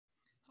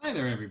Hi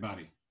there,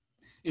 everybody.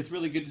 It's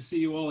really good to see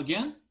you all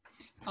again.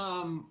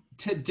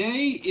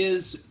 Today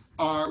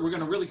we're going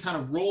to really kind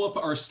of roll up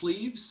our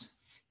sleeves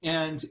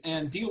and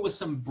deal with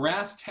some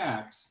brass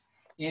tacks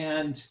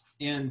and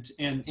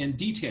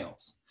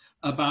details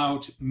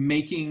about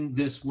making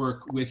this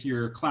work with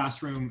your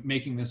classroom,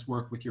 making this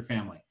work with your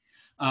family.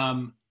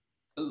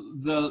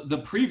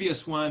 The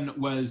previous one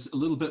was a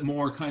little bit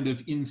more kind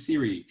of in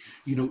theory,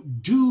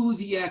 do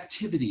the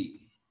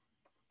activity,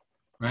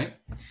 right?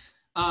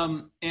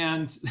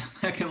 And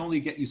that can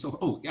only get you so,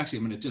 oh, actually,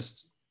 I'm going to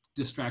just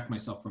distract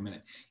myself for a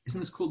minute. Isn't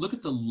this cool? Look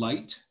at the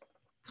light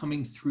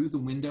coming through the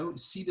window.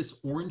 See this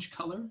orange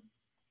color?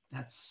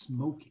 That's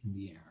smoke in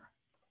the air.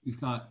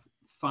 We've got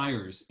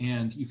fires,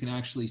 and you can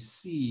actually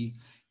see,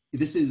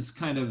 this is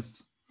kind of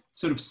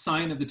sort of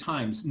sign of the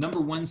times. Number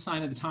one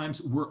sign of the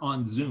times, we're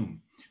on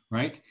Zoom,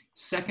 right?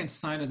 Second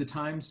sign of the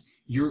times,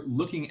 you're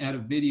looking at a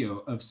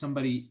video of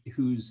somebody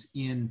who's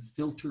in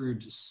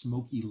filtered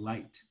smoky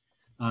light.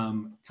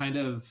 Kind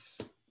of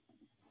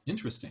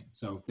interesting.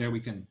 So there we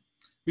can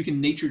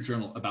nature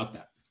journal about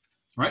that,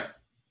 right?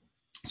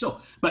 So,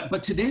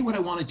 but today what I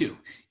want to do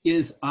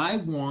is I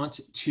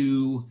want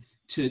to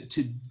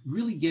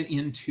really get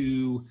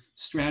into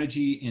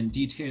strategy and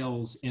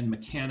details and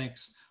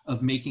mechanics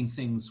of making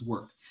things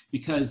work,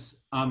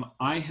 because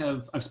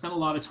I've spent a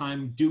lot of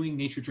time doing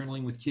nature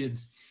journaling with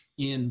kids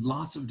in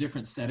lots of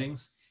different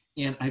settings,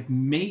 and I've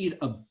made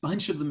a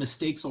bunch of the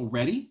mistakes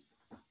already,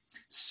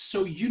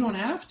 so you don't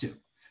have to.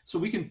 So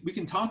we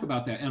can talk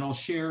about that, and I'll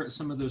share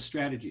some of those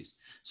strategies.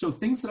 So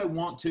things that I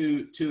want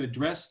to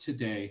address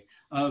today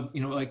of,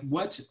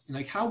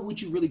 how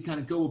would you really kind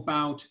of go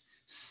about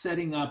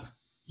setting up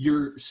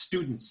your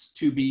students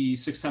to be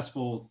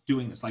successful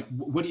doing this? Like,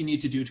 what do you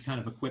need to do to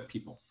kind of equip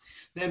people?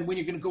 Then when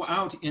you're going to go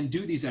out and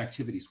do these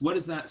activities, what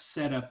does that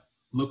setup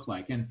look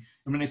like? And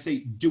when I say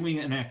doing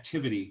an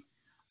activity,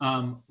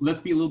 let's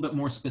be a little bit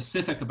more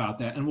specific about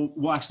that, and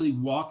we'll actually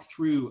walk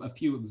through a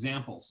few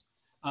examples.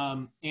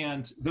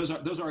 And those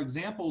are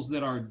examples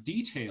that are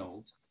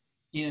detailed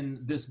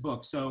in this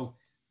book. So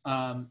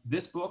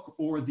this book,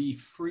 or the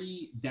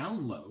free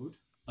download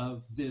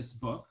of this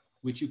book,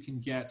 which you can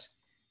get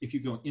if you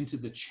go into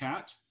the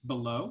chat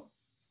below,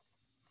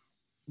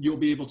 you'll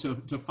be able to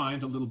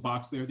find a little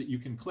box there that you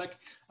can click.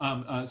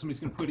 Somebody's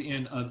going to put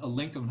in a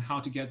link on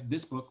how to get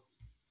this book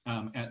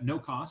at no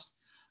cost.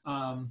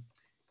 Or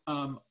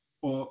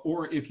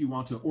if you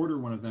want to order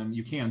one of them,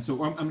 you can.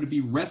 So I'm going to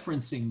be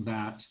referencing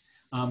that.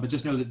 But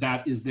just know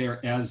that is there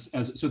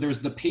so there's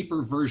the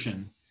paper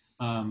version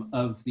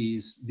of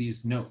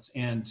these notes,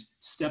 and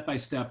step by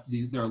step,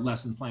 there are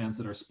lesson plans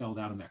that are spelled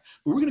out in there.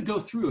 But we're going to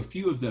go through a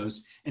few of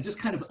those and just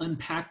kind of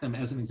unpack them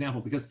as an example,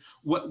 because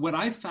what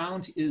I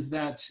found is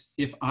that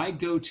if I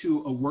go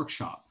to a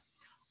workshop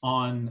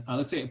on,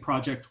 let's say a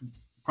Project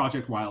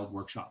Wild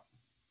workshop,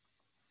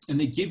 and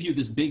they give you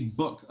this big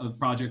book of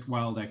Project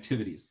Wild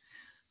activities,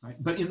 right?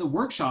 But in the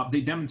workshop,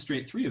 they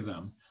demonstrate 3 of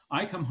them.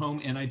 I come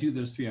home and I do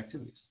those 3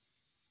 activities,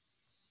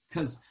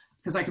 because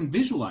I can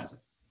visualize it.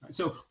 Right?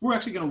 So we're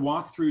actually going to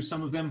walk through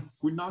some of them.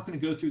 We're not going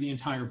to go through the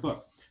entire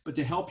book, but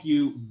to help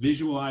you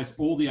visualize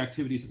all the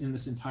activities in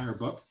this entire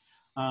book,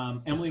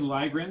 Emily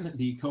Lygren,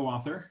 the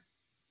co-author,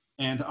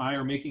 and I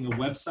are making a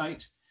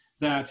website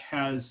that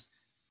has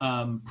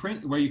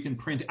where you can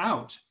print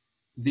out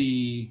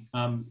the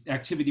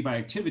activity by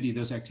activity,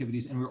 those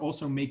activities, and we're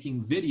also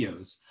making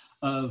videos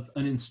of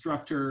an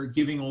instructor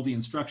giving all the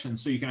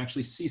instructions, so you can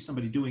actually see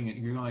somebody doing it,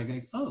 and you're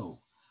like, oh,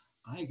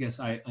 I guess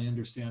I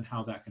understand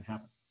how that can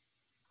happen.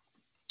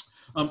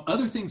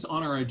 Other things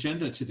on our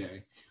agenda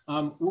today,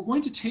 we're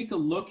going to take a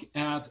look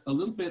at a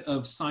little bit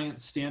of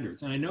science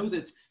standards. And I know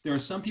that there are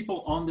some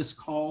people on this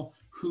call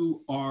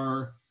who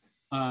are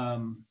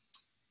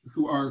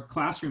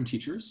classroom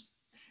teachers,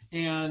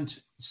 and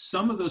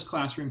some of those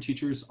classroom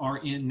teachers are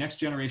in next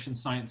generation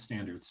science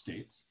standard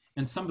states,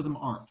 and some of them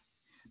aren't.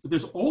 But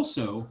there's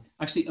also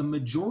actually a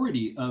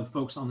majority of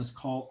folks on this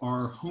call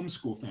are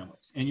homeschool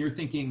families. And you're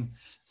thinking,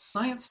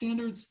 science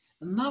standards,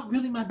 not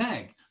really my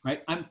bag,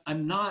 right?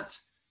 I'm not,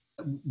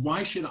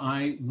 why should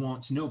I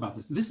want to know about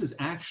this? This is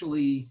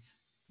actually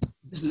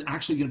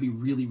going to be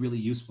really, really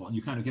useful. And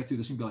you kind of get through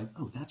this and be like,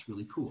 oh, that's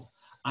really cool.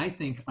 I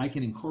think I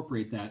can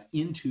incorporate that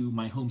into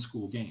my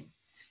homeschool game.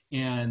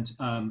 And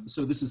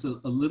so this is a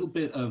little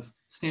bit of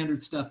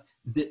standard stuff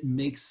that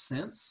makes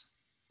sense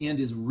and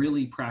is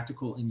really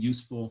practical and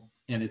useful.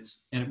 And it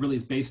really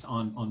is based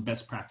on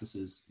best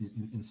practices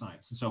in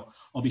science. And so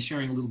I'll be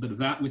sharing a little bit of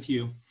that with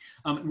you.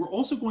 We're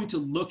also going to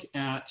look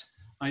at,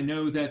 I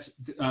know that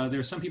there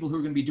are some people who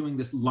are going to be doing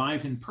this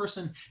live in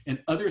person,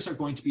 and others are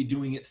going to be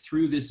doing it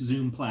through this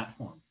Zoom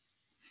platform.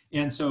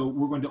 And so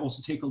we're going to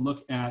also take a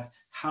look at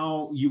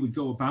how you would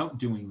go about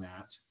doing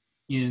that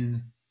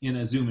in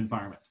a Zoom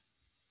environment.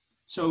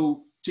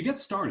 So to get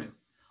started,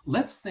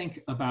 let's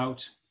think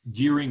about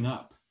gearing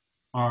up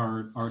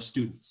our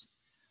students.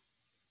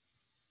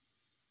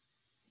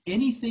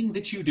 Anything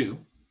that you do,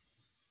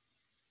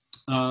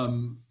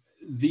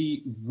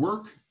 the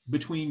work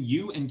between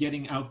you and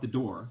getting out the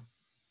door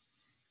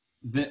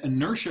the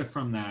inertia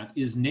from that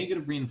is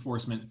negative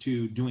reinforcement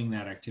to doing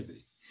that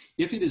activity.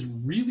 If it is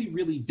really,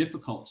 really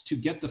difficult to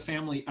get the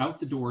family out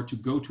the door to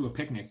go to a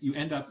picnic, you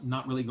end up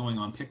not really going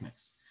on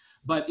picnics.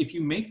 But if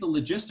you make the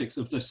logistics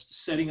of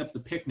just setting up the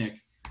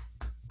picnic,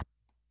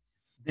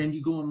 then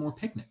you go on more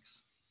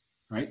picnics,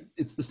 right?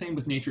 It's the same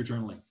with nature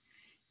journaling.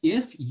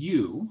 If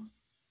you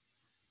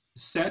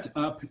set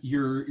up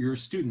your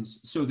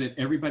students so that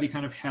everybody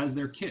kind of has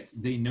their kit,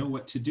 they know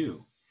what to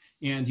do,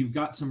 and you've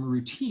got some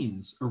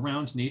routines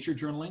around nature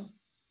journaling,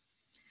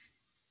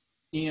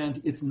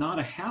 and it's not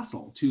a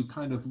hassle to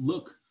kind of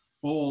look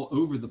all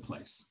over the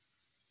place.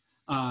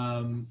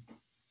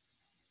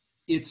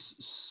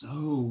 It's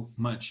so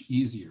much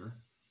easier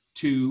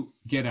to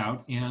get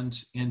out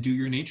and do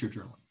your nature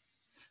journaling.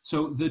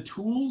 So the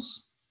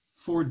tools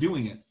for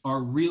doing it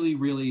are really,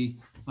 really,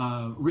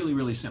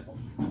 really simple.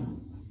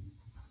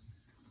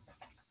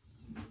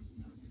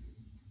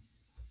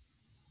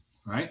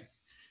 All right.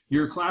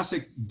 Your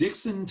classic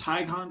Dixon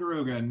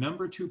Ticonderoga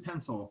 #2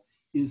 pencil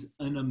is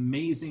an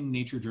amazing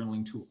nature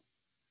journaling tool.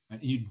 Right?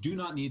 And you do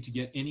not need to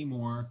get any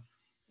more,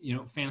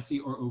 fancy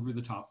or over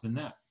the top than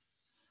that.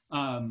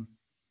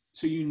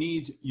 So you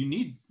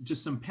need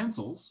just some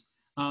pencils,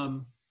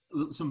 some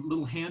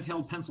little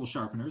handheld pencil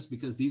sharpeners,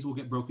 because these will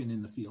get broken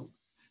in the field.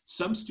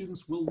 Some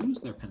students will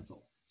lose their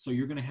pencil, so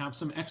you're going to have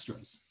some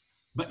extras,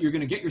 but you're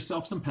going to get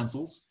yourself some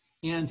pencils,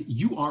 and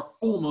you are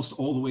almost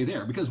all the way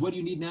there, because what do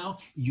you need now?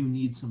 You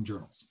need some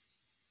journals.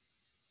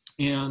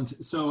 And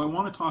so I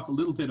want to talk a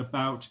little bit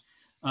about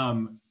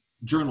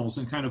journals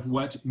and kind of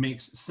what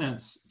makes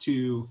sense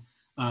to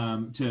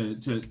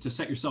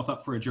set yourself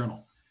up for a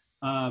journal.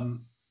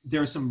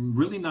 There are some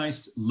really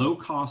nice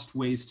low-cost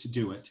ways to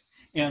do it,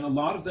 and a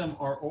lot of them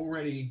are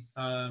already,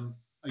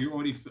 you're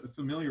already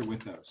familiar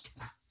with those.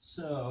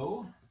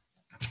 So,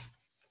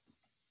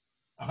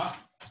 all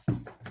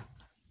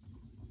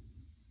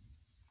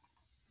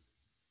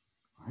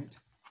right.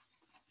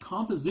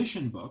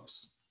 Composition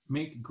books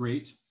make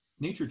great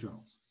nature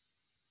journals.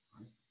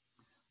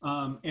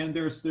 And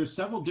there's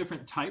several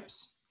different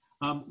types.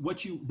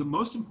 The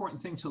most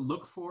important thing to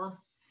look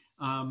for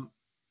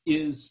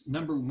is,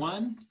 number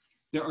one,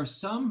 there are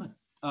some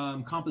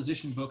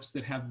composition books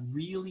that have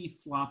really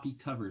floppy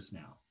covers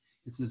now.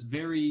 It's this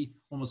very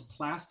almost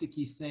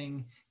plasticky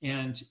thing,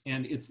 and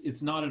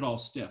it's not at all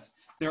stiff.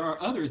 There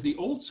are others, the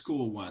old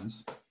school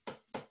ones,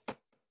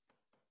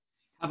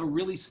 have a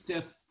really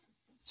stiff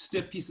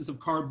pieces of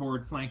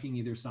cardboard flanking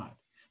either side.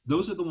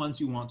 Those are the ones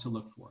you want to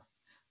look for.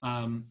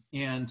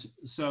 And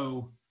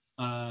so,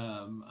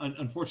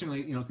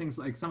 unfortunately, things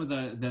like some of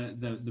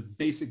the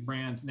basic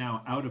brand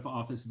now out of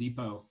Office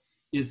Depot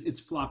it's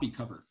floppy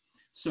cover.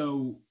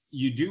 So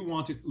you do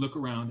want to look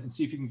around and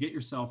see if you can get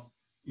yourself,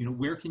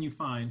 where can you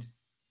find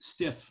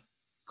stiff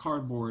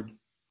cardboard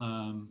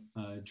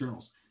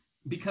journals?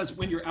 Because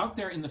when you're out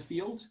there in the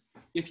field,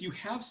 if you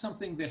have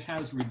something that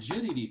has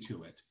rigidity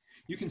to it,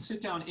 you can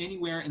sit down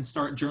anywhere and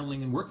start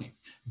journaling and working.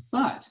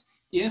 But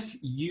if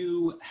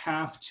you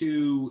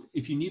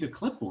need a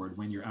clipboard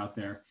when you're out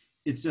there,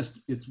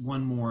 it's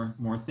one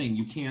more thing.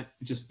 You can't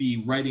just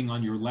be writing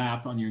on your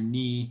lap, on your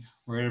knee,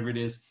 wherever it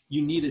is.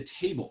 You need a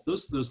table.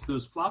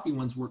 Those floppy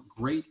ones work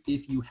great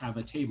if you have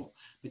a table,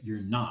 but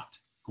you're not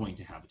going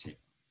to have a table.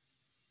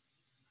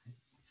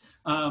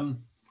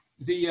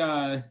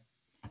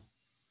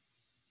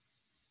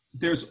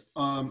 There's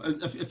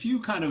a few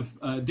kind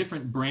of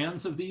different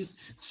brands of these.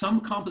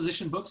 Some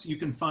composition books you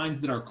can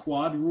find that are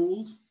quad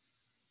ruled.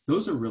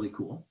 Those are really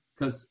cool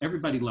because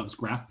everybody loves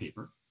graph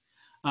paper.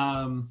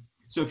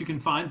 So if you can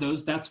find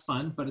those, that's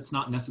fun, but it's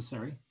not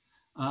necessary.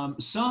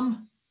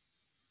 Some,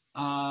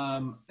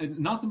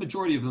 not the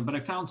majority of them, but I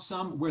found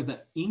some where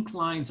the ink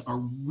lines are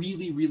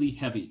really, really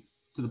heavy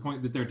to the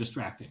point that they're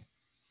distracting.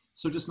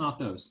 So just not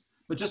those.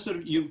 But just so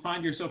you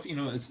find yourself,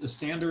 it's a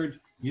standard,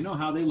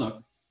 how they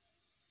look.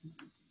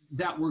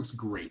 That works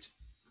great.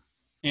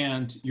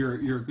 And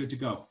you're good to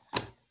go.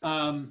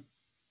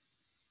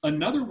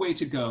 Another way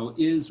to go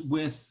is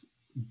with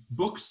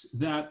books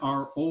that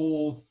are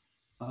all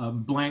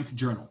blank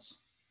journals.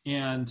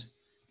 And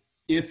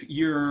if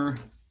your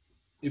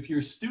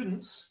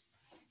students,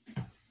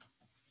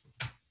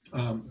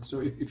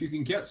 so if you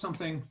can get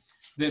something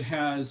that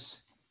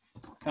has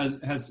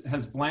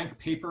blank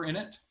paper in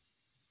it,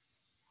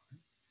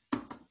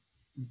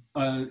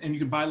 and you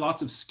can buy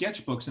lots of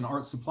sketchbooks in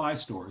art supply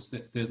stores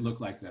that look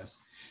like this.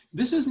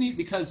 This is neat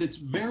because it's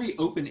very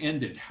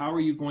open-ended. How are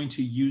you going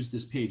to use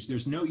this page?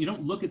 You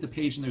don't look at the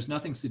page and there's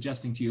nothing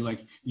suggesting to you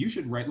like you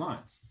should write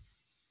lines.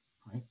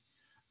 Right?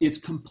 It's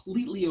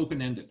completely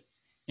open-ended.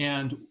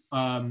 And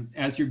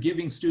as you're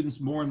giving students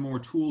more and more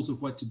tools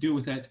of what to do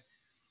with it,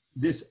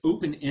 this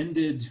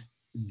open-ended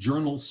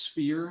journal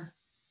sphere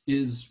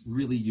is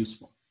really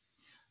useful.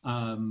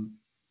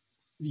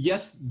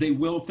 Yes, they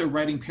will, if they're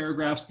writing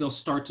paragraphs, they'll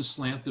start to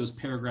slant those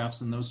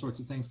paragraphs and those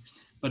sorts of things,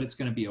 but it's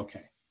going to be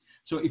okay.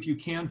 So if you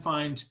can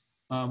find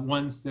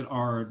ones that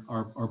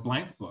are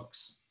blank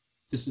books,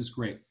 this is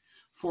great.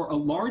 For a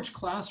large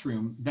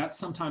classroom, that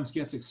sometimes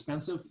gets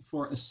expensive.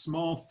 For a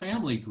small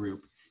family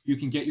group, you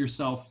can get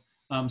yourself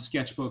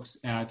sketchbooks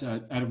at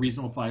a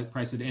reasonable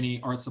price at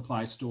any art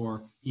supply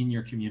store in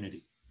your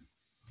community.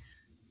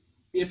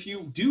 If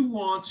you do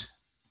want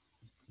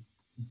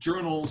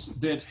journals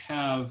that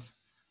have,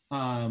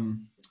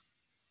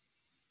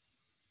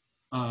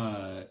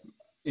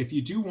 if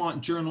you do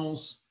want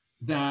journals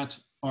that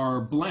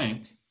are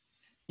blank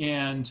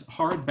and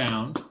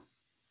hardbound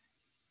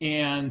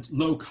and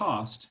low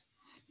cost,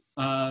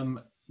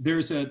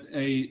 there's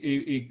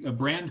a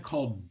brand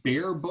called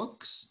Bear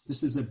Books.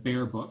 This is a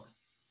Bear book,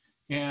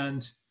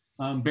 and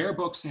Bear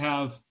Books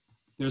have,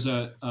 there's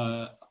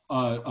a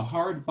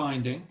hard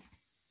binding,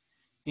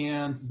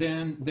 and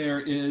then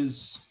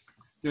there's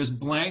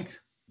blank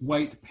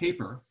white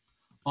paper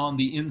on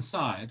the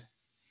inside,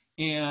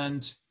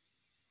 and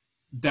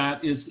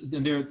that is,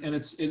 and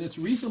it's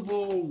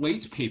reasonable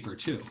weight paper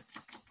too.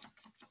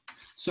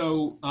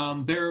 So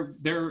they're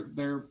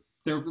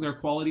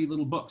quality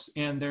little books,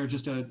 and they're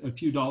just a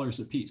few dollars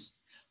a piece.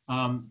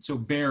 So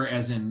Bear,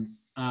 as in,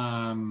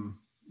 well,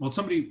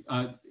 somebody,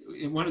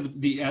 one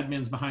of the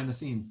admins behind the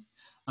scenes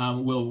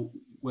will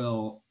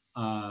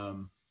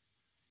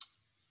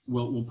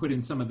put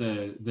in some of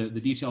the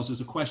details.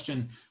 There's a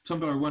question. Some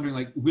people are wondering,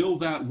 like, will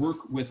that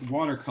work with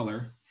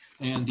watercolor?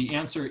 And the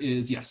answer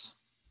is yes.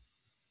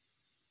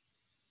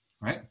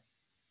 Right?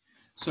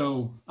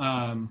 So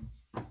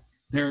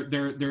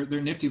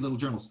they're nifty little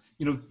journals.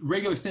 You know,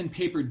 regular thin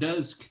paper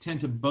does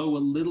tend to bow a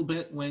little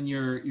bit when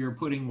you're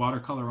putting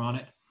watercolor on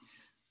it.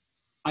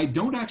 I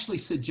don't actually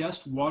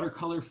suggest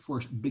watercolor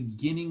for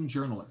beginning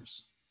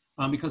journalers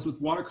because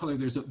with watercolor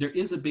there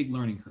is a big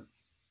learning curve.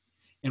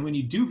 And when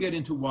you do get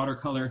into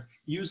watercolor,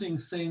 using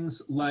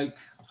things like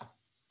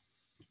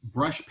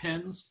brush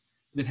pens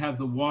that have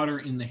the water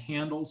in the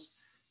handles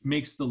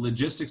makes the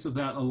logistics of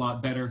that a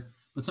lot better.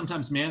 But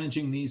sometimes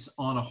managing these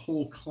on a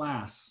whole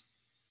class,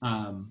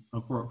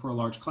 for a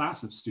large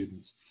class of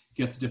students,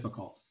 gets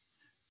difficult.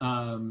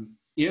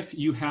 If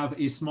you have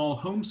a small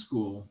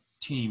homeschool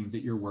team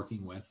that you're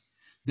working with,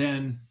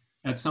 then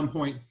at some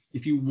point,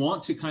 if you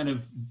want to kind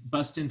of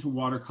bust into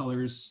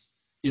watercolors,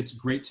 it's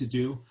great to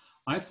do.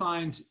 I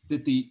find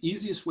that the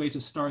easiest way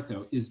to start,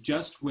 though, is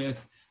just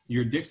with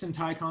your Dixon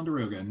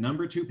Ticonderoga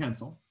 #2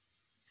 pencil.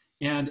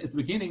 And at the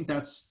beginning,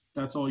 that's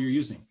all you're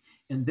using.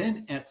 And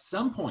then at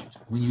some point,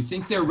 when you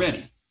think they're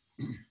ready,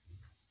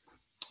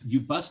 you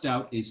bust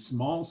out a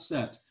small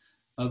set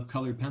of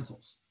colored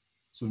pencils.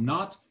 So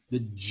not the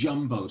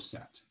jumbo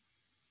set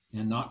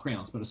and not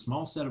crayons, but a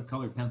small set of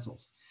colored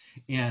pencils.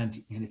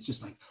 And it's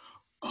just like,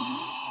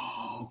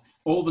 oh,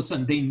 all of a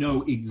sudden they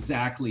know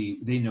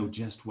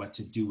just what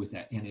to do with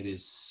that. And it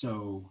is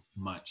so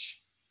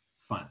much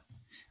fun.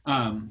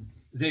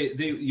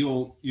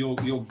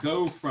 You'll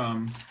go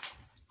from,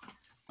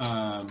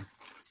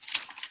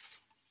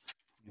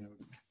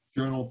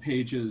 journal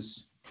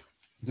pages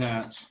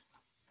that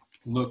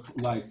look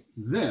like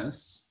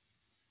this,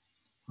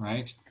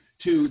 right,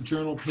 to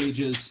journal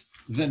pages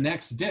the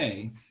next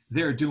day.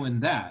 They're doing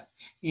that,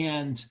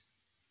 and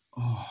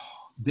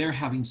they're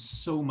having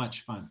so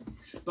much fun.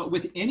 But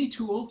with any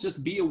tool,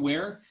 just be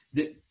aware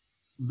that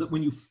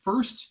when you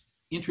first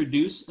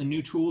introduce a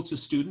new tool to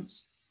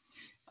students,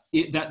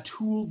 that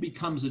tool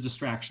becomes a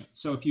distraction.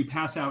 So if you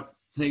pass out,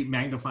 say,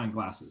 magnifying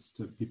glasses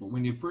to people,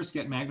 when you first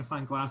get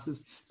magnifying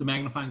glasses, the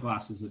magnifying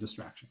glass is a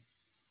distraction,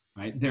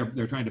 right?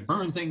 They're trying to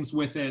burn things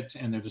with it,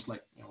 and they're just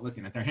like,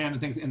 looking at their hand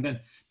and things.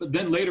 And but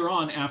then later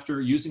on,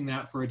 after using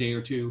that for a day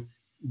or two,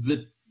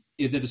 the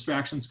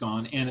distraction's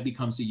gone, and it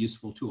becomes a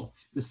useful tool.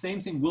 The same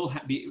thing will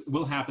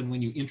happen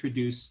when you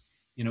introduce,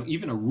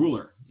 even a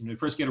ruler. You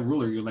first get a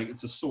ruler, you're like,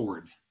 it's a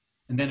sword,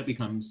 and then it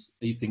becomes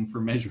a thing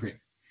for measuring.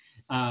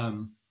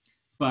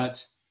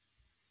 But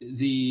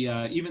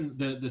even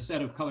the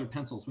set of colored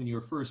pencils, when you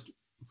first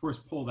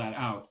pull that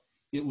out,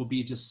 it will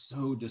be just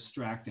so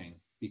distracting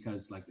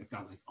because like they've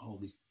got like all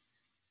these.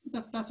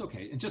 That's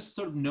okay, and just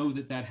sort of know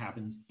that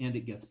happens, and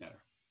it gets better.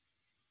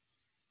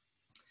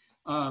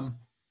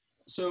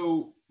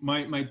 So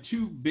my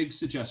two big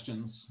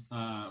suggestions,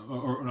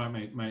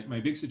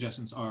 my big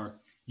suggestions are: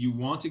 you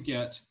want to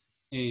get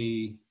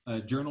a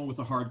journal with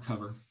a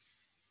hardcover.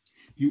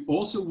 You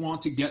also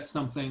want to get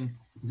something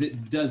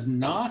that does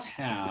not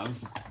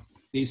have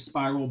a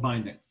spiral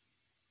binding,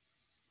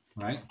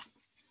 right?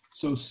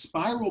 So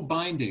spiral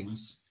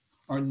bindings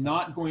are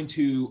not going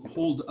to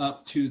hold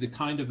up to the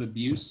kind of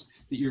abuse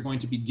that you're going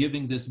to be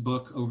giving this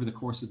book over the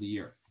course of the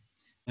year.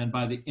 And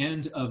by the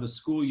end of a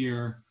school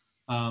year,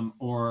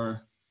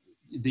 or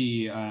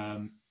if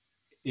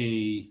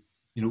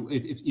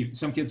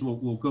some kids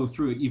will go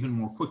through it even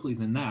more quickly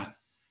than that,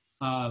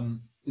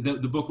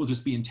 the book will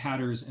just be in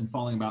tatters and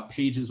falling about.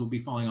 Pages will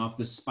be falling off.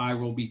 The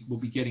spiral will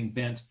be getting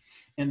bent.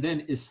 And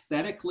then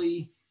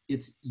aesthetically,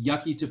 it's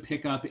yucky to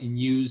pick up and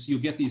use. You'll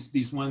get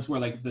these ones where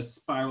like the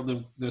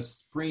spiral, the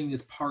spring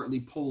is partly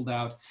pulled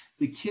out.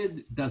 The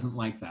kid doesn't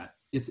like that.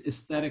 It's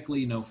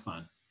aesthetically no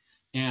fun.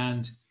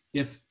 And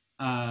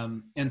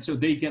so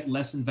they get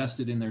less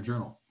invested in their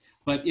journal.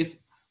 But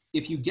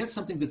if you get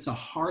something that's a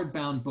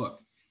hardbound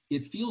book,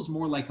 it feels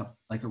more like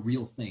a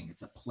real thing.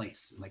 It's a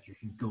place, like you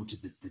can go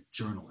to the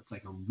journal. It's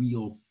like a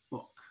real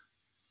book.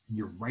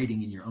 You're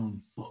writing in your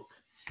own book.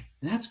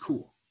 And that's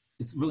cool.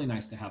 It's really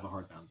nice to have a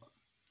hardbound book.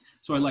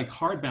 So I like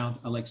hardbound.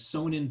 I like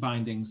sewn-in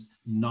bindings,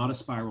 not a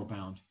spiral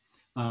bound.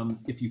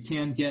 If you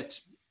can get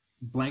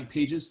blank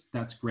pages,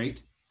 that's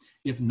great.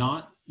 If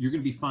not, you're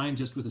going to be fine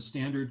just with a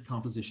standard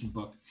composition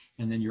book,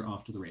 and then you're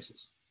off to the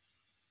races.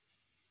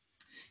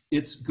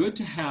 It's good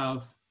to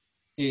have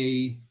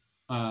a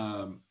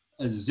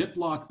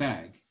Ziploc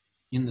bag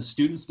in the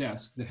student's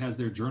desk that has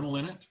their journal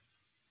in it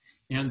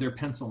and their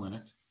pencil in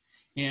it,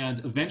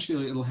 and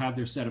eventually it'll have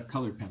their set of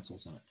colored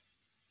pencils in it.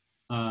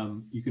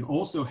 You can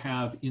also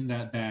have in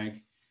that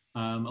bag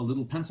a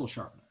little pencil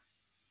sharpener,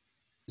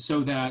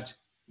 so that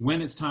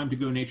when it's time to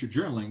go nature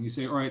journaling, you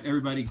say, all right,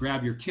 everybody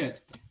grab your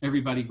kit.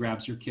 Everybody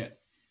grabs your kit.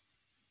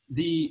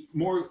 The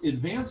more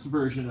advanced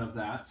version of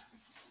that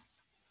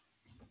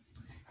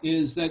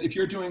is that if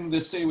you're doing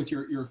this, say, with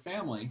your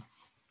family,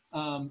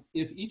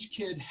 if each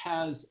kid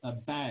has a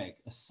bag,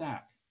 a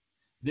sack,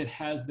 that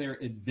has their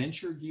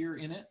adventure gear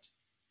in it,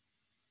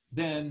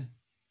 then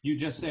you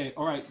just say,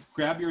 all right,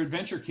 grab your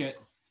adventure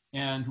kit,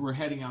 and we're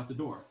heading out the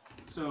door.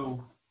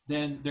 So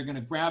then they're going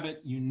to grab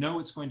it. You know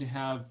it's going to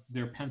have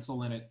their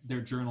pencil in it, their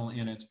journal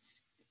in it,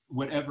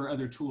 whatever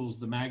other tools,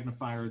 the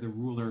magnifier, the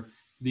ruler,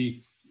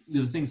 the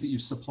things that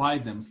you've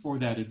supplied them for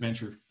that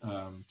adventure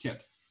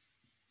kit.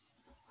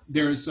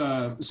 There's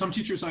some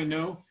teachers I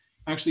know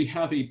actually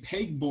have a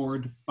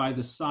pegboard by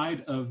the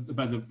side of,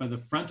 by the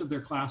front of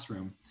their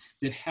classroom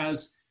that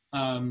has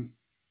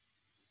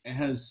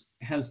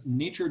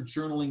nature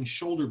journaling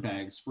shoulder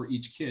bags for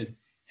each kid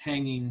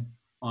hanging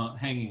on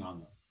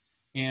them.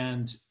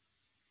 And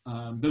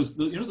those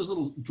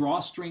little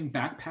drawstring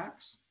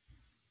backpacks,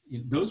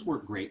 those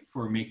work great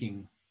for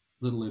making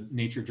little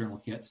nature journal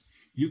kits.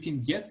 You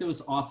can get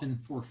those often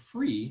for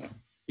free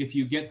if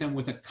you get them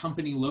with a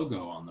company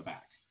logo on the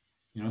back.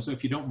 So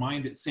if you don't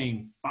mind it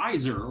saying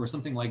Pfizer or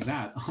something like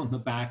that on the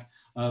back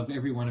of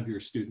every one of your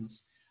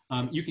students,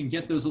 you can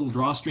get those little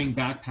drawstring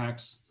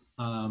backpacks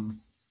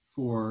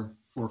for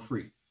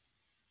free.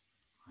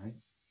 Right?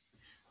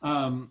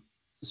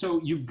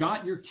 So you've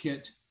got your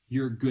kit,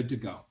 you're good to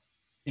go.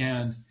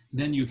 And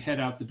then you head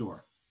out the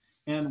door.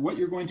 And what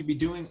you're going to be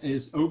doing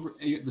is,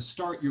 at the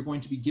start, you're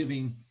going to be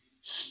giving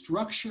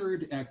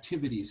structured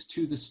activities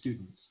to the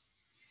students.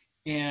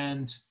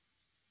 And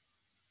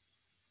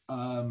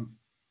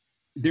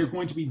they're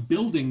going to be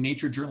building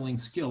nature journaling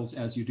skills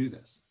as you do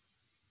this.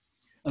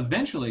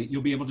 Eventually,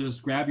 you'll be able to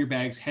just grab your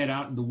bags, head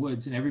out in the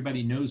woods, and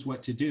everybody knows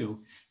what to do.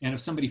 And if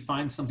somebody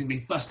finds something,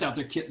 they bust out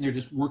their kit and they're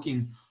just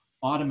working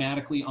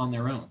automatically on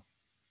their own.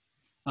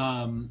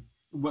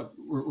 What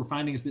we're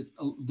finding is that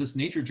this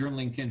nature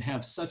journaling can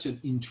have such an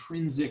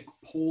intrinsic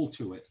pull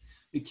to it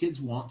that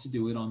kids want to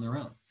do it on their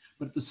own.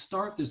 But at the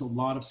start, there's a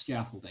lot of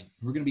scaffolding.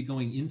 We're going to be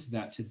going into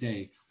that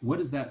today. What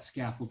does that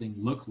scaffolding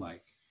look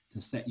like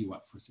to set you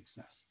up for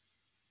success?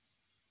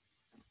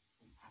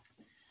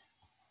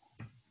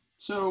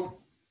 So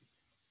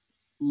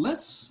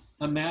let's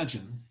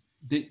imagine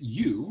that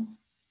you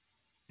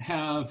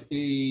have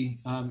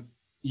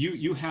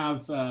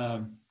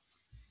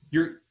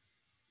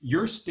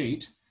your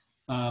state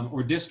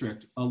or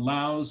district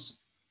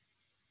allows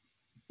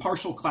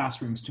partial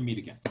classrooms to meet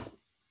again.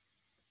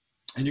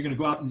 And you're going to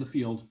go out in the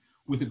field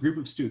with a group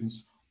of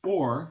students,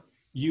 or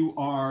you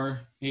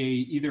are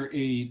either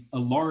a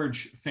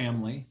large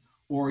family,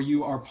 or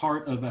you are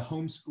part of a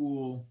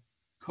homeschool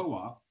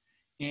co-op,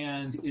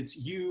 and it's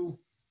you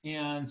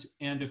and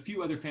a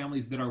few other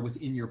families that are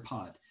within your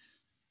pod.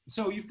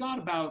 So you've got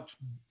about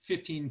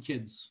 15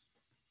 kids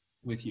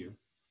with you.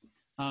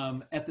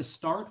 At the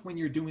start, when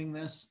you're doing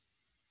this,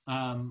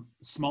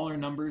 smaller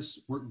numbers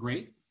work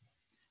great.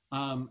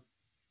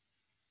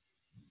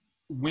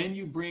 When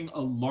you bring a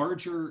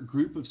larger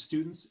group of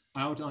students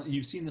out on,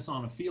 you've seen this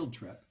on a field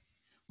trip,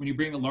 when you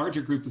bring a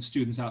larger group of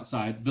students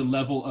outside, the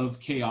level of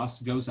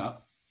chaos goes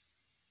up.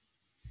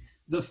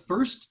 The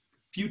first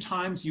few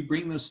times you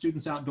bring those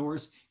students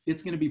outdoors,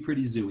 it's going to be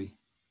pretty zooey.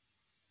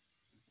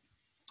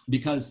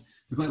 Because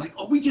they're going like,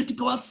 oh, we get to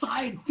go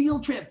outside,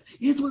 field trip,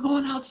 we're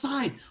going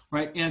outside,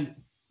 right? And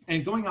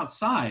going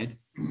outside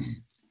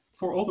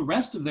for all the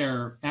rest of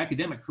their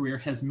academic career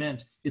has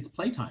meant it's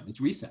playtime,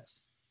 it's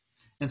recess.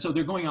 And so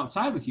they're going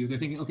outside with you, they're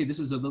thinking, okay, this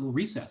is a little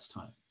recess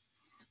time.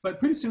 But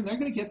pretty soon they're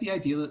going to get the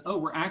idea that, oh,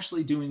 we're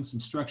actually doing some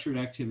structured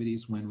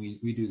activities when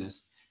we do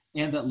this,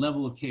 and that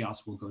level of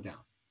chaos will go down.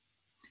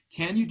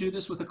 Can you do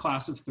this with a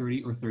class of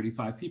 30 or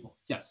 35 people?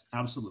 Yes,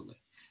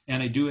 absolutely.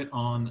 And I do it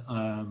on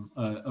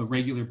a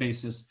regular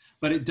basis,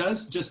 but it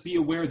does just be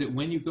aware that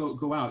when you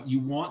go out, you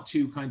want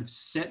to kind of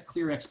set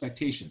clear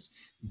expectations.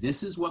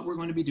 This is what we're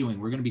going to be doing.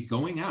 We're going to be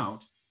going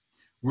out.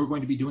 We're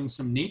going to be doing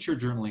some nature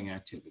journaling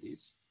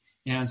activities.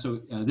 And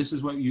so this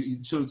is what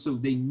so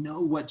they know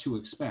what to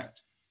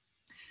expect.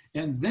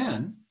 And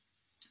then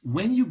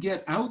when you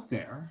get out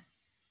there,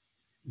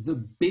 the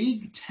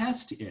big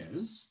test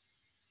is,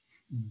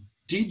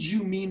 did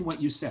you mean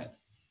what you said?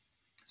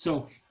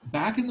 So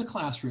back in the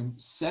classroom,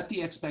 set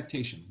the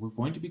expectation. We're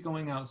going to be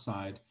going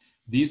outside.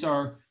 These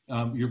are,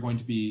 you're going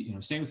to be,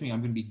 staying with me.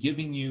 I'm going to be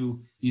giving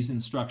you these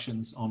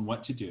instructions on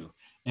what to do.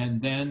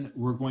 And then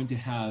we're going to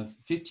have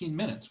 15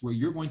 minutes where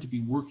you're going to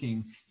be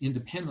working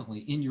independently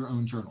in your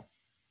own journal.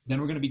 Then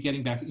we're going to be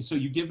getting back to, so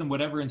you give them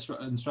whatever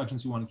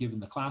instructions you want to give in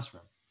the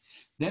classroom.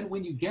 Then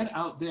when you get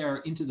out there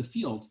into the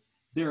field,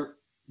 if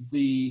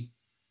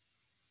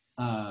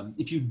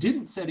you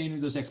didn't set any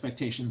of those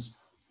expectations,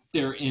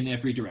 they're in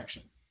every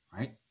direction,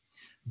 right?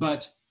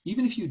 But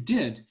even if you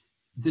did,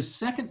 the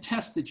second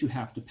test that you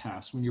have to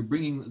pass when you're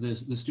bringing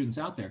the students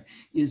out there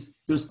is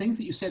those things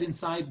that you said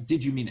inside,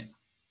 did you mean it?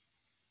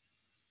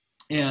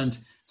 And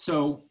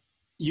so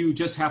you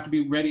just have to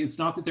be ready. It's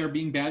not that they're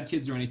being bad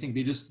kids or anything.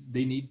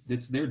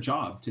 It's their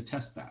job to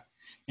test that.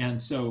 And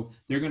so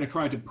they're going to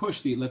try to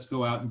push let's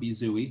go out and be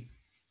zooey.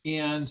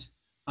 And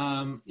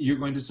you're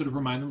going to sort of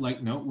remind them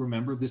like, no,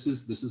 remember, this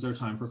is our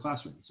time for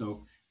classroom.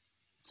 So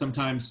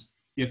sometimes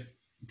if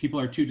people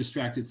are too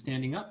distracted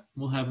standing up,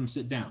 we'll have them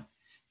sit down.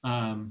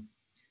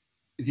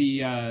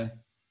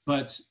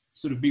 But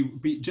sort of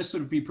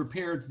be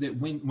prepared that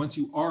once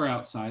you are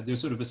outside,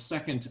 there's sort of a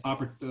second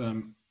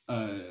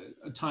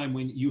a time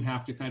when you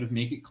have to kind of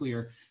make it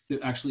clear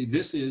that actually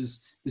this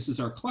is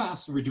our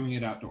class and we're doing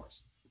it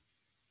outdoors.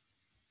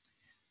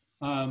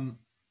 And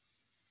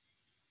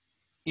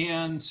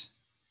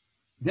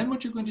then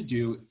what you're going to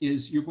do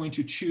is you're going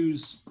to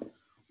choose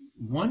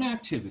one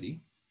activity,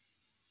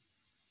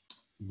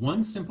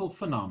 one simple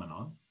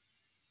phenomenon,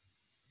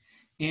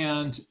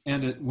 and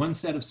one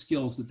set of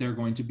skills that they're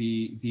going to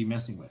be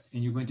messing with.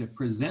 And you're going to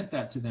present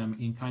that to them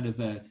in kind of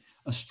a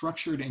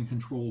structured and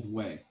controlled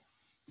way.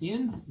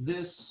 In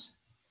this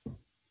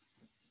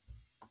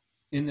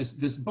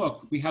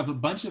book, we have a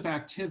bunch of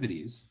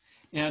activities,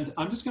 and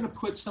I'm just going to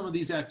put some of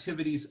these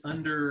activities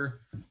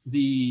under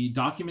the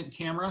document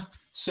camera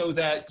so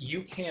that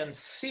you can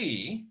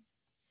see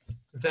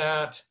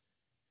that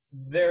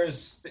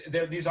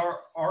these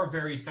are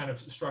very kind of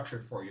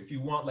structured for you. If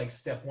you want like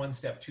step 1,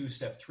 step 2,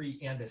 step 3,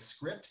 and a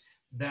script,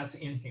 that's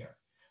in here.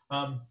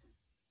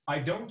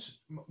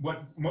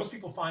 What most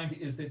people find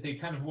is that they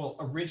kind of will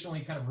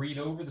originally kind of read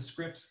over the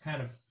script,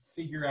 kind of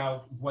figure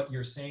out what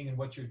you're saying and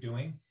what you're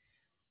doing.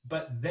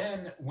 But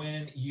then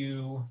when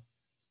you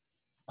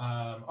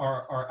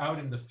are out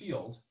in the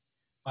field,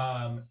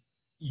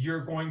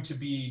 you're going to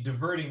be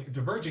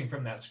diverging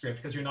from that script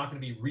because you're not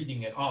going to be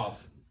reading it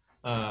off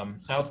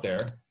out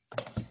there.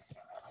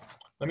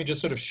 Let me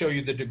just sort of show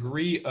you the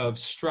degree of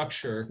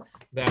structure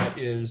that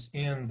is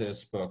in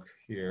this book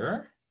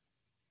here.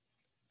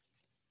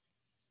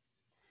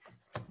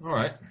 All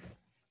right.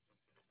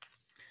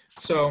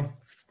 So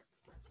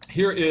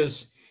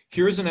here's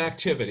an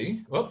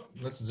activity. Oh,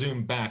 let's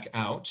zoom back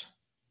out.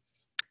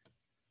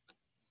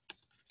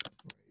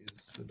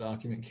 Raise the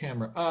document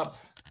camera up.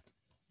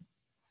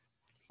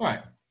 All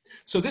right.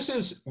 So this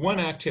is one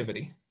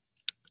activity.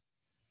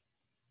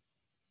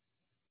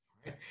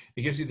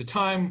 It gives you the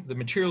time, the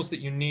materials that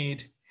you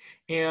need,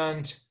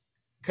 and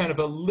kind of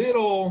a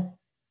little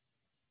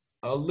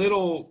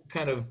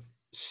kind of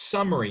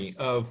summary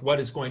of what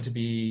is going to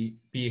be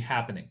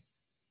happening.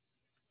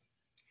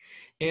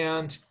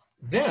 And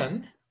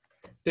then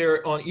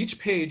there on each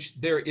page,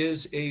 there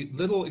is a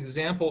little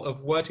example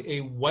of what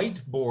a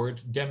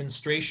whiteboard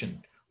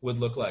demonstration would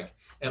look like.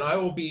 And I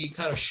will be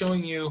kind of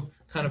showing you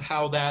kind of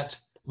how that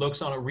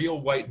looks on a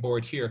real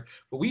whiteboard here.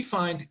 But we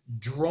find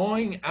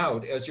drawing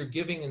out as you're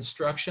giving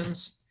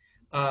instructions,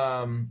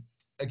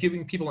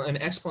 giving people an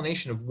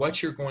explanation of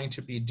what you're going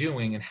to be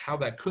doing and how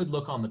that could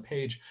look on the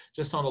page,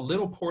 just on a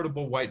little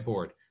portable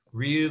whiteboard,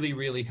 really,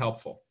 really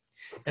helpful.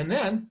 And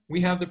then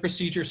we have the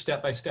procedure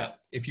step by step.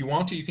 If you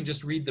want to, you can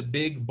just read the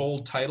big,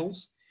 bold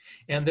titles.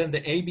 And then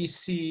the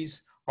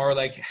ABCs are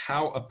like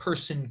how a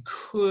person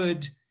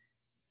could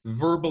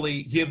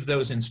verbally give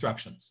those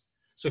instructions.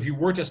 So if you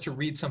were just to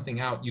read something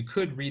out, you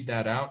could read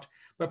that out.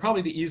 But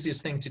probably the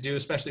easiest thing to do,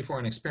 especially for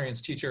an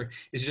experienced teacher,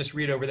 is just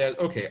read over that.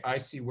 Okay, I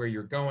see where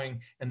you're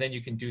going. And then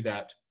you can do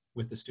that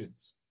with the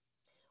students.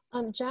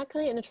 Jack,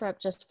 can I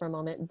interrupt just for a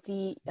moment?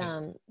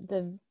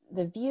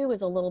 The view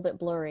is a little bit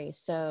blurry,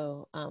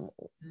 so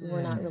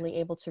we're not really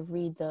able to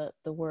read the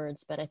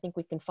words, but I think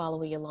we can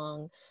follow you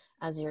along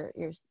as you're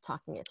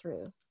talking it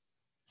through.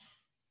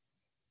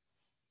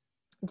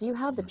 Do you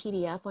have the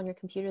PDF on your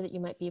computer that you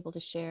might be able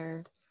to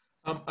share?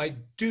 I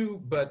do,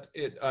 but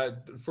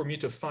for me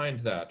to find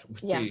that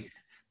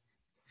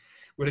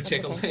would it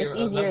take okay. a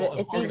level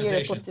of organization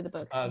to flip through the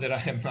book. that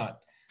I am not,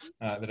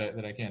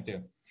 that I can't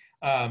do.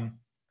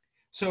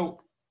 So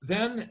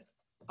then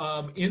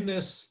in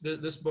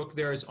this book,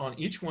 there's on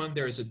each one,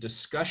 there is a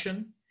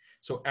discussion.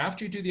 So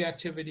after you do the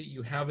activity,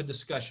 you have a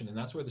discussion, and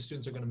that's where the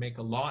students are going to make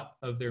a lot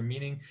of their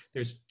meaning.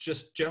 There's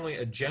just generally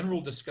a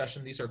general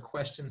discussion. These are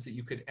questions that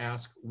you could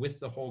ask with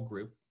the whole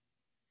group.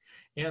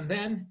 And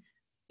then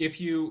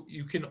if you'll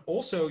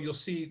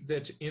see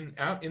that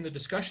in the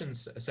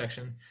discussions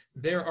section,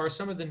 there are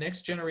some of the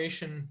next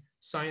generation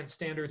science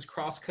standards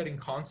cross-cutting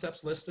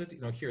concepts listed.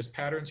 Here's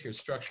patterns, here's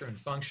structure and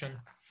function.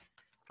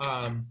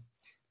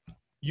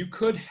 You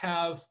could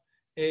have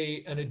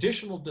an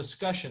additional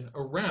discussion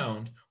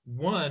around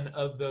one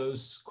of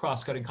those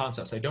cross-cutting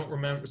concepts. I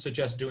don't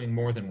suggest doing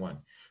more than one,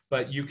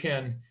 but you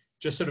can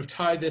just sort of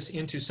tie this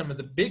into some of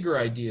the bigger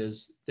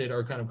ideas that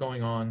are kind of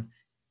going on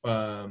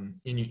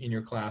in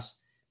your class.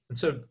 And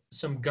so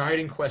some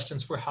guiding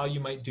questions for how you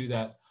might do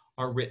that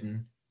are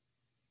written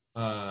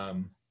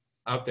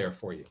out there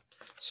for you.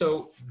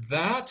 So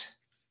that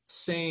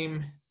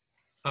same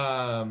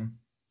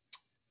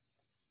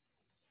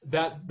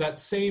that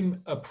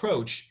same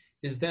approach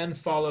is then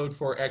followed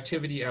for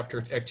activity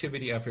after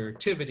activity after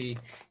activity,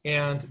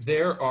 and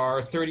there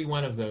are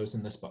 31 of those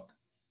in this book.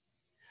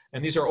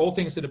 And these are all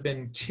things that have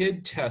been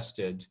kid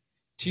tested,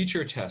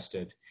 teacher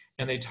tested,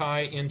 and they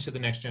tie into the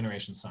next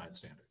generation science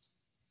standards.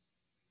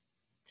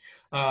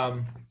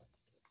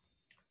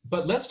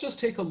 But let's just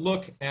take a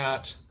look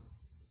at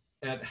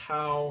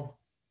how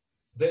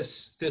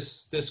this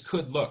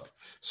could look.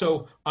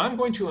 So I'm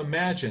going to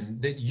imagine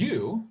that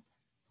you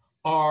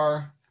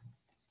are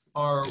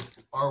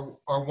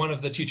one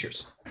of the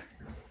teachers,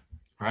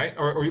 right?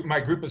 Or my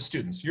group of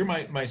students. You're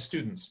my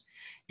students.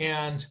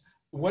 And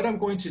what I'm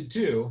going to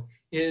do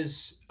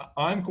is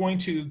I'm going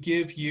to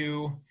give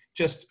you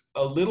just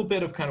a little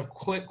bit of kind of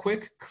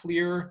quick,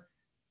 clear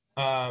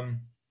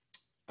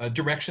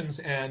directions,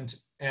 and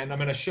I'm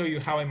going to show you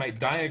how I might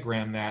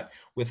diagram that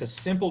with a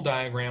simple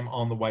diagram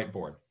on the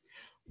whiteboard.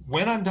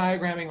 When I'm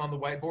diagramming on the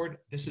whiteboard,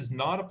 this is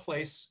not a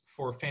place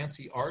for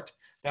fancy art.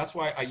 That's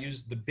why I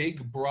use the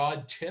big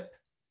broad tip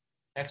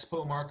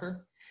expo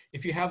marker.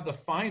 If you have the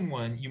fine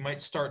one, you might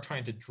start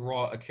trying to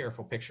draw a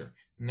careful picture.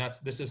 And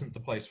this isn't the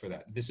place for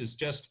that. This is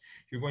just,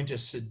 you're going to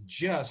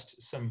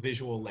suggest some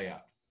visual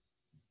layout.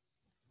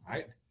 All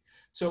right?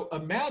 So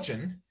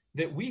imagine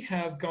that we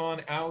have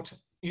gone out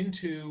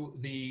into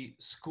the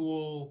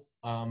school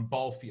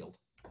ball field.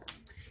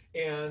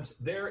 And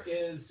there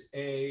is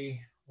a,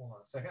 hold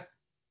on a second.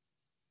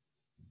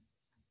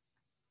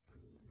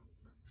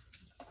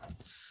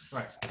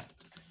 Right.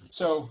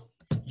 So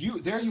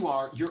there you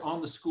are, you're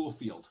on the school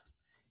field.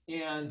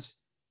 And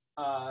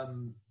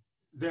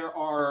there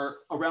are,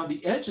 around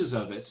the edges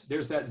of it,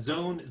 there's that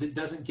zone that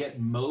doesn't get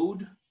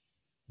mowed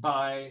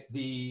by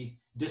the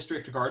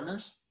district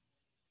gardeners.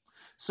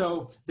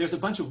 So there's a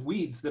bunch of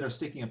weeds that are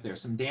sticking up there,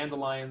 some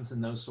dandelions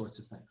and those sorts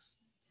of things.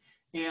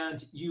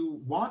 And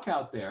you walk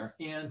out there,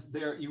 and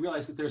you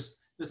realize that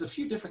there's a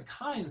few different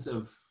kinds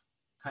of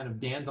kind of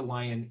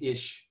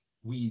dandelion-ish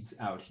weeds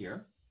out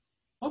here.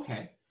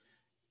 Okay,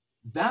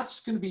 that's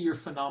going to be your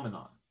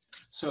phenomenon.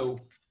 So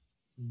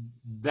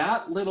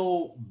that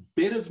little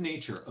bit of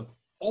nature of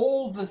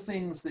all the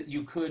things that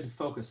you could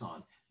focus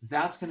on,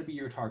 that's going to be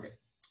your target.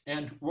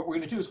 And what we're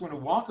going to do is we're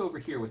going to walk over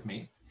here with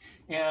me.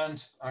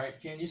 And all right,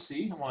 can you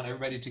see? I want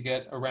everybody to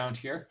get around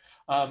here.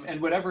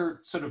 And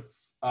whatever sort of,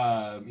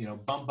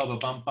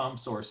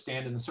 bumps or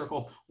stand in the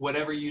circle,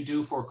 whatever you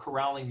do for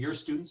corralling your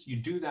students, you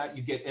do that,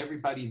 you get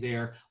everybody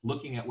there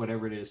looking at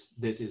whatever it is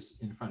that is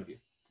in front of you.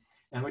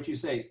 And what you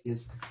say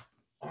is,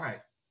 all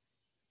right,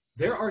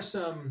 there are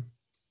some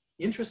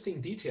interesting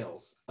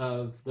details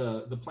of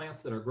the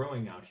plants that are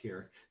growing out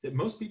here that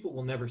most people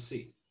will never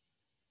see.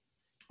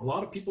 A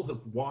lot of people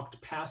have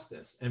walked past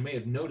this and may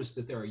have noticed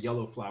that there are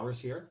yellow flowers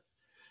here,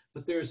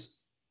 but there's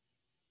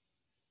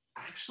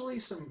actually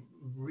some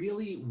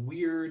really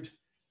weird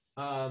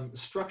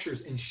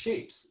structures and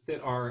shapes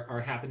that are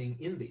happening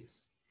in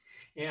these.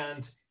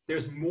 And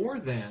there's more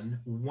than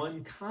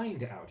one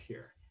kind out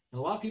here. And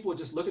a lot of people would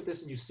just look at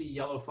this and you see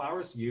yellow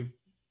flowers,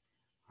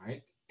 all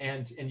right,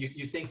 and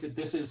you think that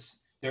this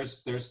is,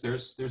 there's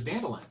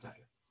dandelions out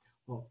here.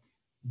 Well,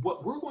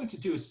 what we're going to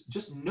do is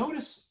just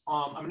notice,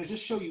 I'm going to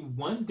just show you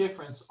one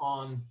difference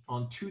on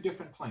two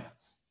different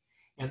plants.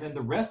 And then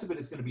the rest of it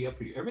is going to be up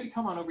for you. Everybody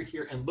come on over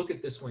here and look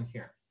at this one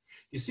here.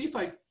 You see, if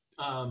I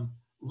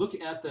look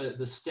at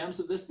the stems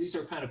of this, these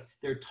are kind of,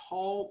 they're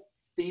tall,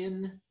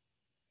 thin,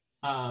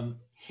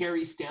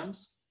 hairy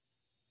stems.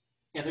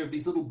 And there are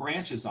these little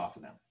branches off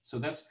of them. So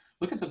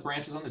look at the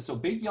branches on this. So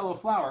big yellow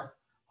flower,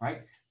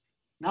 right?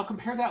 Now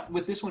compare that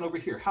with this one over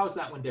here. How is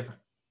that one different?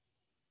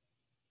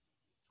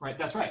 Right,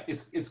 that's right.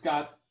 It's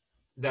got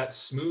that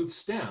smooth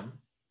stem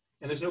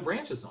and there's no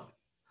branches on it,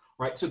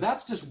 right? So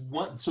that's just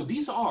one. So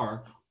these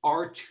are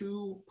our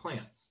two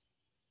plants,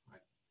 right?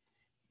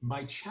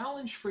 My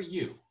challenge for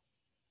you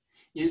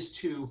is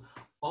to,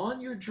 on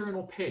your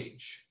journal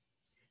page,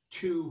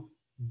 to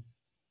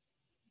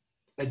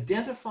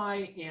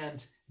identify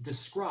and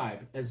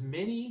describe as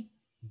many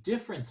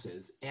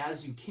differences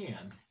as you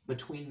can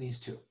between these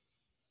two.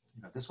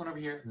 You got this one over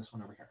here and this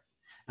one over here.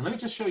 And let me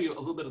just show you a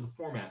little bit of the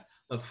format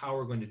of how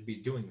we're going to be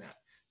doing that.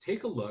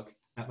 Take a look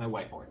at my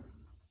whiteboard.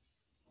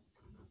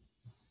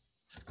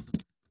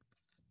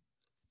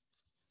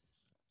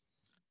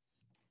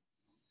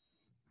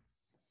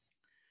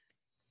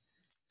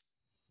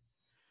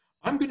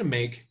 I'm going to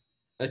make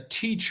a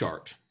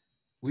T-chart.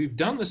 We've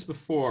done this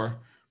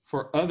before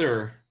for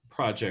other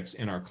projects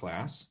in our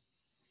class,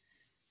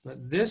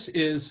 but this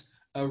is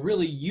a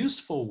really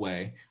useful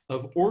way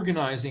of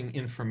organizing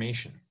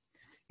information.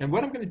 And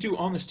what I'm going to do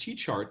on this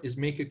T-chart is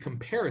make a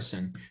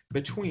comparison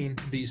between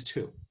these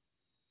two.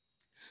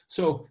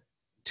 So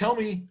tell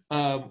me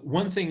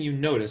one thing you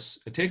notice.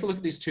 Take a look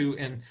at these two,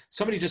 and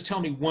somebody just tell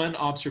me one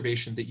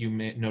observation that you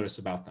may notice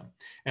about them.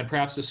 And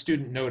perhaps a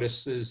student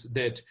notices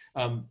that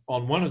on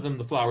one of them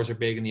the flowers are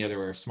big and the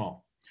other are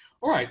small.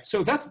 All right,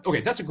 so that's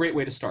a great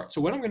way to start.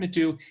 So what I'm going to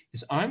do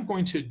is I'm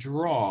going to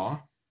draw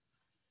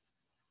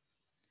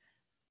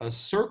a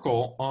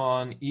circle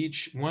on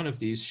each one of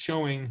these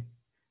showing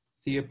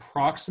the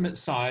approximate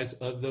size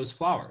of those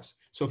flowers.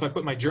 So if I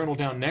put my journal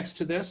down next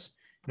to this,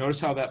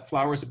 notice how that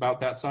flower is about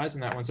that size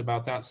and that one's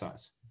about that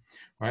size.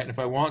 All right, and if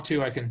I want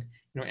to, I can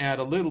add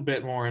a little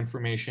bit more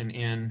information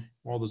in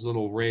all those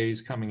little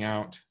rays coming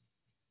out.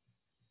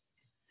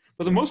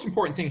 But the most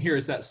important thing here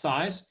is that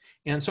size.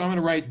 And so I'm going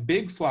to write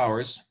big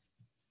flowers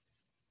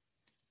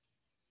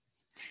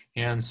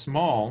and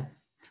small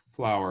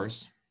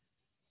flowers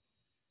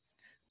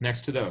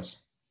next to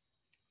those.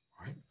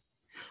 All right.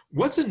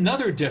 What's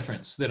another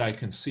difference that I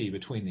can see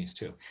between these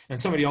two?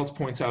 And somebody else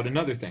points out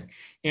another thing.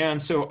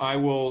 And so I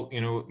will,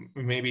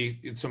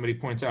 maybe somebody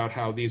points out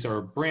how these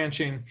are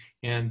branching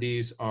and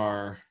these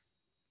are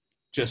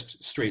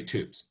just straight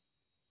tubes.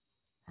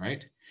 All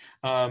right.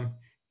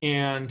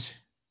 And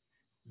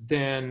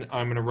then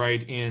I'm going to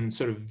write in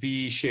sort of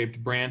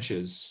V-shaped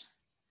branches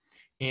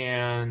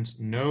and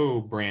no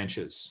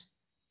branches.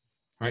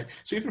 All right.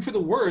 So even for the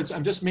words,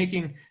 I'm just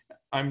kind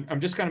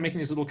of making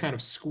these little kind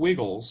of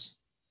squiggles.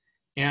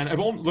 And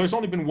there's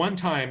only been one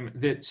time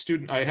that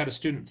I had a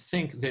student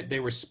think that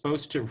they were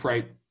supposed to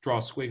draw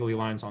squiggly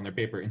lines on their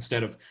paper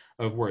instead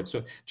of words.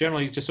 So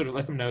generally, just sort of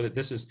let them know that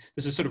this is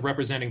sort of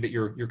representing that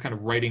you're kind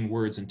of writing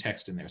words and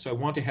text in there. So I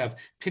want to have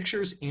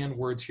pictures and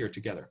words here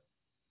together.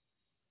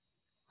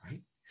 Right?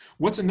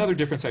 What's another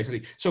difference I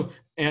see? So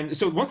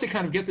once they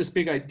kind of get this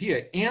big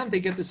idea and they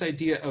get this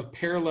idea of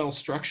parallel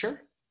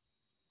structure,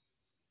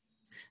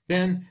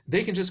 then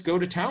they can just go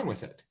to town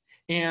with it.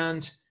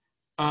 And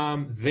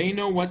they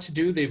know what to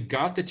do. They've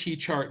got the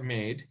T-chart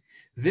made.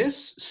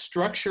 This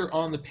structure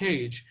on the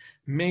page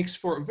makes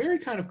for a very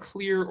kind of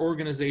clear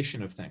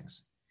organization of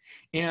things.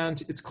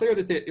 And it's clear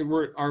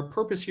that our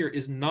purpose here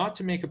is not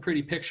to make a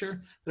pretty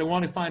picture, but I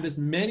want to find as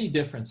many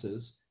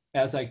differences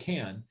as I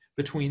can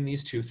between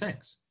these two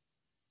things.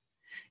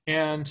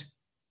 And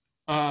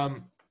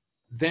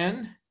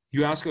then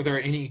you ask if there are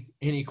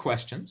any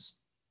questions,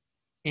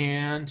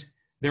 and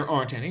there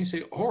aren't any. You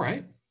say, all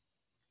right,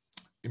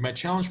 my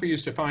challenge for you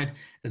is to find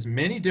as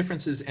many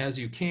differences as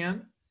you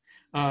can.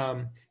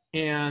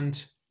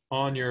 And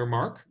on your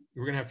mark,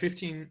 we're going to have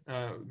 15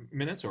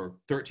 minutes or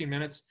 13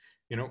 minutes,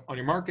 on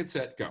your mark, get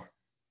set, go.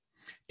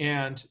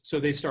 And so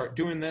they start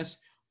doing this.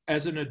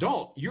 As an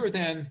adult, you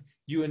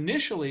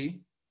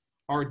initially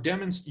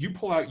you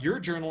pull out your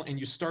journal and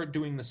you start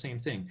doing the same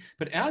thing.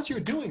 But as you're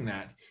doing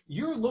that,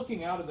 you're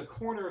looking out of the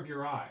corner of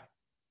your eye.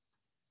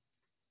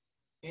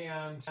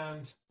 And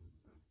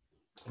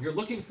you're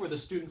looking for the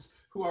students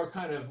who are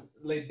kind of,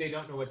 they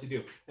don't know what to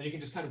do. And you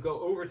can just kind of go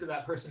over to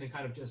that person and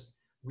kind of just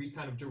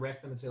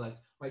direct them and say like,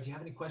 right, do you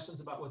have any questions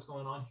about what's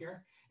going on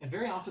here? And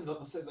very often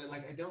they'll say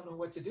like, I don't know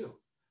what to do,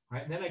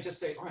 right? And then I just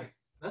say, all right,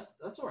 that's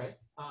all right.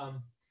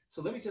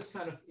 So let me just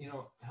kind of,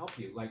 help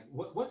you. Like,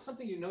 what's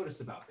something you notice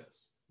about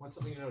this? What's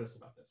something you notice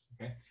about this,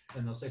 okay?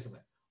 And they'll say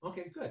something,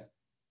 okay, good.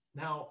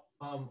 Now,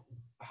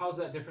 how's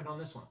that different on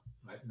this one,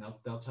 right? And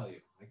they'll tell you,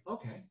 like,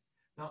 okay.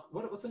 Now,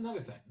 what's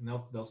another thing? And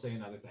they'll say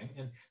another thing.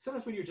 And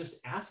sometimes when you're just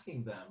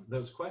asking them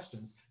those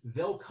questions,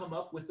 they'll come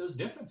up with those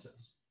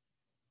differences.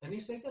 And you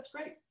say, that's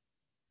great.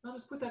 Now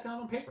let's put that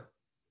down on paper.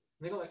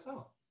 And they go like,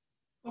 oh,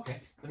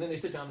 okay. And then they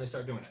sit down and they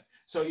start doing it.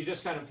 So you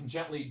just kind of can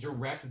gently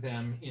direct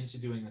them into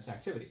doing this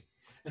activity.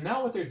 And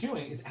now what they're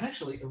doing is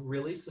actually a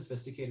really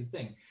sophisticated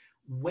thing.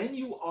 When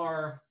you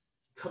are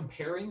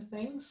comparing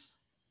things,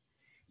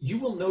 you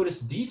will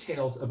notice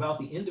details about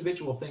the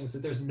individual things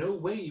that there's no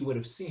way you would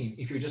have seen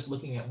if you're just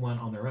looking at one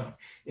on their own.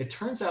 It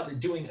turns out that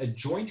doing a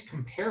joint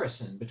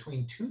comparison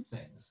between two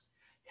things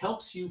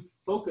helps you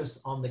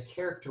focus on the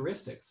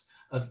characteristics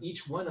of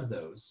each one of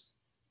those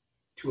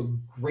to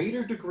a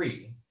greater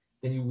degree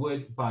than you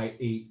would by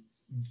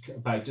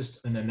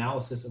just an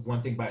analysis of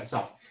one thing by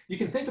itself. You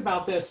can think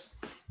about this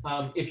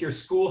if your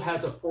school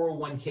has a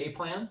 401k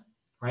plan,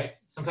 right?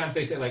 Sometimes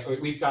they say like, oh,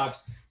 we've got,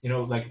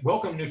 like,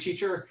 welcome new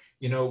teacher,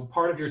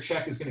 part of your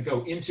check is going to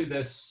go into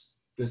this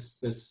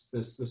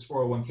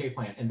 401k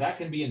plan, and that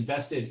can be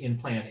invested in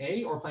plan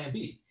A or plan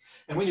B.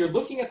 And when you're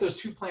looking at those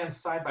two plans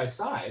side by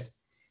side,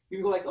 you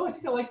can go like, oh, I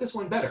think I like this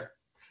one better.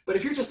 But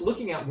if you're just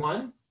looking at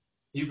one,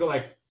 you go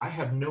like, I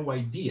have no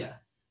idea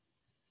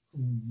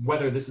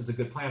whether this is a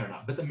good plan or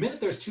not. But the minute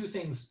there's two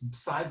things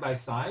side by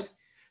side,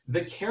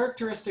 the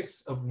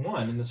characteristics of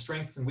one and the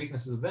strengths and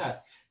weaknesses of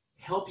that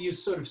help you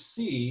sort of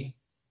see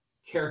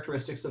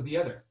characteristics of the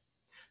other.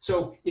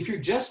 So if you're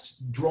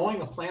just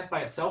drawing a plant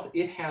by itself,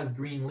 it has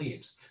green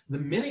leaves. The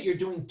minute you're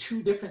doing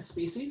two different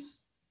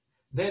species,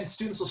 then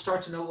students will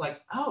start to know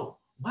like, oh,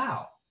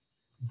 wow,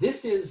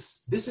 this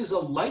is a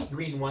light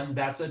green one,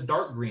 that's a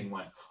dark green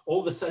one.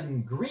 All of a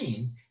sudden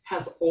green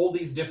has all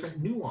these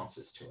different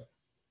nuances to it.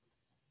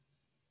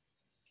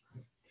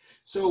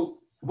 So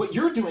what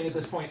you're doing at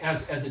this point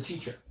as a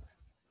teacher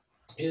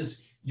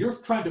is you're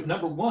trying to,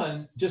 number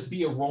one, just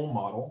be a role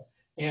model,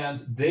 and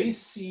they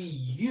see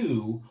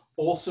you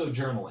also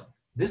journaling.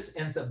 This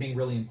ends up being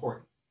really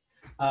important.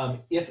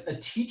 If a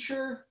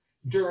teacher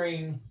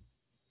during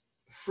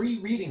free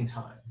reading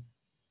time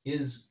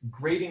is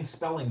grading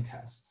spelling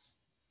tests,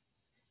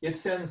 it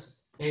sends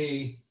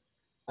a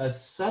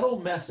subtle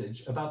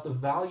message about the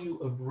value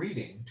of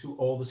reading to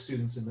all the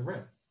students in the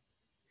room.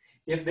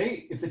 If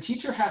the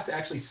teacher has to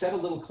actually set a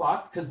little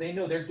clock because they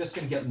know they're just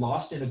going to get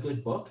lost in a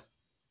good book,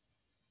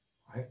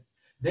 right?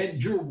 Then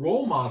you're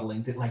role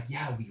modeling that, like,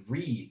 yeah, we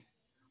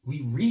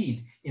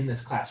read in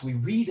this class, we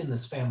read in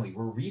this family,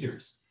 we're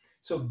readers.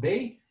 So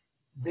they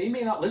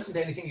may not listen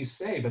to anything you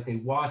say, but they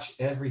watch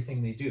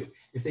everything they do.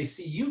 If they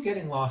see you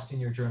getting lost in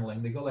your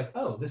journaling, they go like,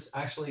 oh, this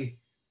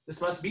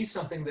must be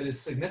something that is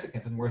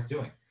significant and worth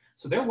doing.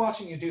 So they're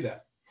watching you do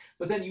that.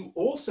 But then you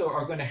also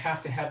are going to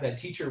have that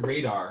teacher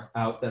radar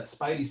out, that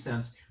spidey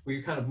sense, where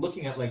you're kind of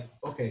looking at like,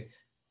 okay,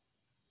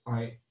 all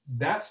right,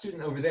 that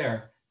student over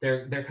there,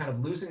 they're kind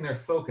of losing their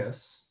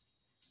focus,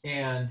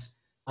 and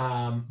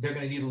they're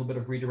going to need a little bit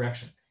of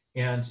redirection.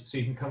 And so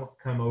you can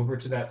come over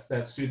to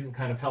that student,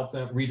 kind of help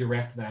them,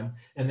 redirect them,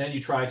 and then you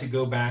try to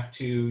go back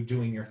to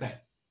doing your thing.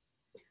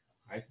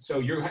 Right? So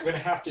you're going to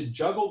have to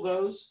juggle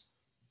those.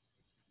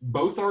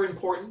 Both are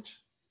important.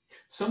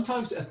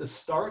 Sometimes at the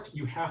start,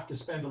 you have to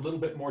spend a little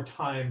bit more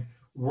time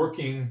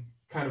working,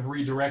 kind of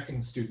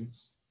redirecting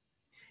students.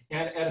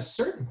 And at a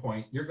certain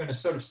point, you're going to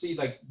sort of see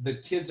like the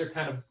kids are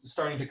kind of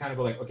starting to kind of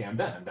go like, okay, I'm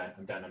done.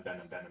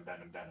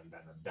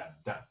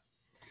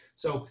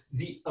 So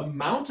the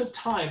amount of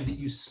time that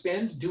you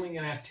spend doing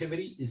an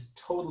activity is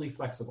totally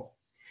flexible.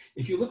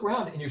 If you look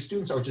around and your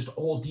students are just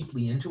all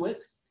deeply into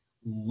it,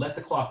 let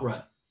the clock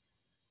run,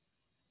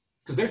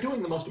 because they're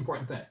doing the most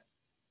important thing.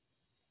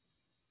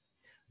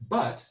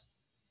 But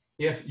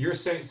if you're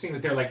seeing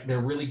that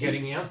they're really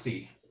getting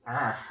antsy,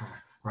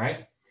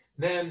 right?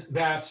 Then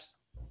that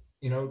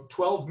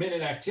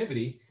 12-minute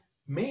activity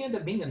may end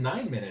up being a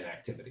 9-minute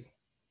activity,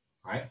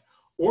 right?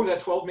 Or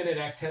that 12-minute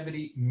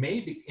activity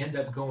may end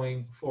up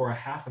going for a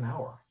half an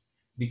hour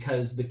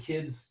because the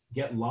kids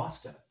get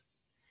lost in it.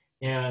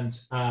 And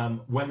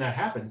when that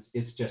happens,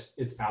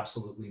 it's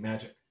absolutely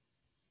magic.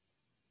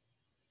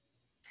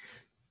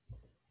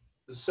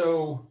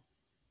 So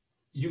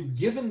you've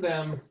given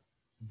them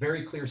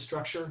very clear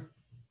structure.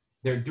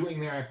 They're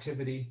doing their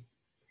activity.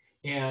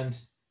 And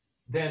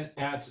then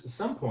at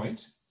some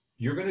point,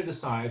 you're going to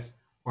decide,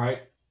 all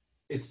right,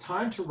 it's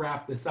time to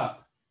wrap this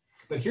up.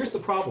 But here's the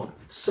problem.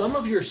 Some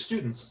of your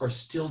students are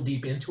still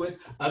deep into it.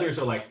 Others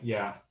are like,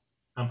 yeah,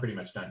 I'm pretty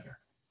much done here,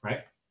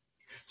 right?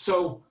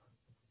 So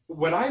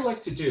what I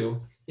like to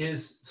do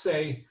is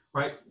say,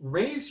 all right,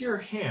 raise your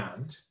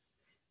hand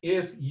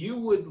if you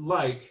would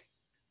like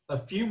a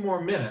few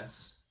more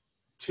minutes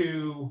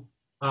to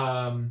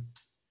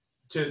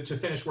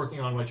finish working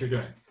on what you're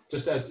doing.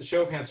 Just as a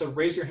show of hands, so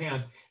raise your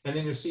hand, and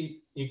then you'll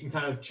see, you can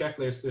kind of check,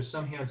 there's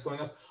some hands going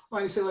up. All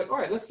right, you say like, all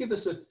right, let's give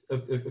this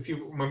a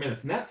few more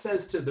minutes. And that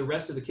says to the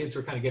rest of the kids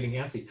who are kind of getting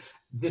antsy,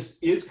 this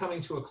is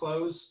coming to a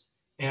close,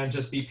 and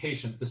just be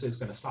patient, this is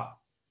gonna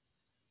stop.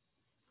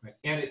 Right?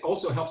 And it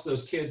also helps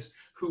those kids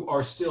who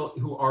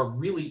are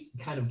really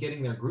kind of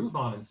getting their groove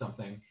on in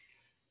something,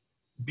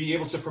 be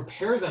able to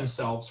prepare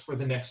themselves for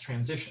the next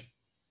transition.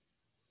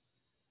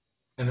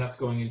 And that's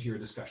going into your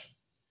discussion.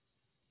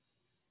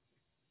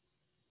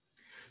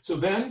 So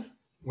then,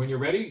 when you're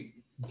ready,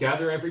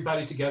 gather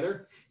everybody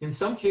together. In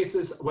some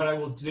cases, what I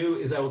will do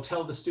is I will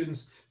tell the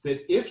students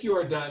that if you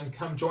are done,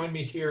 come join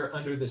me here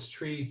under this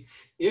tree.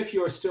 If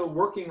you are still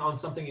working on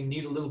something and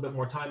need a little bit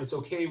more time, it's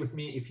okay with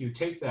me if you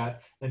take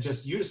that and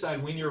just you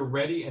decide when you're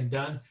ready and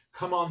done,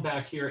 come on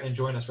back here and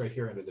join us right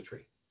here under the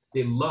tree.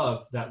 They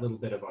love that little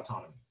bit of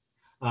autonomy.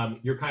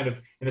 You're kind of,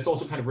 and it's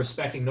also kind of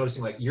respecting,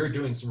 noticing like you're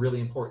doing some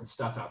really important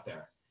stuff out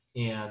there,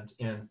 and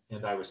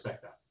I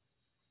respect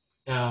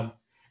that.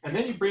 And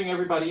then you bring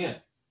everybody in.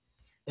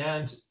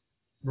 And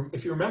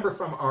if you remember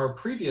from our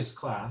previous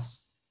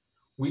class,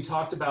 we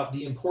talked about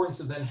the importance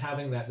of then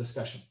having that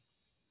discussion.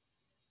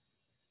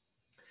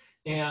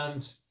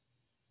 And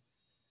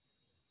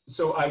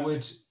so I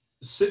would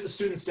sit the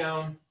students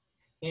down,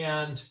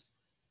 and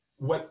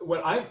what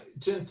I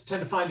tend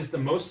to find is the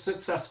most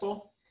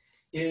successful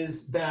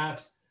is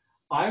that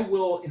I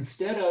will,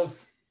 instead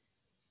of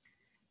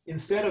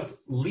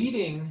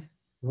leading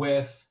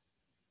with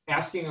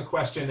asking a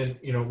question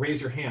and raise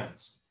your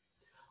hands,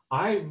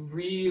 I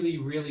really,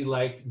 really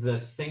like the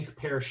think,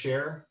 pair,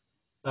 share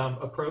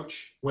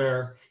approach,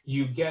 where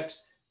you get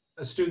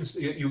students,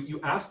 you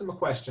ask them a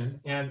question,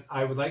 and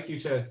I would like you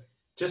to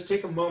just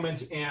take a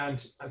moment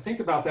and think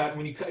about that.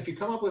 And if you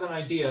come up with an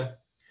idea,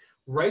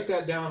 write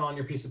that down on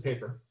your piece of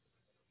paper.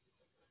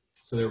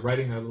 So they're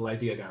writing their little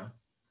idea down,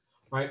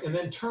 right? And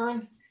then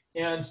turn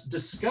and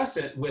discuss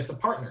it with a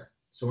partner.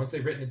 So once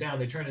they've written it down,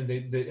 they turn and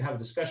they have a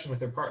discussion with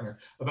their partner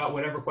about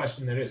whatever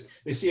question that is.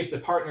 They see if the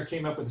partner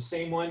came up with the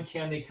same one.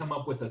 Can they come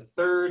up with a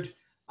third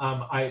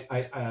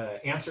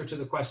answer to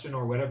the question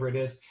or whatever it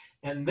is?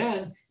 And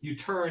then you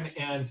turn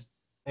and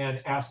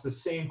and ask the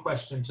same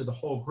question to the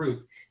whole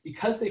group.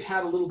 Because they've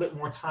had a little bit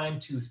more time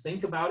to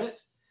think about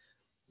it,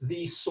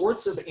 the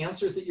sorts of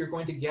answers that you're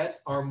going to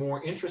get are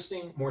more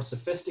interesting, more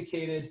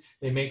sophisticated.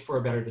 They make for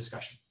a better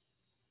discussion.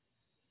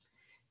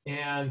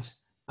 And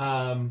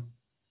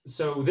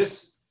so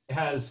this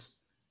has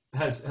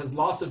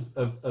lots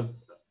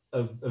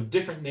of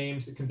different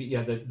names. It can be,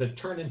 yeah, the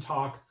turn and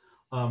talk,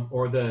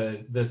 or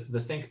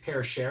the think,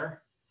 pair,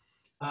 share.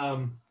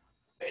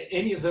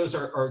 Any of those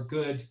are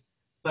good,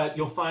 but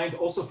you'll find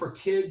also for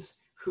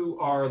kids who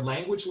are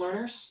language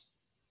learners,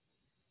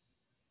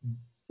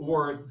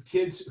 or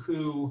kids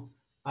who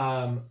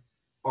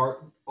are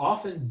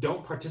often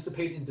don't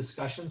participate in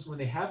discussions, when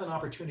they have an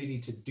opportunity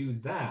to do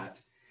that,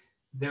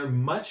 they're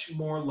much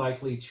more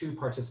likely to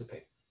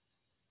participate.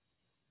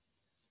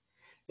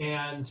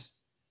 And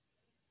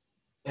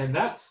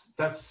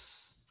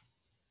that's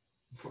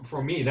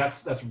for me,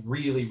 that's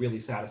really, really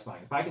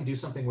satisfying. If I can do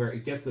something where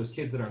it gets those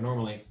kids that are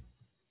normally,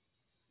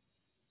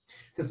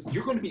 because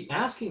you're going to be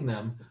asking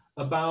them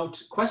about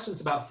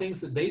questions about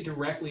things that they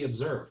directly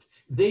observed.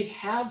 They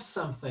have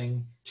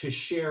something to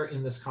share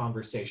in this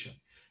conversation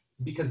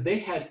because they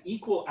had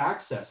equal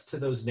access to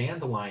those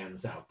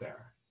dandelions out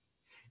there.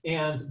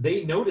 And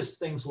they noticed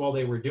things while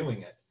they were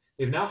doing it.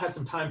 They've now had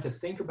some time to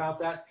think about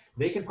that.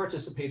 They can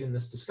participate in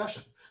this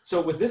discussion.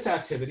 So with this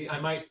activity, I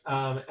might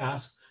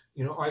ask,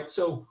 all right,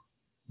 so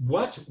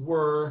what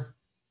were,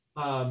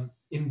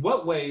 in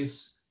what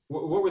ways,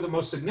 what were the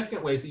most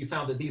significant ways that you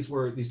found that these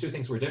two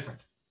things were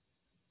different?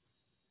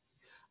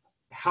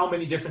 How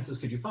many differences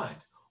could you find?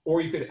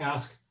 Or you could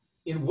ask,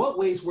 in what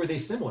ways were they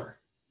similar?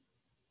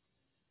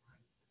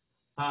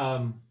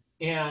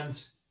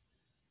 And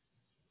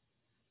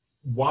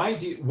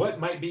what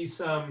might be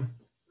some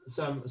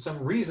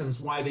reasons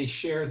why they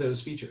share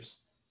those features?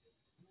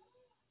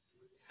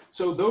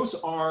 So those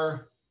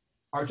are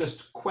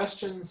just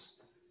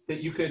questions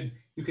that you could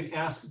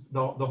ask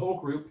the whole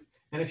group.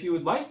 And if you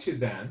would like to,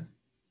 then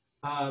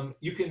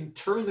you can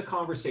turn the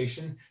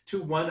conversation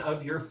to one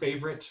of your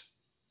favorite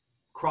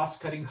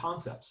cross-cutting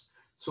concepts.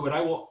 So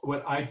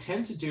what I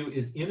tend to do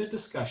is, in a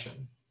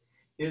discussion,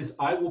 is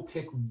I will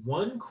pick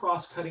one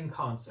cross-cutting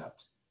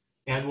concept,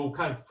 and we'll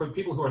kind of, for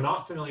people who are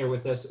not familiar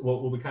with this,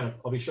 I'll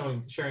be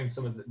sharing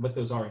some of what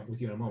those are with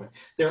you in a moment.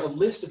 They're a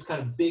list of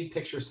kind of big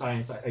picture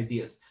science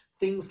ideas,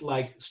 things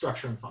like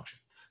structure and function.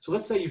 So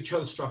let's say you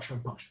chose structure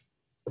and function,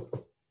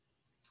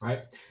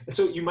 right? And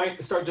so you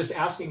might start just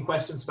asking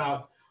questions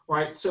about, all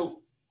right,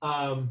 so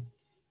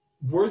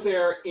were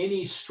there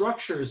any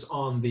structures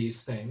on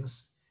these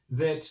things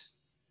that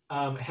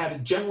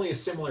had generally a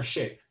similar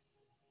shape,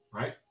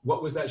 right?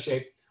 What was that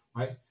shape,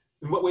 right?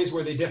 In what ways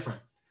were they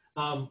different?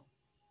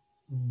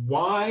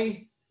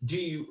 Why do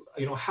you,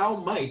 how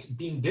might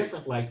being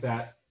different like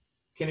that,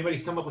 can anybody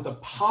come up with a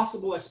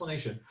possible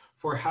explanation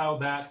for how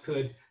that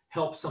could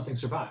help something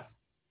survive,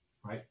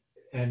 right?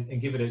 And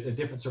give it a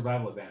different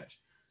survival advantage.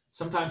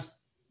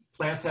 Sometimes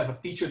plants have a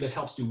feature that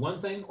helps do one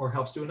thing or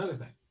helps do another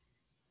thing.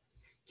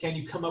 Can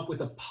you come up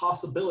with a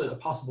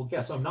possible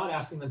guess? So I'm not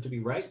asking them to be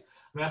right.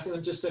 I'm asking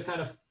them just to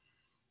kind of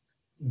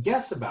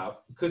guess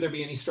about, could there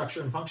be any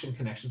structure and function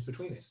connections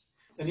between these?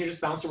 And you just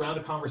bounce around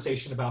a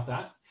conversation about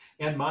that.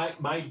 And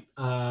my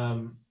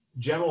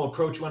general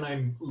approach when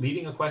I'm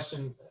leading a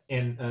question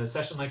in a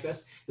session like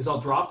this is I'll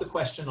drop the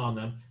question on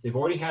them. They've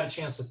already had a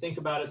chance to think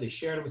about it. They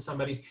shared it with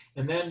somebody,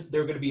 and then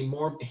there are going to be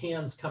more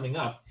hands coming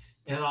up.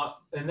 And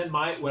then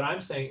what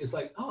I'm saying is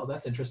like, oh,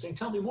 that's interesting.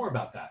 Tell me more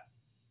about that.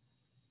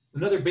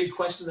 Another big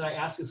question that I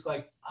ask is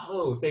like,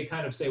 oh, if they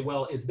kind of say,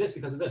 well, it's this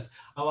because of this,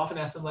 I'll often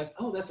ask them like,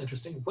 oh, that's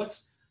interesting.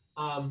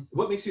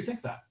 What makes you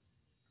think that?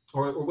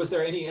 Or was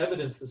there any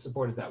evidence that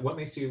supported that? What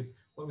makes you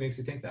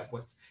think that?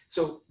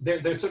 So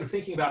they're sort of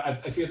thinking about,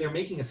 I feel they're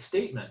making a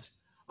statement.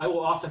 I will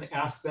often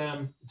ask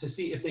them to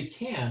see if they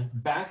can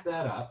back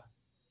that up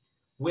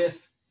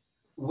with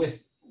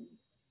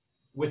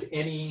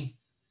any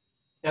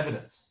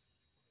evidence.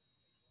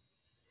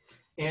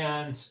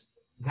 And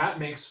that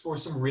makes for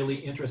some really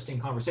interesting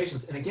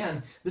conversations. And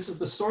again, this is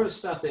the sort of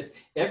stuff that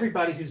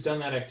everybody who's done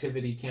that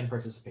activity can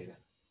participate in.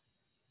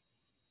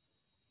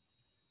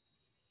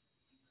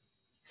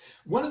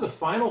 One of the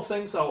final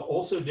things I'll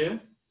also do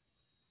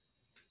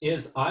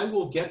is I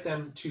will get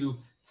them to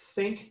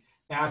think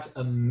at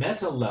a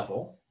meta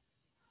level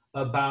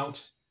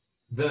about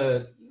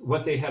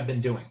what they have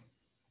been doing,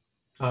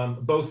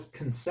 both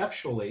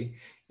conceptually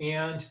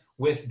and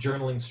with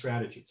journaling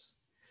strategies.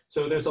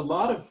 So there's a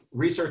lot of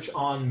research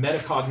on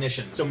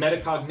metacognition. So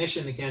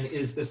metacognition, again,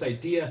 is this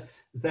idea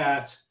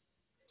that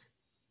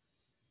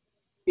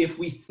if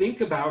we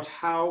think about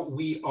how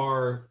we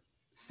are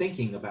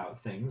thinking about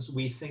things,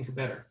 we think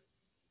better,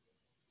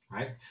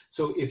 right?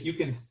 So if you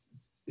can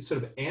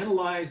sort of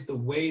analyze the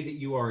way that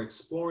you are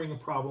exploring a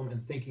problem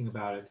and thinking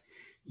about it,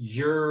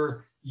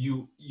 you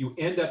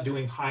end up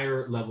doing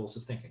higher levels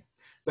of thinking.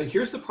 But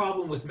here's the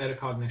problem with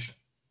metacognition.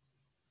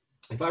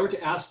 If I were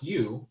to ask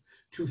you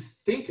to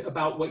think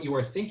about what you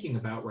are thinking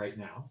about right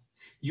now,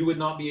 you would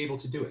not be able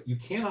to do it. You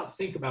cannot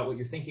think about what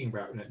you're thinking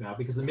about right now,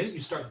 because the minute you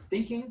start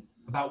thinking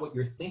about what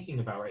you're thinking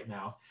about right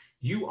now,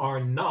 you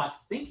are not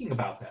thinking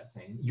about that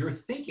thing. You're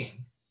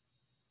thinking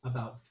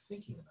about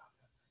thinking about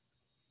that thing.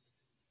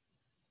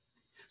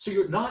 So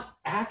you're not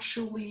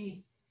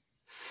actually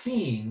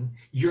seeing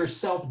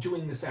yourself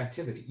doing this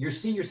activity. You're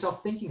seeing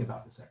yourself thinking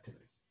about this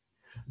activity.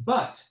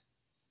 But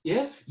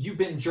if you've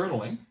been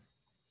journaling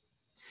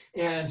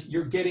and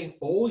you're getting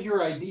all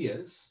your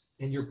ideas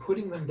and you're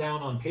putting them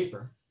down on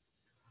paper,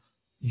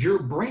 your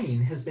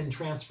brain has been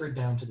transferred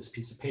down to this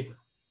piece of paper.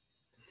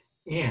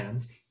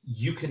 And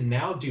you can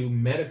now do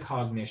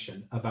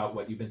metacognition about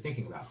what you've been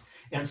thinking about.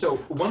 And so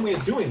one way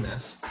of doing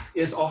this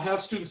is I'll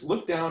have students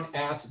look down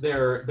at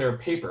their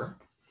paper,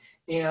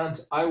 and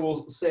I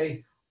will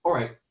say, all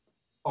right,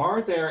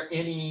 are there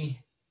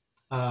any,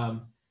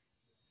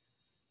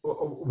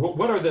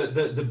 what are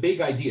the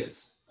big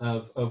ideas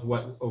of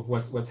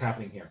what's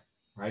happening here,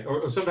 right?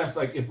 Or sometimes,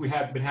 like if we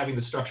have been having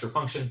the structure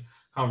function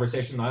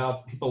conversation, I'll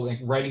have people like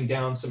writing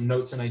down some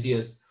notes and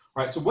ideas.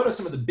 All right, so what are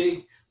some of the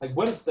big, like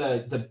what is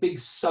the big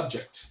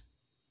subject,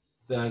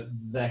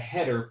 the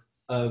header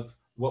of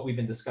what we've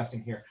been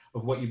discussing here,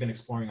 of what you've been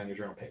exploring on your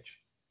journal page?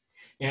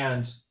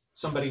 And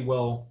somebody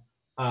will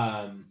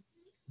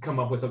come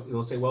up with,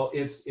 they'll say, well,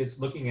 it's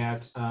looking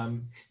at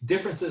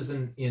differences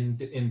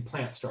in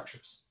plant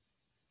structures.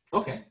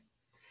 Okay,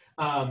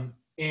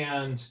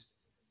 and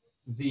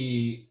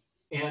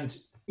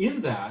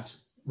in that,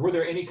 were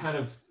there any kind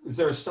of, is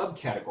there a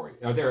subcategory?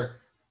 Are there,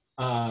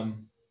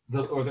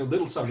 or there are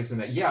little subjects in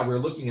that? Yeah, we're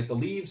looking at the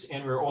leaves,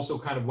 and we're also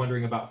kind of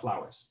wondering about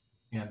flowers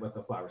and what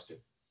the flowers do.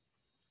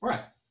 All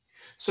right,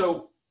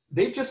 so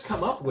they've just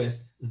come up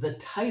with the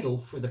title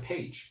for the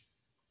page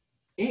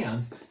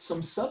and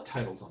some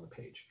subtitles on the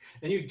page.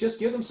 And you just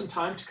give them some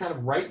time to kind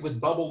of write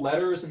with bubble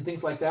letters and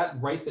things like that,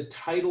 write the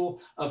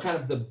title of kind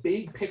of the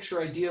big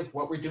picture idea of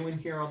what we're doing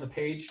here on the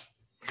page.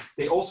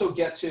 They also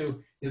get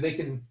to, they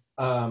can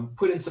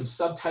put in some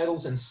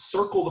subtitles and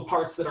circle the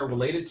parts that are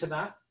related to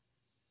that.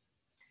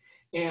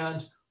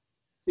 And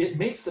it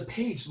makes the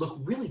page look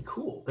really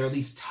cool. There are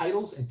these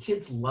titles, and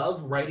kids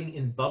love writing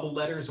in bubble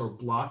letters or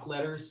block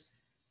letters,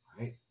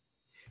 right?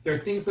 There are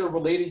things that are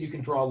related. You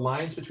can draw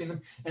lines between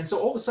them. And so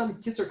all of a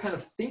sudden, kids are kind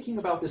of thinking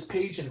about this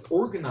page and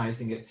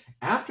organizing it.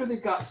 After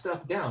they've got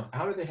stuff down,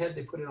 out of their head,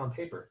 they put it on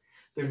paper.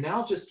 They're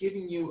now just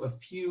giving you a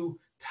few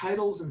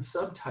titles and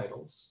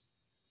subtitles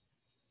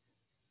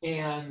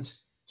and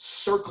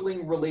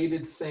circling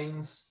related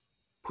things,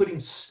 putting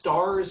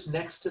stars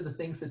next to the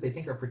things that they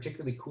think are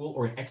particularly cool,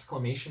 or an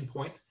exclamation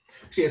point.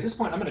 Actually, at this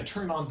point, I'm going to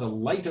turn on the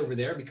light over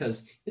there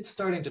because it's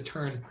starting to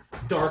turn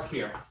dark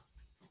here.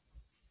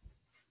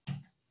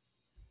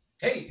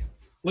 Hey,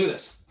 look at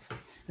this.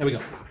 There we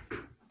go.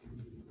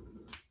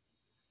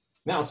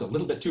 Now it's a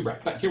little bit too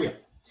bright, but here we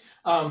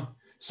go.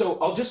 So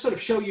I'll just sort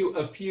of show you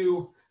a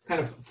few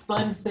kind of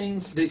fun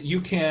things that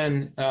you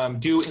can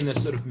do in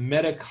this sort of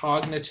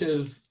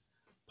metacognitive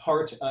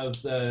part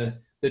of the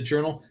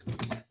journal.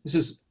 This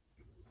is,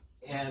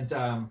 and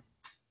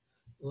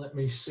let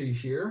me see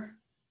here.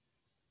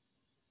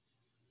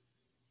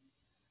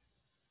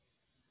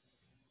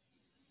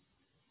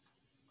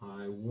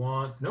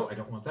 No, I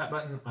don't want that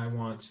button. I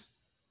want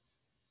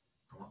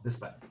this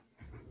button.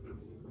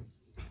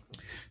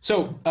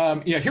 So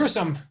yeah, here are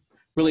some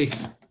really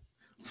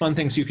fun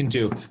things you can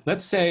do.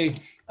 Let's say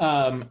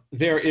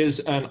there is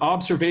an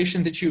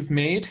observation that you've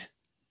made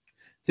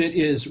that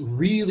is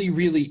really,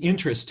 really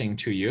interesting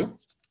to you.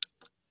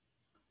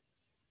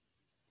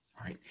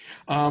 All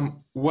right.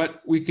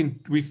 What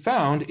we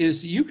found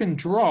is you can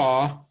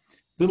draw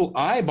little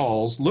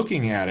eyeballs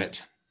looking at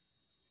it,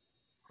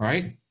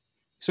 right?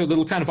 So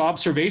little kind of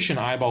observation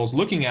eyeballs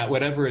looking at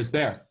whatever is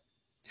there.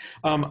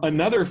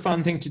 Another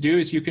fun thing to do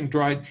is you can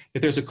draw,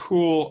 if there's a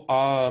cool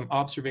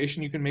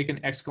observation, you can make an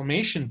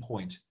exclamation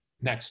point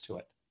next to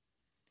it.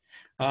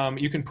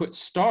 You can put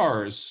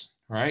stars,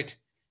 right?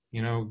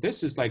 You know,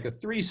 this is like a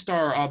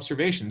 3-star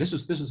observation. This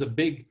is a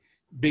big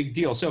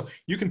deal. So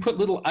you can put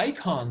little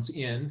icons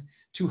in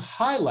to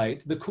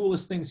highlight the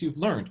coolest things you've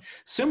learned.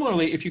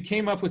 Similarly, if you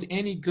came up with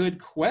any good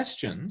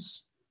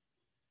questions,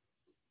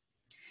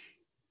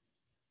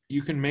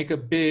 you can make a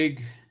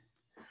big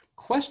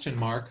question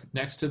mark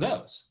next to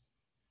those.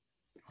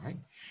 All right.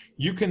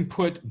 You can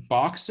put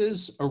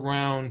boxes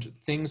around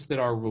things that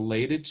are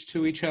related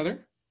to each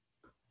other.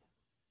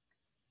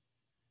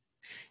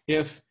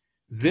 If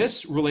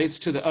this relates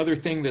to the other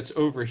thing that's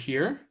over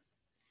here,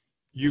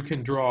 you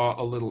can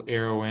draw a little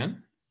arrow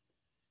in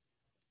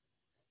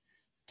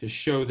to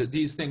show that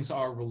these things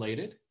are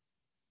related.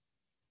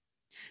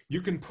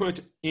 You can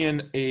put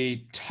in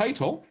a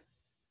title.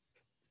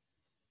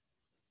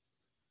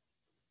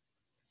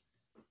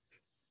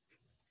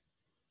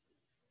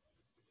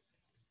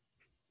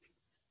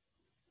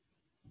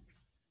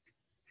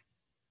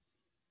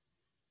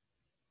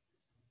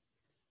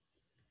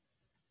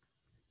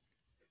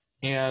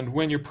 And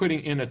when you're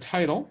putting in a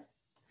title,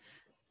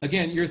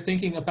 again, you're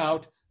thinking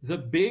about the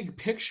big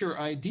picture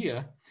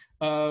idea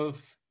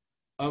of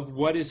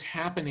what is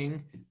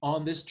happening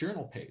on this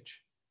journal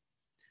page.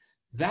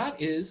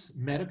 That is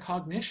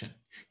metacognition.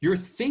 You're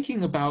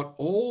thinking about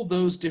all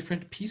those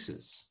different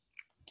pieces.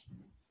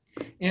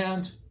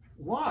 And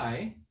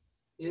why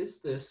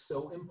is this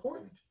so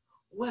important?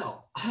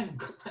 Well, I'm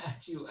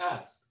glad you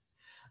asked.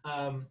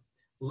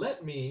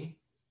 Let me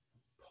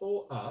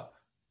pull up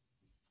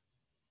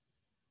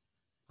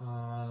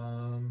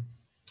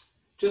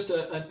just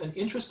an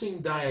interesting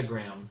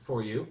diagram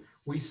for you.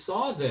 We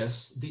saw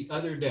this the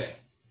other day.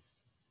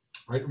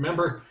 Right?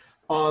 Remember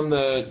when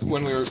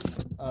we were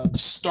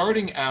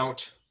starting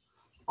out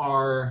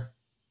our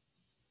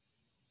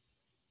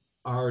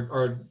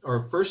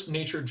first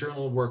Nature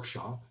Journal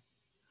workshop,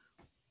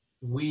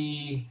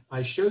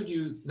 I showed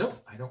you,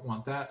 nope, I don't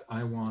want that.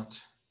 I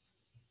want,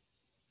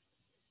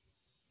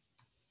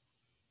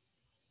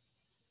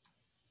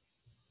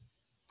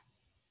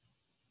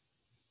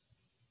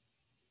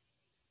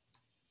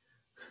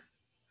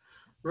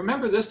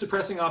 remember this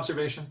depressing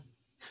observation?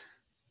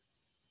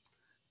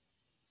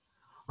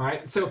 All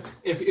right, so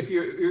if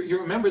you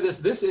remember this,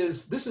 this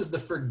is the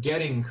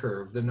forgetting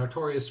curve, the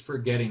notorious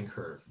forgetting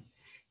curve.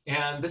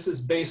 And this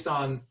is based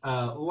on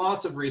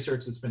lots of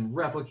research that's been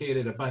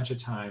replicated a bunch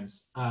of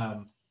times.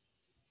 And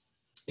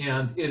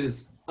it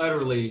is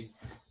utterly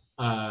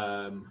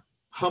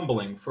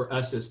humbling for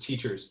us as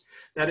teachers.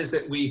 That is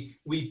that we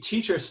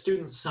teach our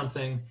students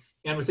something,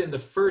 and within the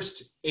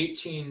first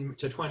 18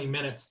 to 20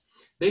 minutes,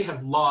 they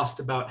have lost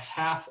about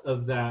half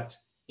of that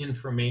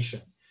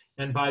information.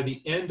 And by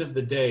the end of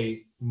the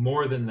day,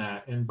 more than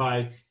that. And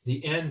by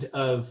the end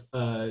of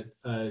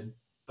a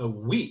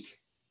week,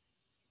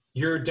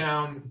 you're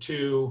down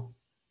to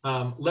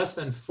less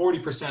than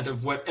 40%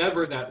 of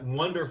whatever that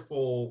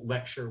wonderful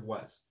lecture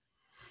was.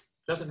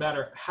 Doesn't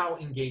matter how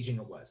engaging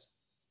it was.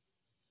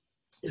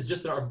 It's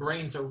just that our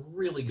brains are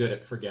really good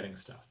at forgetting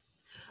stuff.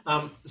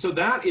 So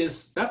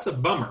that's a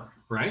bummer,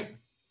 right?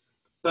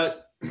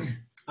 But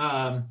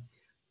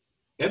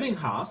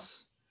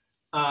Ebbinghaus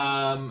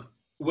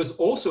was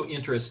also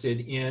interested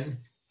in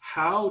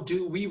how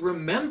do we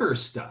remember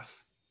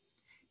stuff.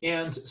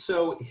 And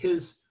so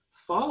his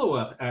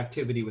follow-up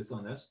activity was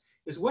on this,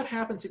 is what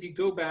happens if you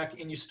go back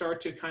and you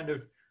start to kind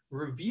of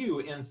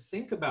review and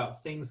think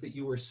about things that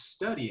you were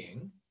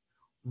studying,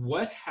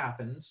 what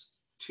happens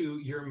to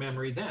your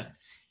memory then?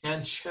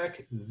 And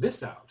check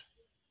this out.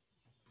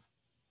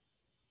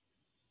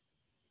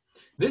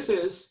 This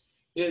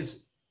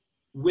is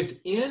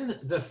within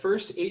the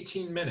first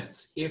 18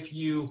 minutes, if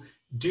you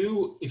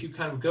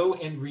kind of go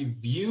and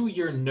review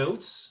your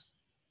notes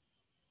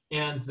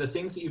and the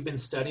things that you've been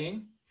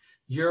studying,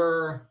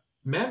 your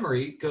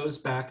memory goes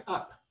back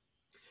up.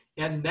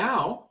 And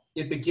now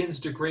it begins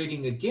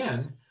degrading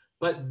again,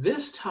 but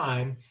this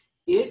time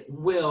it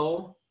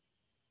will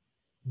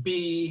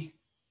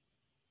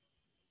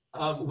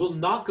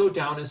not go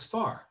down as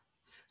far.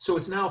 So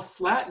it's now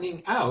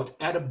flattening out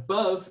at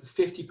above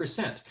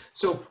 50%.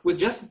 So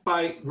just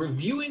by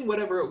reviewing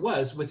whatever it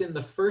was within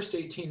the first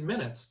 18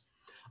 minutes,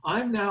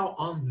 I'm now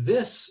on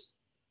this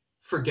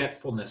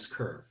forgetfulness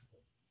curve.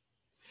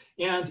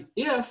 And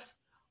if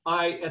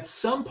I, at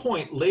some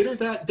point later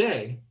that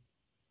day,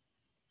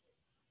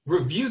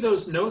 review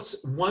those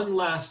notes one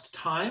last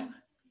time,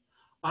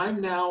 I'm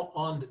now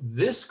on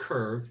this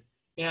curve,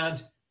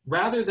 and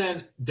rather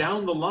than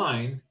down the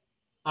line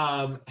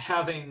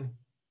having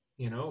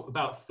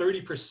about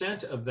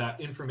 30% of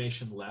that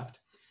information left,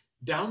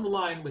 down the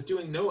line with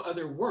doing no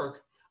other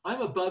work,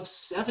 I'm above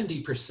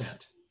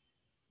 70%,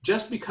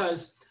 just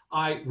because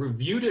I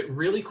reviewed it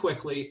really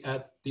quickly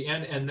at the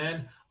end and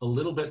then a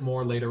little bit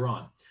more later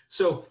on.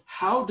 So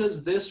how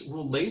does this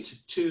relate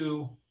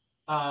to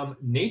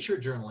nature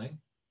journaling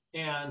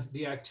and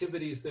the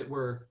activities that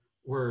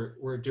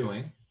we're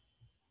doing?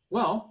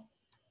 Well,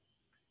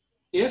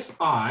 if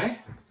I'm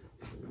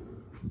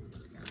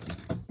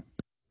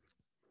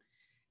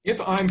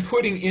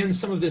putting in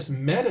some of this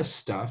meta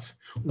stuff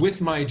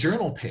with my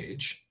journal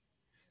page,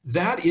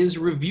 that is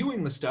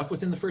reviewing the stuff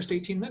within the first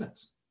 18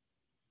 minutes.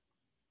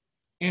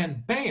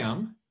 And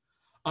bam,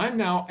 I'm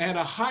now at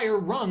a higher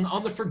rung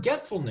on the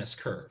forgetfulness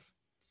curve.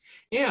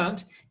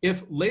 And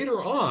if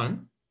later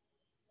on,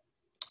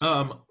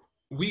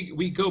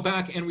 we go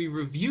back and we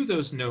review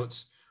those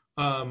notes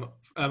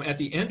at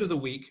the end of the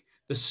week,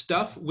 the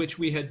stuff which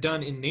we had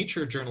done in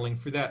nature journaling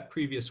for that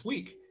previous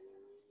week,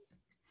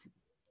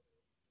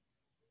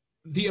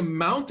 the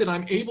amount that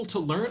I'm able to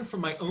learn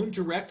from my own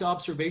direct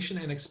observation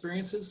and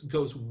experiences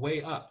goes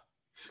way up.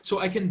 So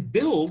I can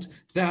build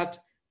that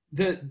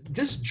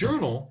this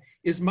journal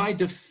is my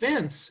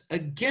defense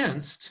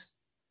against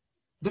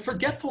the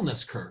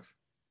forgetfulness curve.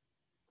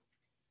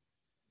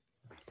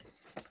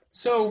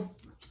 So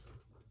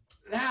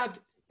that's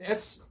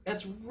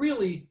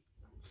really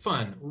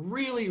fun,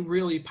 really,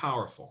 really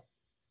powerful.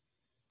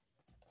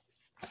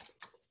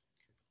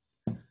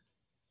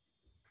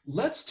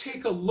 Let's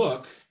take a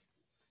look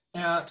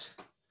at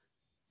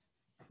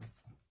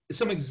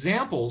some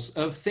examples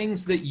of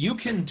things that you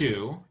can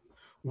do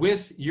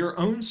with your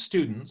own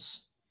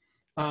students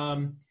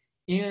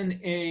in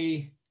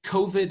a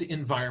COVID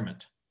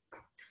environment.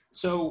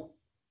 So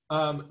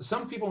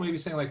some people may be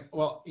saying like,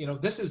 well,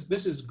 this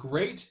is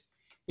great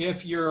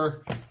if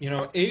you're, you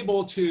know,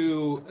 able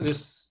to,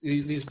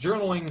 these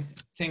journaling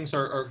things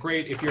are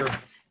great if you're,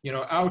 you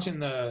know, out in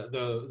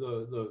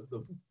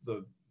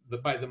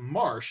by the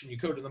marsh, and you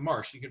go to the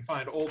marsh, you can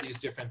find all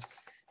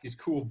these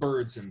cool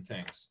birds and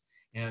things,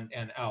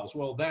 and owls.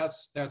 Well,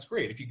 that's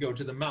great if you go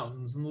to the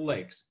mountains and the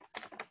lakes.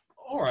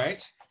 All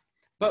right,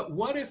 but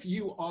what if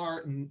you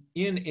are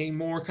in a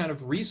more kind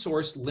of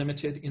resource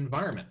limited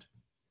environment?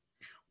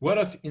 What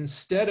if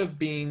instead of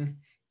being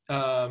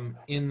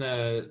in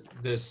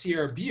the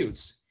Sierra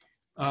Buttes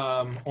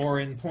or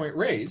in Point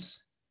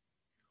Reyes,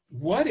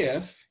 what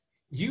if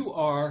you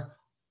are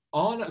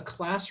on a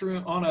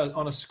classroom,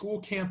 on a school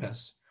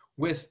campus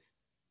with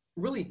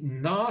really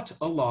not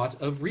a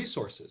lot of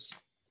resources?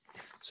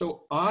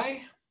 So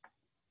I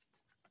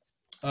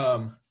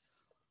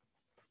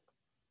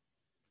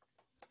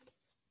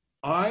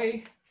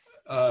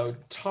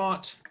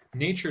taught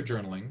nature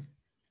journaling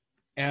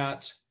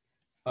at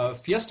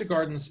Fiesta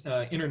Gardens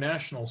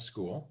International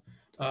School.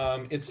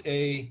 It's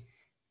a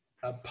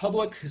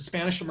public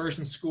Spanish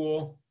immersion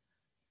school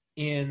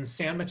in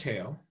San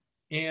Mateo,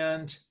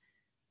 and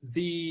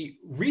the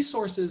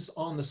resources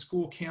on the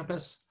school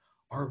campus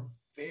are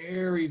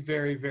very,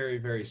 very, very,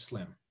 very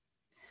slim.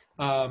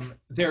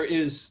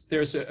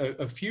 There's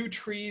a few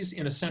trees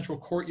in a central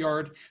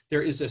courtyard.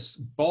 There is a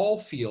ball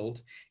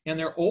field, and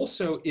there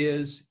also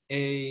is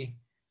a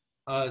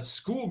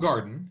school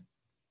garden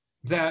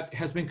that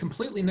has been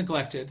completely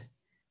neglected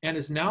and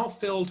is now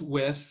filled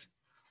with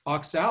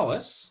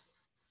oxalis,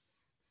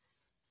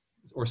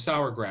 or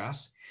sour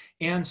grass,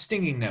 and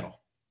stinging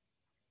nettle.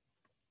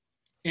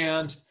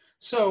 And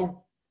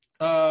so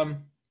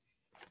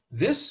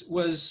this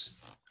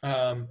was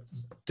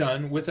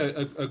done with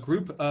a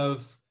group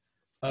of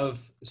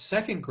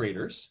second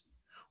graders,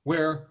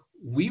 where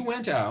we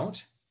went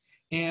out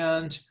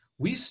and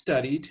we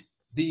studied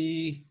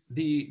the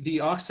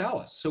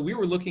oxalis. So we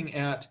were looking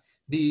at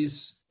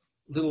these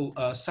little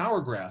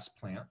sour grass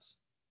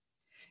plants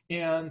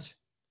and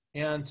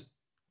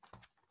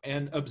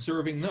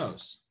observing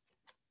those.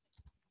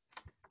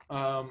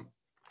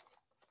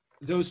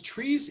 Those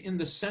trees in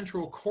the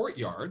central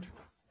courtyard,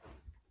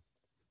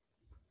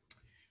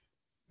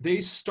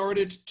 they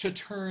started to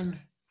turn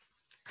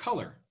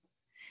color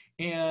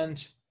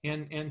and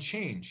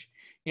change.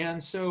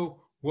 And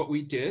so what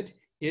we did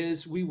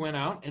is we went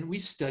out and we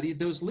studied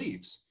those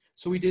leaves.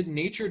 So we did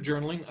nature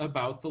journaling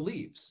about the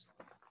leaves.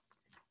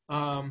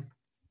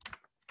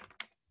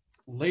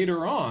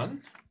 Later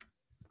on,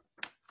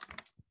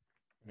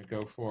 I'm going to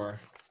go for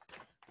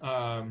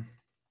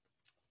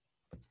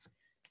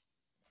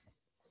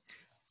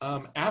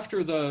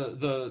after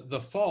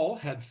the fall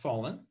had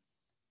fallen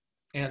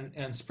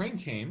and spring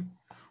came,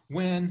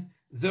 when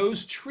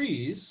those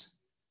trees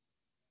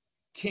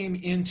came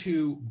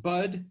into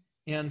bud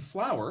and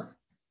flower,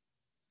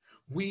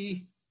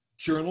 we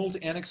journaled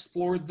and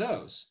explored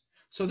those.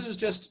 So this is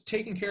just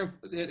taking care of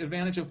the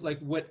advantage of, like,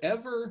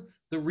 whatever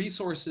the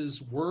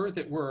resources were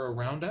that were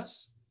around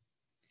us,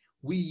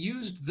 we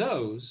used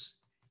those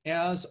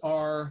as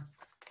our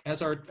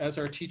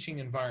teaching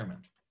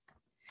environment.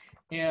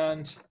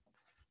 And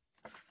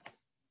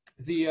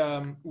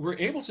we're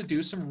able to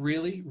do some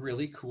really,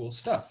 really cool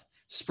stuff.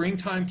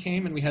 Springtime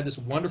came and we had this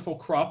wonderful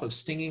crop of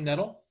stinging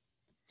nettle.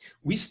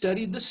 We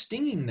studied the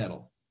stinging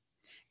nettle,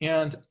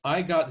 and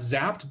I got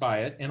zapped by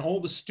it, and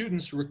all the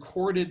students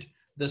recorded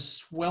the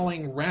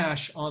swelling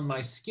rash on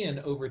my skin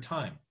over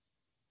time.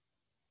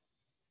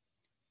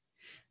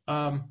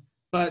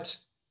 But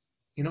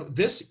you know,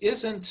 this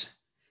isn't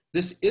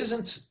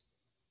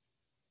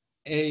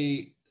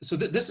a, so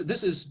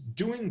this is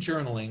doing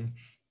journaling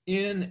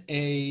in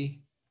a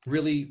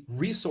really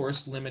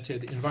resource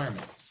limited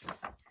environment.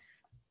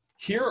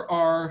 Here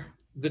are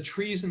the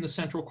trees in the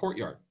central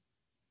courtyard.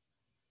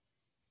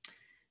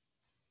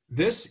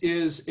 This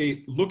is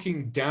a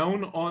looking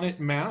down on it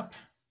map,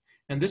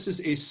 and this is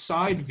a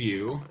side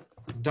view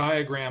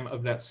diagram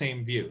of that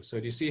same view. So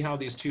do you see how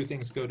these two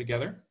things go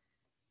together?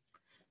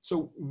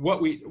 So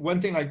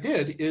one thing I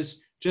did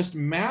is just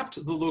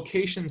mapped the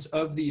locations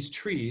of these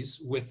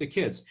trees with the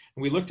kids.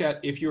 And we looked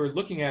at, if you're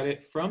looking at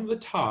it from the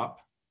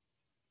top,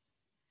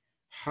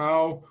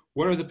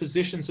 what are the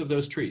positions of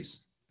those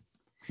trees?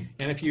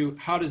 And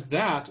how does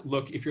that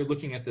look if you're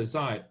looking at the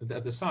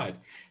side?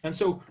 And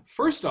so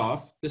first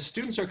off, the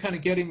students are kind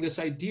of getting this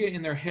idea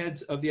in their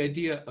heads of the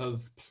idea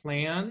of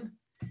plan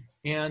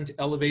and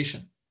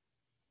elevation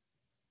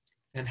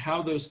and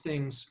how those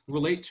things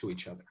relate to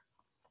each other.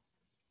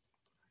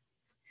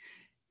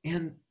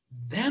 And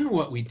then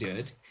what we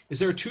did is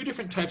there are two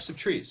different types of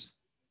trees.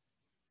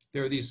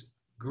 There are these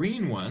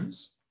green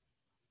ones,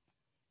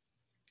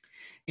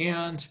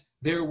 and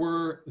there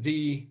were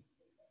the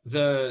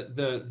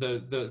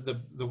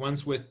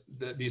ones with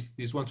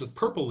these ones with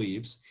purple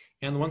leaves,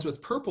 and the ones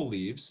with purple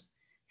leaves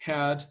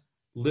had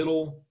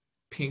little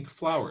pink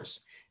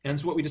flowers. And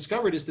so what we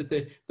discovered is that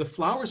the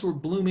flowers were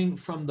blooming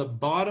from the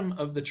bottom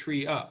of the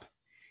tree up.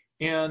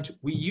 And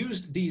we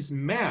used these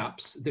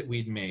maps that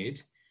we'd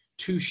made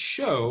to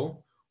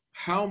show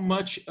how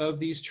much of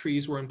these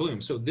trees were in bloom.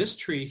 So this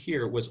tree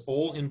here was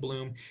all in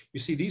bloom. You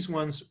see these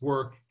ones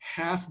were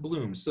half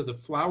bloomed. So the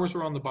flowers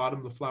were on the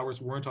bottom, the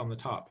flowers weren't on the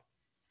top.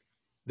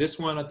 This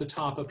one at the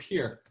top up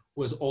here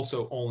was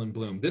also all in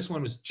bloom. This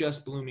one was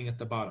just blooming at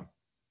the bottom.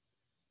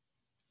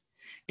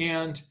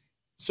 And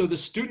so the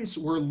students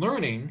were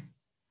learning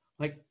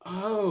like,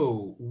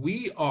 oh,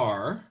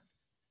 we're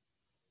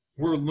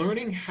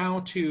learning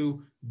how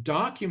to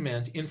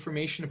document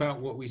information about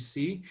what we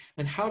see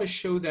and how to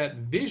show that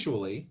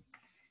visually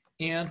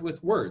and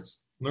with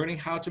words, learning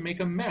how to make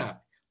a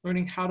map,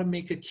 learning how to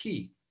make a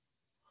key.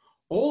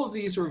 All of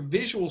these are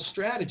visual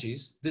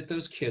strategies that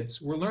those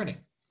kids were learning.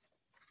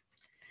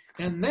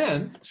 And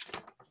then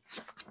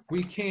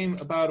we came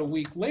about a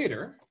week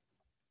later.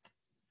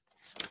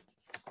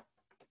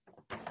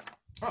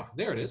 Oh,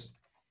 there it is.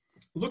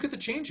 Look at the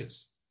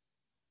changes.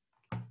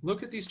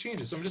 Look at these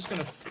changes. So I'm just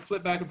going to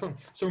flip back and forth.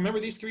 So remember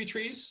these three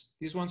trees?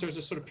 These ones are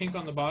just sort of pink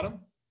on the bottom.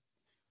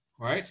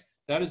 All right.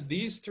 That is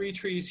these three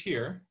trees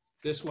here.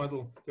 This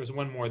one, there's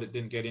one more that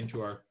didn't get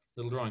into our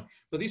little drawing.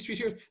 But these trees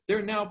here,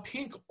 they're now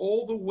pink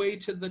all the way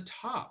to the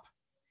top.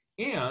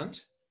 And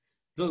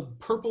the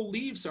purple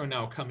leaves are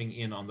now coming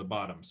in on the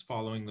bottoms,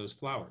 following those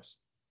flowers.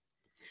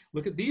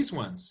 Look at these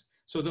ones.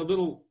 So the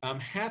little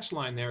hatch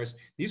line there is,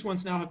 these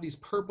ones now have these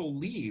purple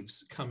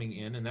leaves coming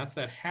in, and that's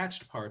that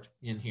hatched part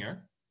in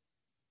here.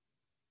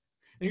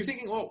 And you're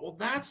thinking, well,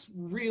 that's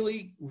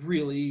really,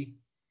 really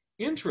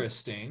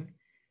interesting,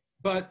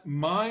 but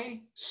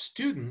my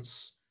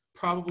students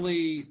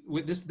probably,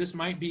 this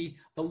might be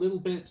a little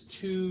bit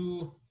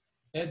too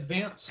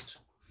advanced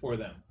for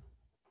them.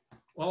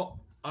 Well,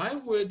 I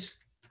would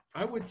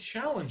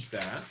challenge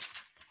that,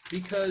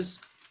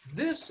 because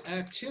this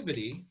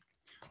activity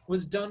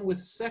was done with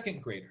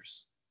second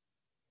graders.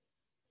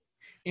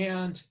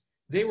 And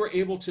they were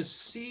able to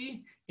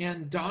see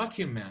and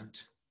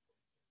document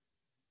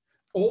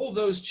all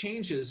those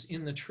changes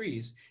in the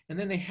trees. And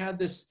then they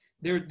had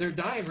their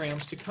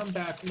diagrams to come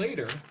back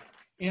later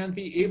and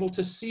be able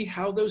to see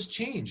how those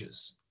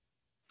changes.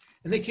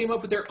 And they came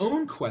up with their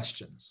own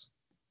questions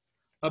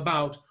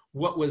about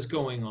what was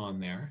going on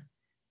there.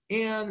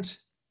 And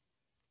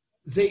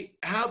they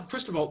have,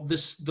 first of all,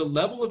 the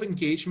level of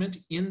engagement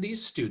in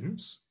these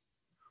students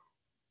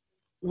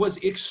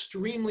was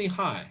extremely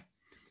high.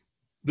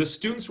 The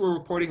students were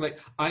reporting like,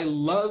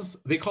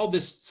 they called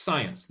this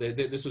science.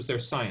 This was their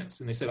science.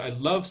 And they said, I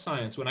love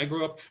science. When I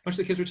grew up, much of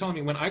the kids were telling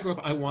me, when I grow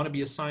up, I want to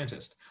be a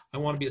scientist. I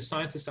want to be a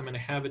scientist. I'm going to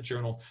have a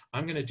journal.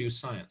 I'm going to do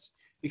science.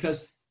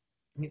 Because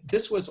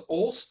this was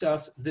all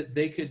stuff that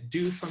they could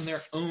do from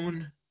their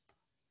own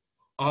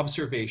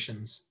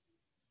observations.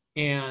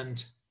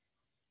 And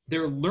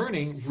they're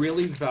learning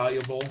really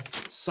valuable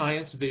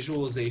science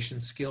visualization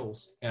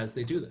skills as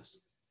they do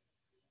this.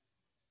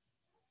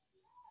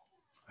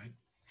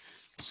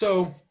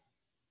 So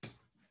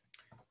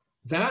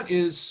that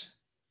is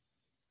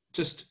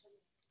just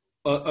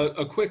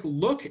a quick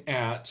look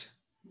at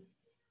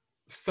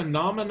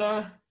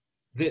phenomena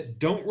that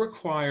don't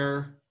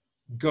require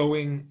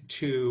going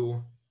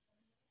to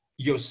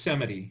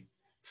Yosemite,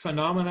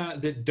 phenomena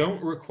that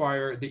don't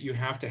require that you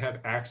have to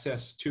have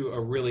access to a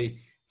really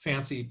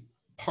fancy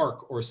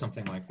park or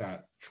something like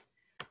that,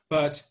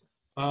 but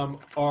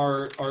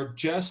are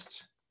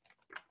just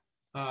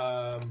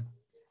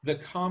the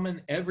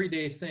common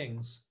everyday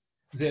things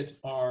that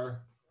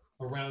are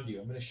around you.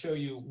 I'm going to show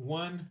you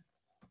one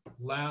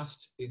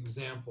last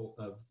example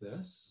of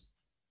this.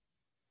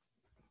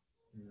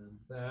 And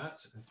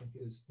that, I think,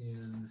 is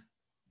in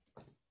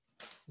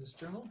this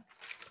journal.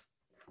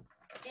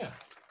 Yeah.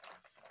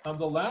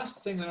 The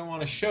last thing that I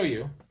want to show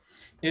you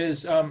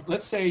is,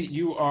 let's say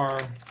you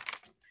are,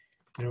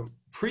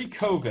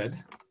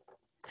 pre-COVID.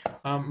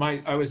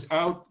 I was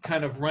out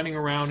kind of running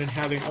around and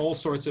having all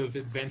sorts of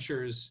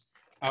adventures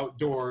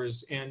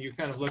outdoors, and you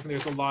kind of look, and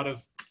there's a lot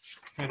of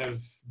kind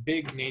of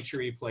big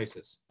naturey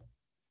places.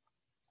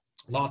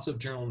 Lots of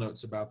journal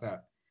notes about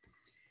that.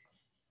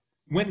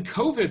 When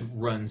COVID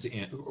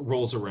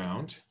rolls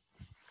around,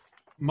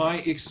 my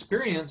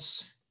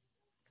experience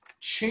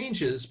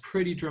changes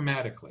pretty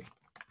dramatically.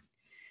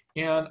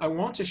 And I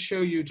want to show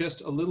you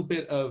just a little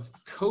bit of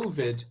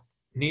COVID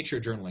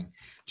nature journaling,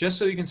 just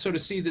so you can sort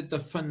of see that the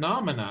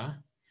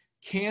phenomena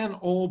can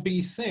all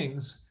be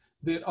things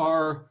that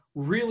are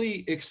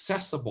really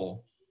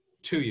accessible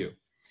to you,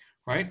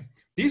 right?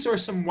 These are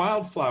some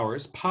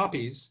wildflowers,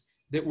 poppies,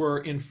 that were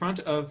in front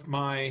of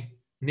my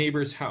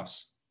neighbor's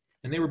house,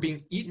 and they were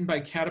being eaten by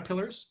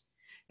caterpillars.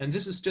 And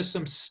this is just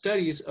some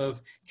studies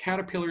of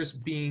caterpillars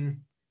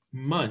being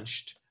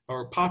munched,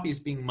 or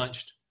poppies being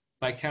munched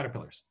by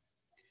caterpillars.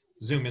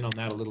 Zoom in on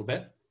that a little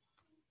bit.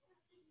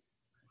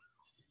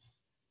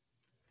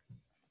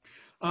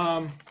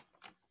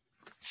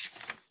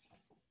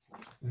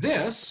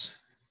 This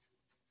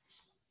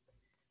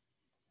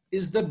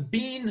is the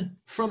bean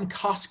from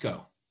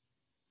Costco.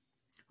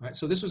 Right,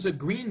 so this was a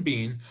green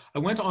bean. I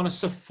went on a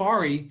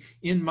safari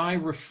in my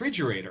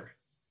refrigerator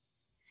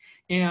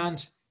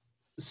and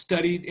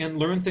studied and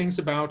learned things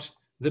about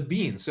the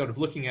bean, sort of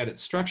looking at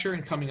its structure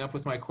and coming up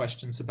with my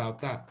questions about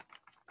that.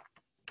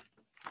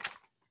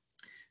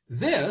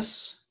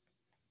 This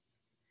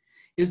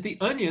is the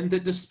onion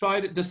that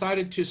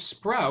decided to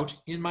sprout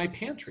in my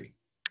pantry.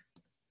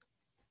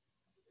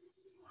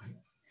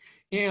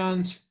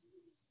 And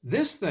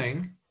this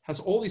thing has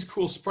all these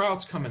cool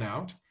sprouts coming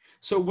out.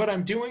 So what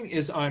I'm doing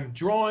is I'm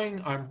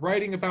drawing, I'm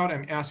writing about,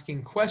 I'm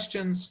asking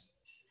questions.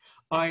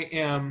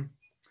 I'm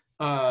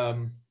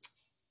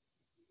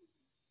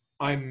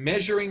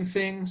measuring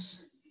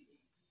things.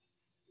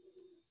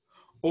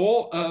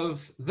 All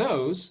of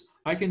those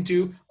I can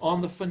do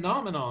on the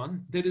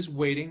phenomenon that is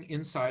waiting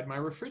inside my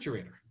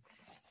refrigerator.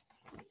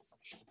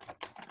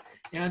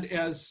 And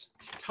as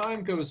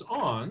time goes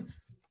on,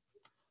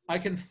 I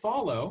can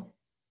follow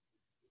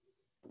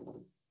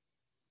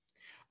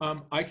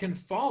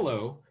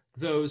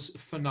those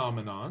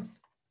phenomenon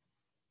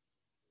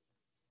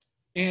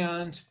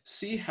and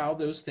see how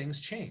those things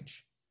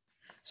change.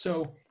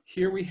 So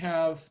here we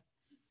have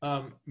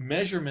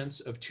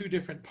measurements of two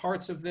different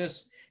parts of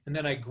this, and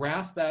then I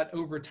graph that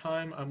over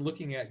time. I'm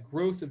looking at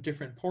growth of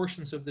different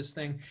portions of this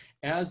thing.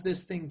 As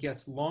this thing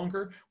gets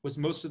longer, was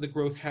most of the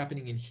growth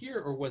happening in here,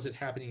 or was it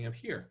happening up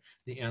here?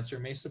 The answer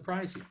may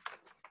surprise you.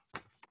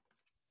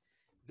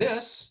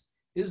 This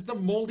is the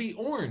moldy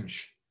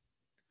orange.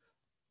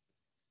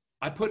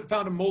 I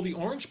found a moldy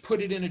orange,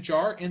 put it in a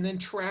jar, and then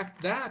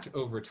tracked that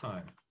over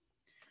time.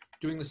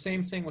 Doing the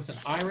same thing with an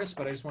iris,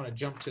 but I just want to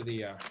jump to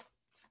the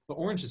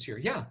oranges here.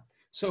 Yeah,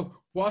 so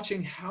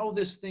watching how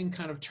this thing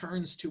kind of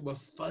turns to a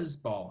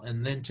fuzzball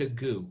and then to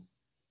goo.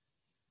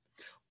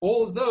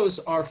 All of those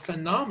are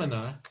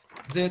phenomena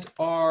that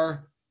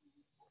are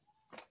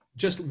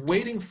just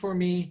waiting for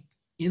me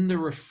in the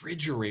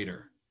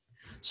refrigerator.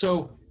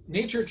 So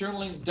nature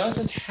journaling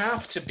doesn't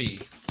have to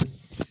be,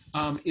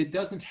 it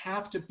doesn't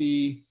have to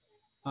be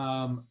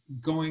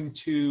going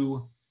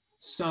to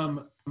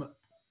some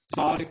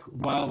exotic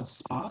wild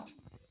spot.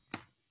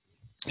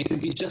 It can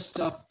be just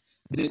stuff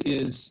that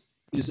is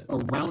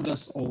around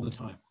us all the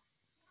time.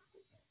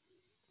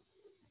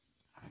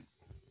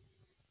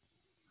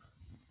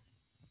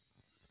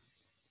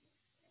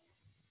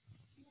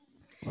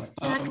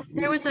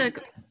 There was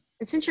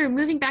since you're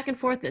moving back and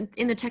forth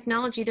in the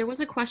technology, there was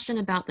a question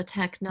about the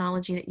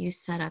technology that you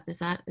set up. Is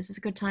this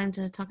a good time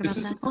to talk about that?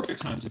 This is the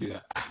perfect time to do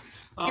that.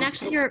 And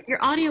actually, your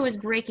audio is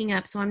breaking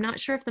up, so I'm not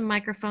sure if the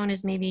microphone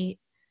is maybe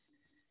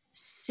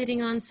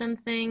sitting on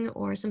something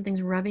or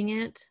something's rubbing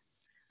it.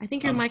 I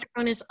think your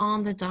microphone is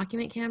on the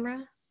document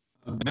camera.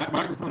 That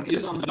microphone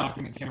is on the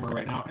document camera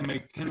right now.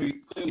 Can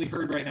we clearly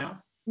heard right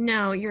now?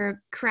 No,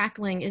 you're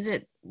crackling. Is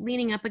it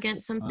leaning up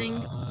against something?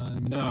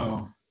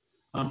 No.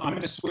 I'm going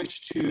to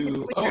switch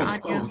to,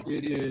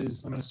 it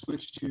is, I'm going to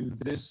switch to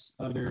this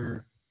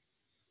other,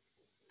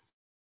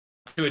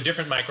 to a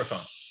different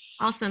microphone.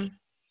 Awesome.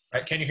 All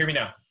right, can you hear me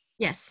now?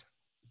 Yes.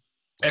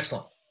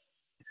 Excellent.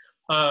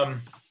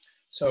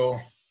 So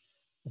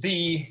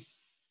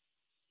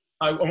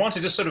I want to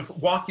just sort of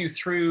walk you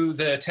through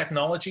the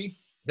technology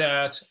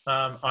that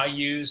I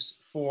use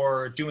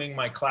for doing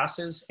my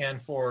classes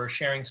and for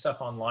sharing stuff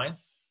online.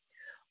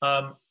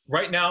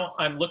 Right now,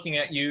 I'm looking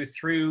at you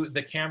through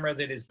the camera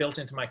that is built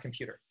into my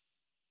computer.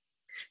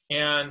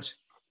 And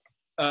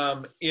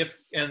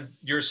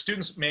your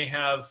students may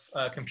have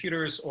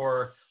computers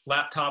or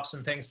laptops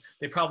and things,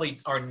 they probably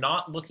are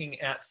not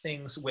looking at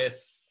things with,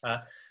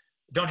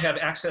 don't have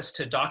access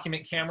to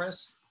document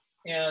cameras.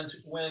 And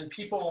when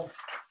people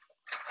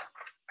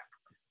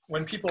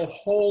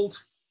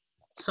hold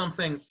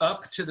something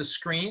up to the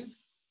screen,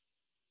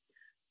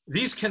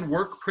 these can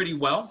work pretty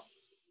well.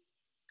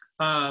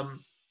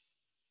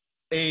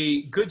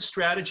 A good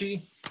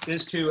strategy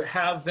is to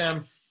have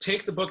them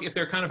take the book. If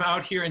they're kind of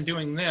out here and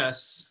doing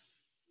this,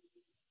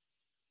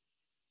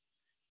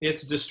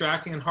 it's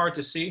distracting and hard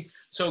to see.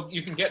 So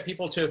you can get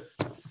people to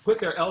put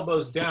their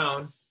elbows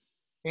down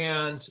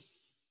and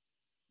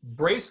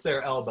brace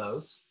their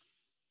elbows.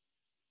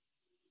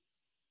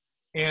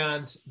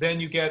 And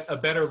then you get a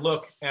better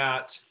look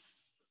at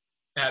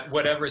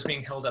whatever is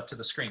being held up to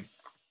the screen.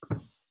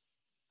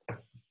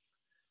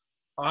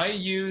 I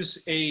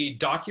use a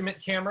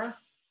document camera.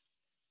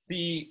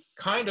 The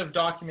kind of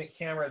document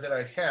camera that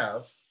I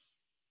have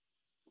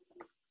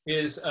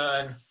is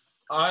an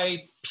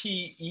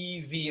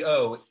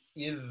IPEVO,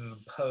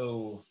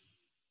 IVPO,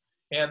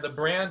 and the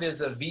brand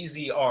is a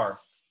VZR.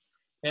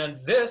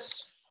 And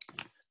this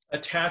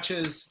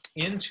attaches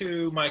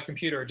into my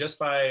computer just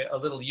by a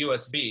little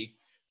USB.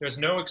 There's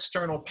no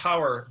external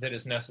power that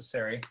is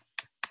necessary.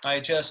 I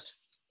just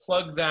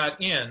plug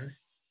that in,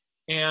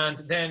 and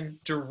then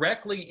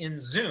directly in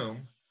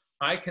Zoom,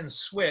 I can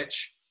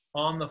switch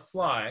on the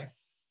fly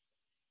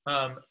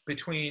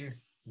between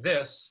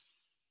this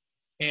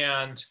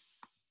and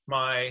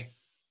my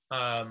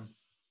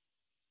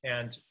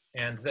and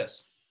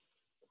this.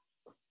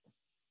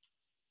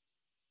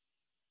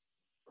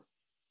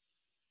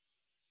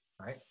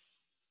 All right.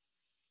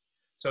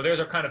 So there's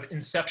a kind of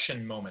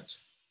inception moment.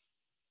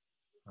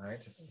 All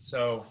right.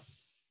 So,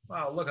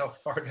 wow, look how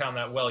far down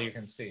that well you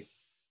can see.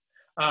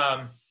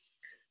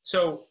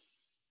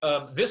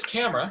 This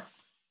camera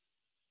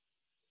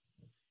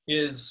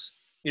is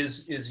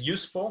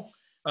useful.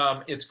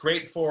 It's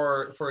great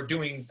for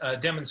doing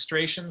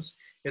demonstrations.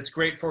 It's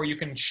great for, you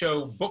can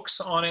show books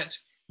on it.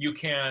 You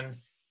can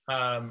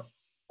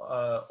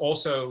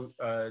also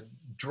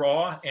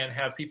draw and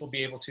have people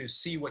be able to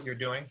see what you're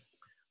doing.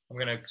 I'm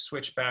going to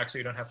switch back so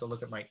you don't have to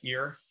look at my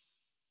ear.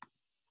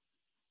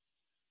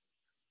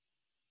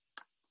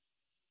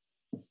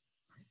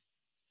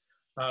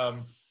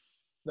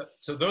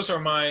 So those are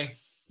my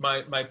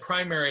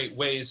primary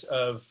ways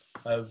of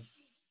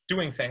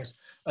doing things.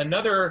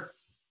 Another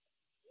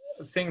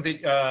thing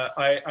that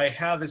I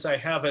have is I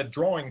have a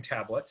drawing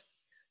tablet,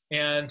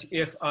 and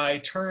if I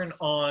turn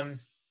on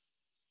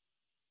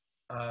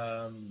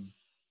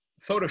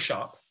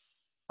Photoshop,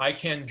 I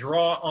can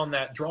draw on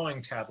that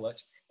drawing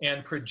tablet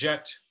and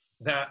project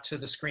that to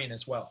the screen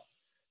as well.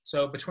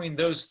 So between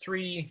those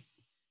three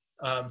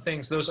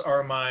things, those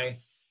are my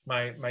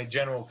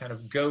general kind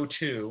of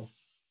go-to,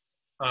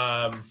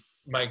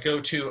 my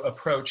go-to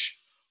approach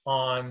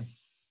on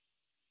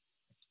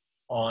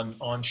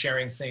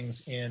sharing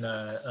things in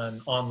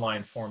an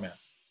online format.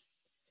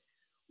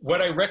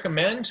 What I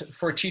recommend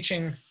for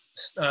teaching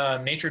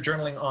nature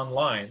journaling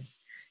online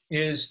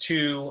is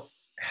to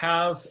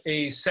have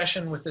a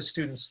session with the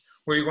students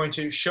where you're going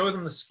to show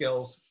them the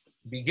skills,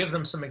 give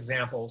them some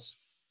examples,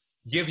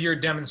 give your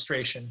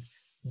demonstration,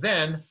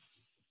 then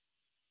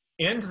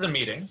end the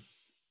meeting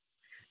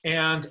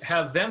and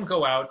have them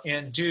go out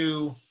and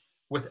do,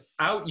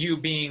 without you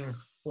being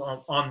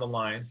on the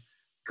line,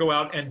 go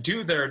out and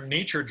do their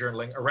nature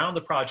journaling around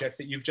the project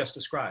that you've just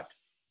described.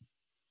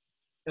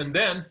 And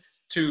then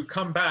to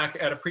come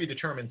back at a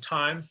predetermined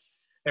time,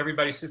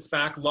 everybody sits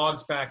back,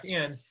 logs back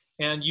in,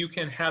 and you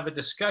can have a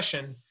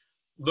discussion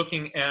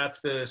looking at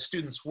the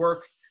students'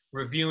 work,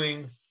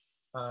 reviewing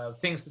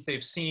things that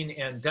they've seen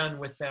and done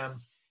with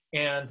them,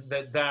 and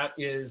that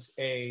is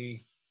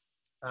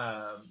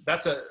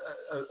that's a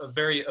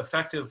very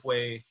effective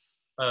way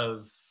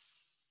of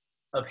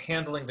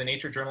handling the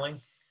nature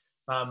journaling.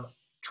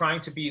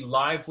 Trying to be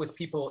live with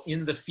people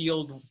in the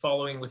field,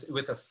 following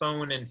with a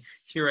phone, and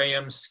here I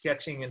am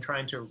sketching and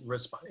trying to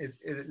respond.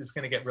 It's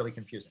going to get really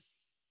confusing.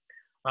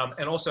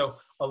 And also,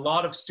 a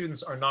lot of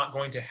students are not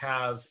going to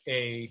have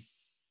the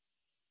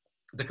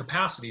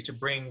capacity to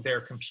bring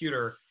their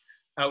computer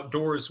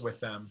outdoors with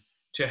them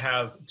to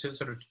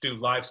sort of do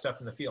live stuff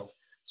in the field.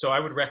 So I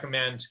would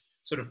recommend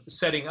sort of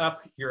setting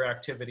up your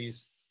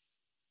activities,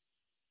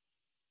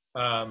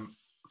 find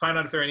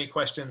out if there are any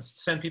questions,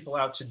 send people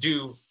out to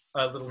do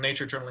a little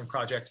nature journaling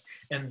project,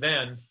 and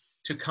then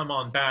to come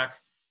on back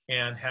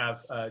and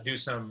do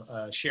some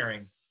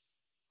sharing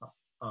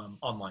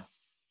online.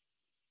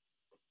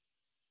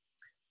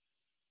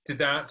 Did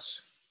that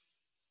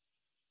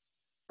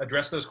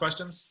address those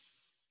questions?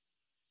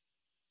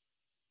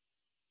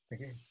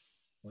 Thank you.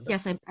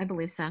 Yes, I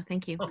believe so.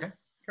 Thank you. Okay,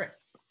 great.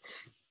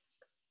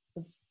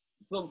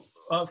 The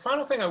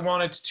final thing I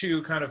wanted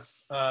to kind of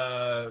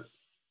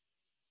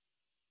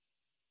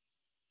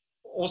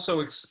also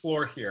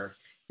explore here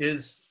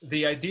is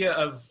the idea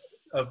of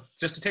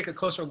just to take a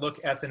closer look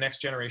at the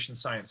next generation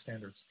science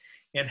standards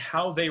and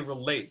how they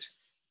relate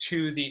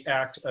to the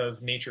act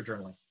of nature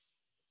journaling.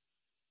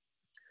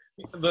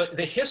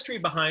 The history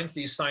behind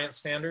these science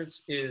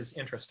standards is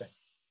interesting.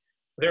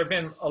 There have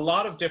been a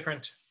lot of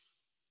different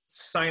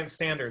science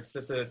standards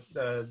that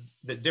the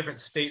different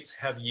states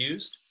have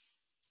used.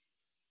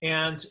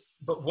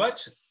 But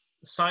what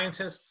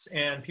scientists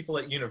and people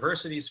at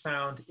universities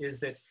found is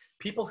that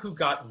people who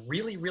got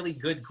really, really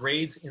good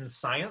grades in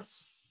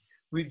science,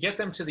 we'd get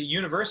them to the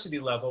university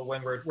level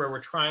where we're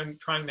trying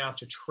now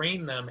to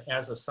train them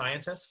as a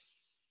scientist.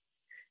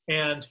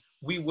 And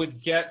we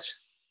would get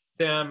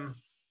them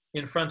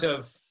in front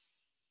of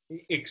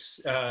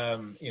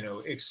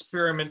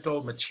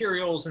experimental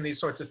materials and these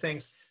sorts of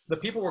things. The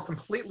people were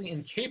completely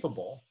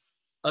incapable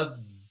of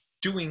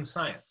doing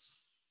science.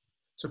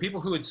 So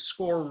people who would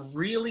score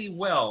really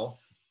well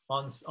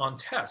on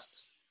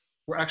tests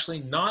were actually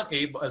not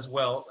as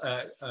well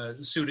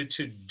suited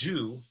to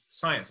do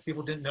science.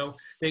 People didn't know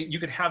you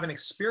could have an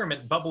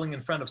experiment bubbling in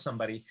front of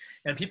somebody,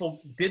 and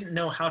people didn't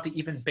know how to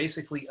even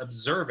basically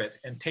observe it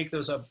and take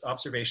those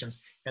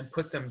observations and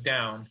put them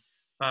down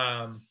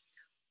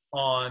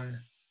on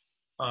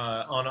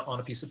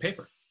a piece of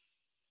paper.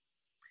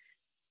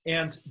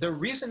 And the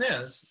reason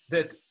is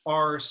that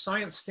our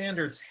science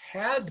standards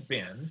had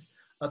been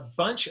a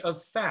bunch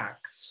of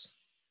facts,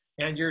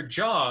 and your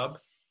job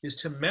is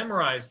to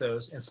memorize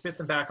those and spit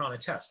them back on a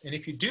test. And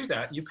if you do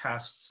that, you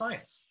pass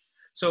science.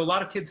 So a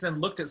lot of kids then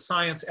looked at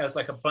science as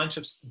like a bunch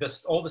of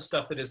all the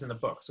stuff that is in the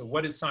book. So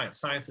what is science?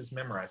 Science is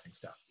memorizing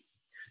stuff.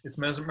 It's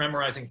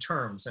memorizing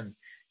terms and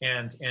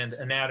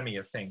anatomy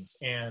of things.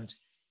 And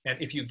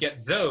if you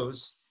get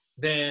those,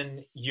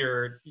 then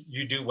you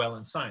do well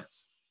in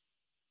science.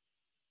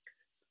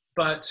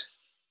 But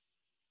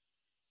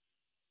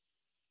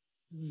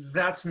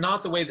that's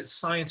not the way that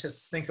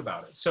scientists think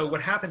about it. So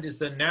what happened is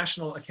the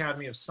National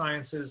Academy of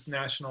Sciences,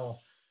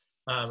 National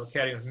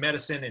Academy of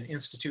Medicine, and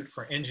Institute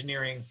for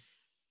Engineering,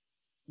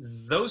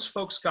 those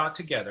folks got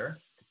together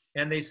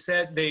and they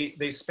said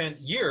they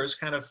spent years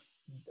kind of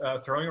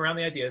throwing around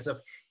the ideas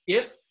of,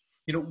 if,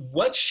 you know,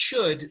 what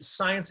should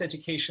science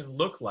education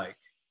look like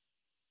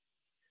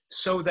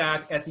so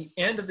that at the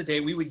end of the day,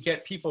 we would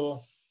get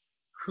people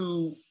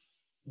who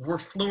were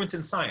fluent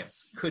in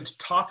science, could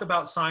talk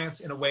about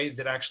science in a way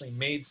that actually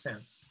made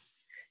sense,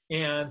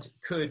 and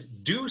could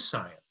do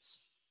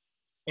science.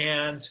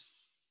 And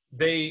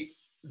they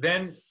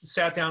then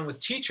sat down with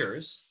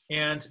teachers,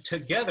 and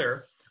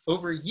together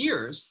over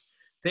years,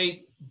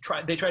 they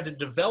tried to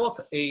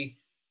develop a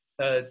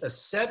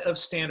set of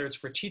standards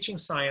for teaching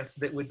science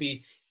that would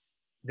be,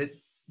 that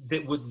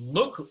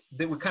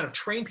would kind of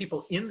train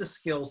people in the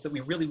skills that we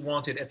really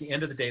wanted at the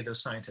end of the day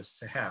those scientists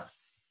to have.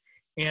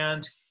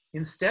 And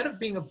instead of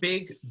being a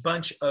big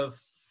bunch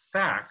of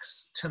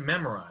facts to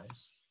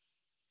memorize,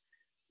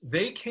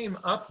 they came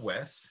up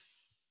with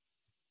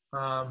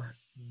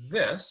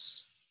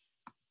this.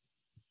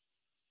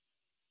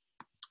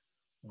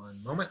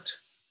 One moment.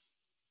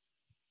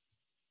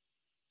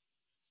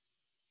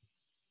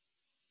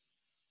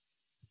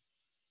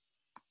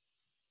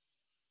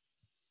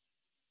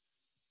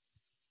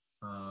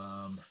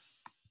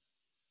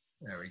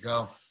 There we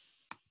go.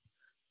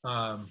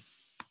 Am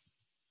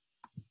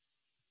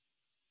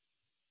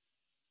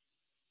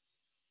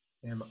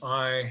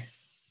I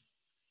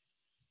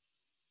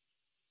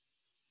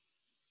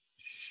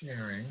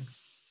sharing?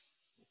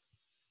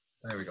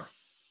 There we go.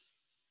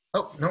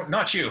 Oh, no,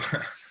 not you.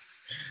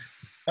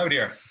 Oh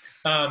dear.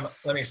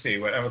 Let me see.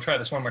 I will try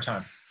this one more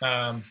time.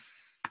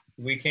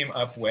 We came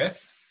up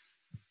with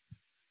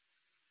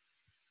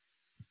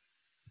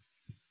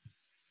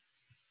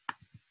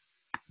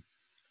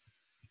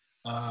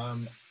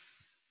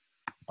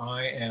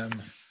I am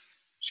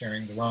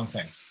sharing the wrong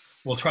things.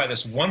 We'll try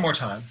this one more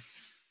time.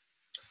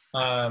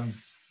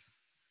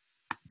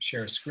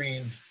 Share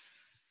screen.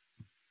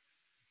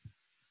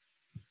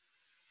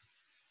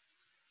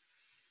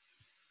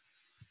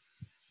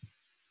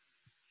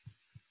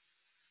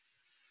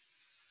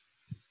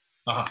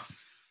 Aha.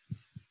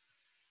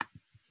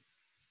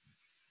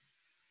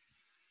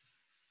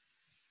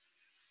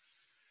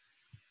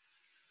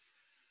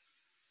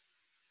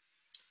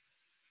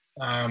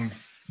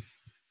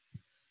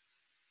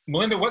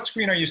 Melinda, what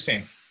screen are you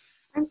seeing?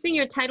 I'm seeing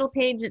your title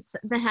page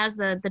that has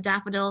the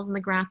daffodils and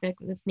the graphic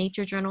with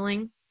nature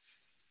journaling.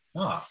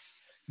 Ah,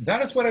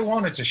 that is what I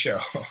wanted to show,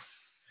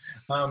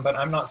 but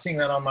I'm not seeing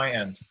that on my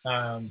end.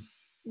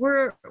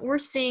 We're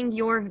seeing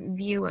your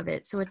view of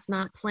it, so it's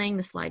not playing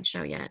the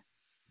slideshow yet.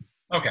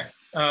 Okay.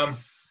 So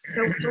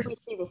where do we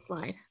see the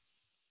slide?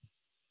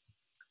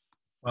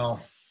 Well,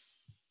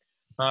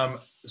 a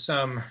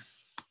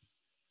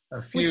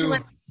few.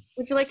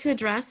 Would you like to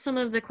address some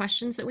of the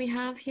questions that we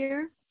have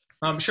here?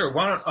 Sure.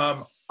 Why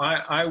don't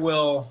I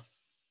will.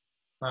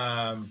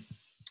 While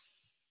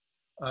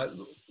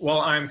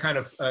I'm kind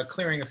of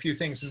clearing a few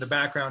things in the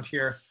background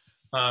here.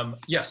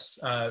 Yes.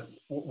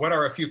 What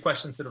are a few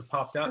questions that have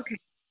popped up? Okay.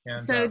 And,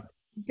 so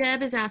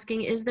Deb is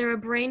asking, is there a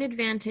brain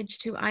advantage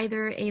to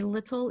either a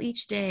little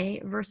each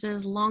day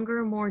versus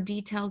longer, more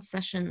detailed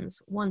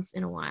sessions once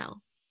in a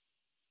while?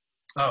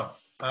 Oh,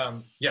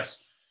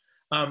 yes.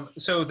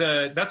 So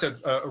that's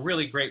a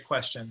really great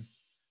question.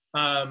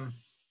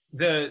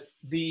 The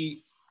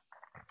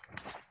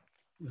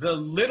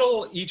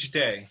little each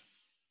day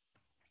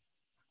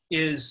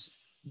is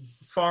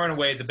far and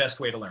away the best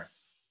way to learn.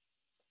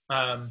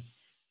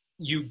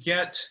 You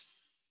get,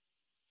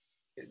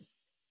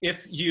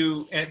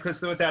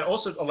 because what that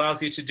also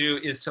allows you to do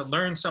is to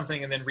learn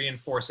something and then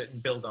reinforce it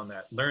and build on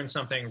that. Learn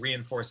something,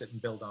 reinforce it,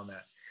 and build on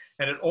that.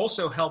 And it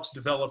also helps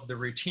develop the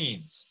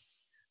routines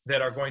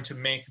that are going to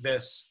make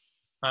this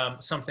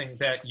something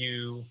that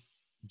you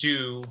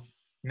do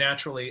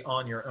naturally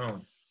on your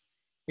own.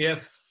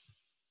 If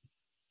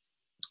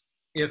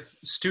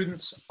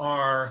students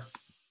are,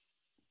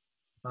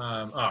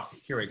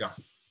 here we go.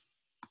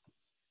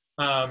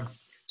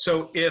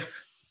 So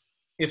if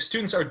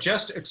students are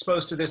just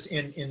exposed to this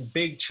in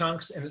big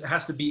chunks and it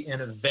has to be an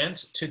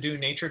event to do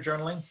nature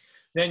journaling,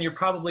 then you're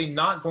probably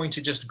not going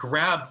to just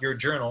grab your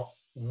journal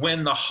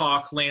when the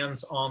hawk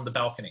lands on the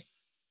balcony.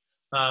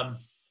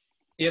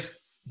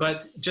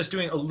 But just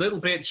doing a little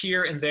bit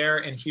here and there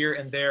and here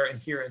and there and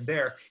here and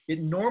there,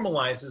 it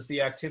normalizes the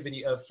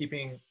activity of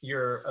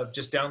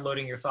just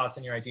downloading your thoughts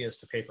and your ideas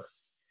to paper.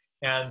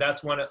 And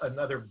that's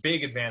another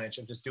big advantage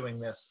of just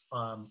doing this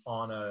on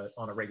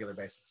a regular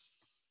basis.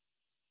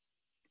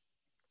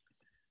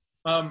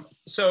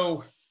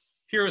 So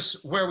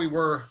here's where we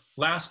were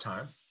last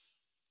time.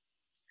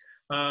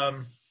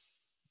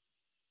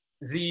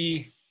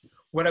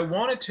 What I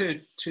wanted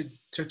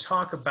to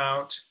talk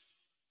about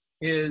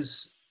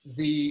is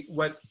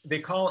what they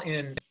call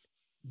in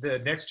the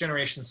next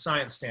generation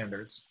science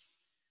standards.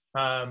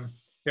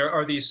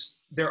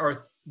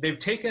 They've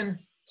taken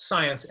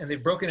science and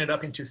they've broken it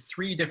up into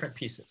 3 different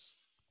pieces.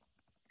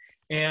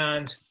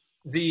 And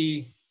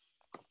the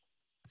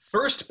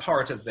first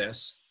part of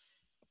this,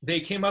 they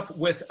came up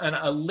with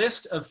a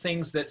list of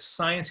things that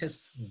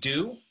scientists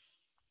do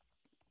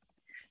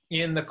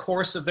in the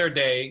course of their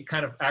day,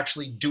 kind of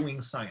actually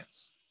doing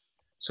science.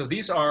 So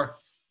these are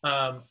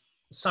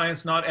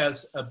science not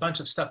as a bunch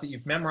of stuff that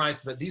you've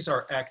memorized, but these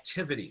are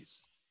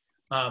activities.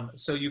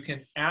 So you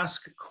can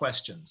ask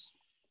questions.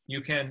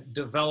 You can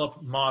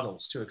develop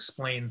models to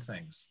explain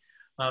things.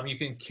 You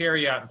can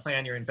carry out and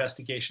plan your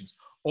investigations.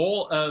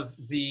 All of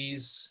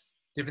these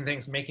different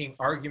things, making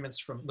arguments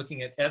from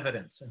looking at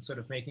evidence and sort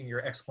of making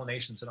your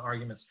explanations and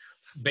arguments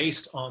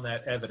based on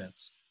that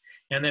evidence.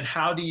 And then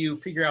how do you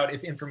figure out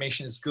if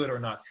information is good or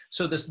not?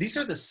 So these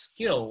are the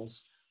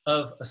skills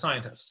of a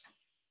scientist.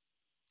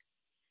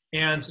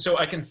 And so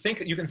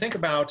you can think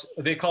about,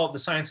 they call it the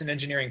science and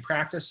engineering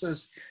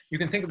practices. You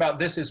can think about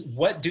this as,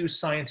 what do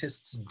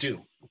scientists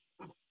do?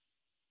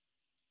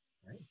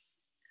 Right?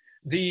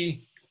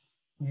 The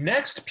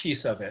next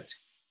piece of it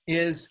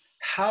is,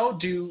 how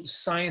do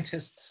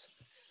scientists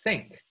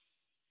think?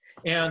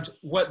 And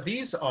what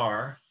these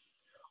are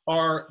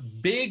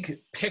big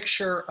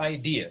picture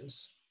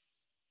ideas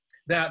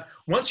that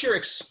once you're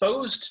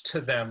exposed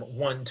to them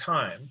one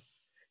time,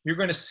 you're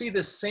going to see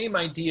this same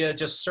idea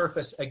just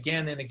surface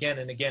again and again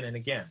and again and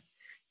again.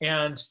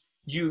 And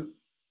you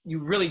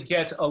really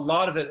get a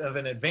lot of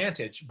an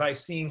advantage by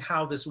seeing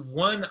how this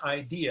one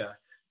idea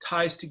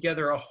ties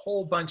together a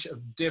whole bunch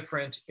of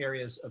different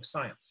areas of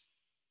science.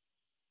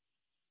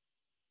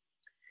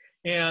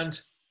 And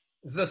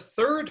the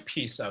third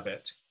piece of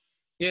it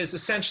is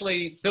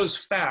essentially those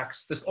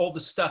facts, all the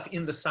stuff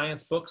in the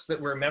science books that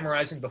we're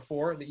memorizing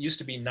before, that used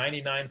to be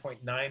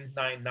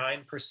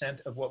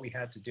 99.999% of what we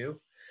had to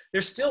do.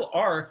 There still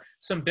are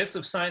some bits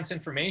of science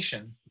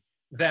information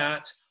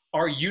that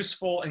are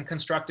useful and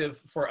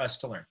constructive for us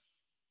to learn,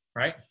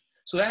 right?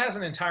 So that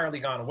hasn't entirely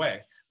gone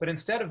away, but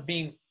instead of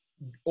being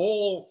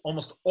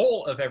almost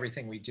all of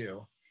everything we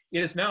do,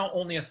 it is now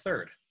only a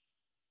third.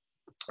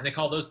 And they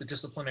call those the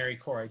disciplinary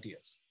core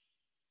ideas.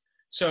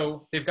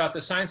 So they've got the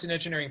science and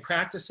engineering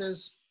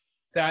practices.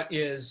 That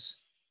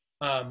is,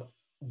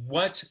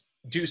 what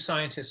do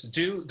scientists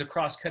do? The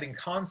cross-cutting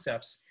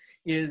concepts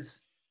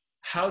is,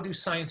 how do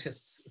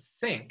scientists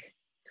think?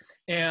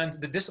 And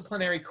the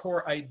disciplinary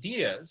core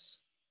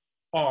ideas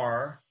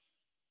are,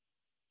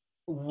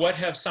 what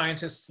have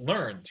scientists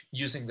learned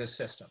using this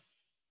system?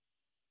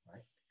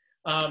 Right?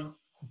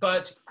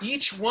 But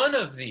each one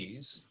of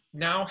these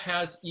now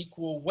has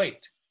equal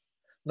weight.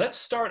 Let's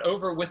start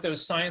over with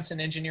those science and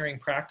engineering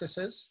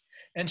practices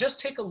and just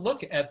take a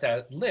look at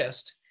that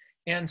list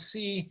and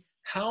see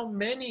how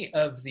many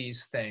of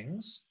these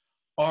things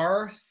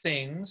are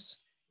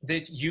things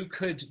that you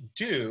could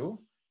do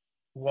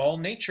while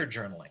nature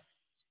journaling.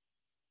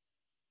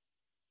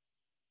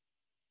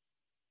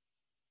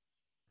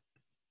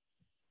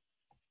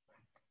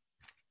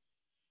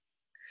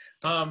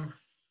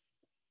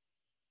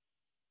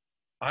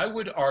 I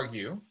would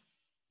argue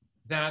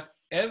that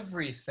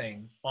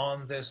everything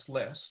on this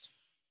list,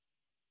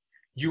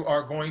 you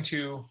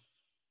can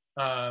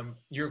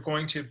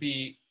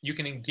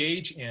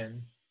engage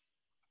in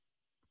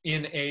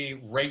a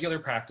regular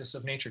practice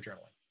of nature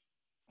journaling.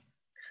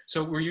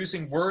 So we're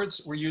using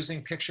words, we're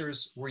using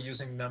pictures, we're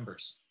using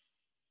numbers.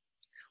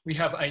 We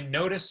have, I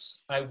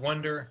notice, I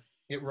wonder,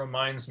 it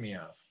reminds me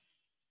of.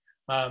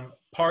 On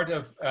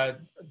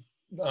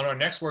our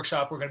next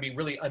workshop, we're going to be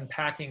really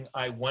unpacking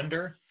I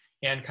wonder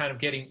and kind of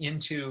getting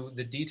into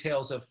the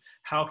details of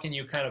how can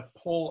you kind of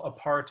pull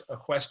apart a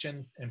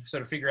question and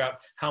sort of figure out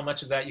how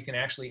much of that you can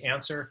actually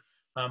answer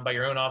by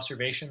your own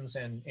observations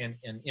and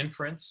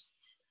inference.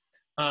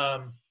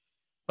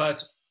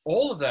 But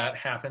all of that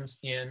happens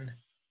in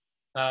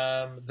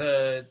a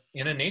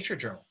nature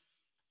journal.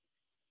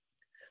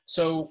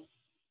 So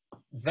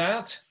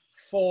that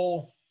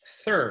full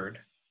third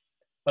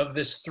of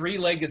this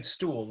three-legged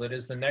stool that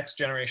is the next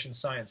generation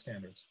science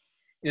standards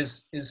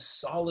is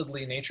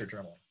solidly nature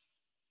journaling.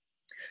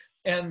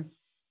 And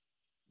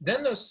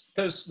then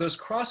those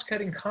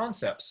cross-cutting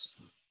concepts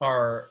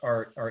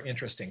are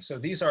interesting. So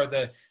these are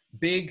the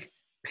big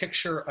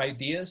picture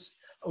ideas.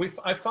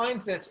 I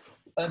find that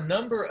a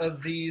number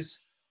of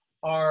these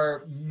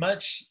are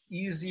much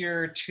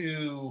easier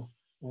to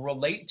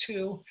relate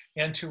to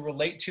and to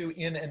relate to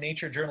in a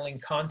nature journaling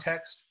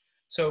context.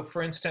 So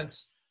for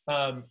instance,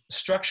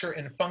 structure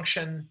and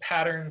function,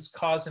 patterns,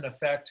 cause and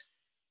effect.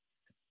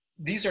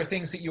 These are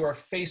things that you are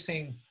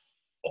facing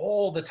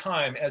all the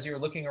time as you're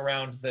looking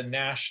around the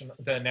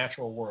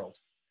natural world.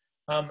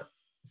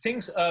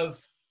 Things of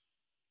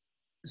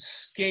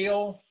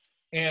scale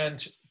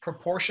and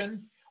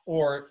proportion,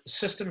 or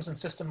systems and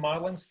system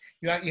modelings,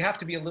 you have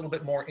to be a little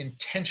bit more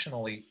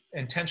intentional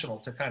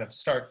to kind of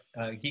start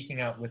geeking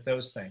out with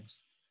those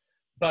things.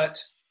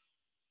 But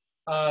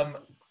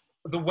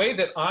the way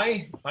that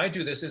I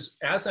do this is,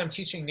 as I'm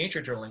teaching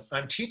nature journaling,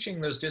 I'm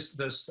teaching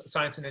those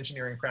science and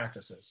engineering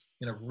practices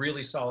in a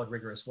really solid,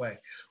 rigorous way.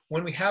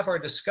 When we have our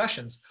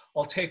discussions,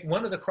 I'll take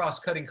one of the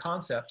cross-cutting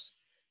concepts,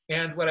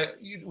 and what I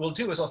will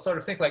do is I'll sort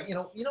of think like,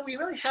 we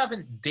really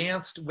haven't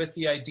danced with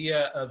the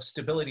idea of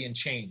stability and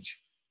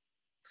change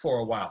for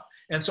a while.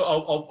 And so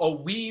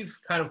I'll weave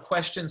kind of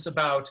questions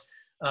about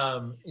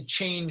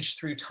change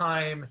through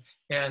time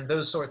and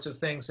those sorts of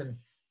things,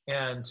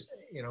 and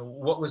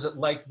what was it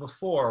like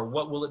before?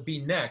 What will it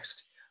be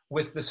next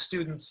with the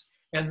students?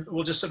 And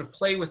we'll just sort of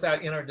play with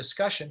that in our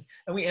discussion.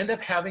 And we end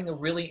up having a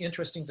really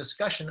interesting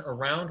discussion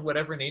around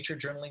whatever nature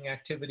journaling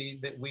activity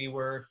that we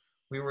were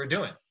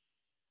doing.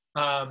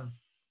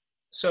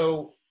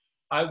 So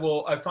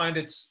I find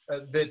it's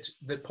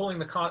that pulling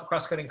the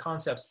cross-cutting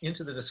concepts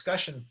into the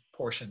discussion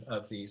portion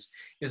of these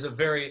is a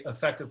very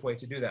effective way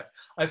to do that.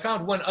 I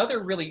found one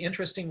other really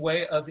interesting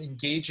way of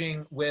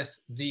engaging with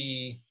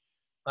the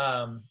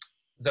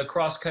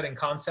cross-cutting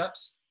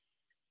concepts.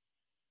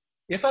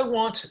 If I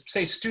want,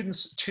 say,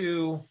 students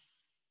to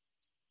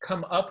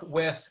come up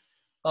with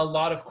a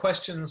lot of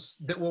questions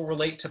that will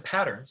relate to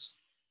patterns,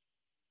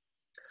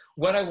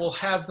 what I will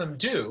have them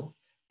do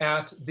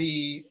at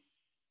the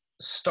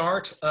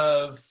start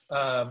of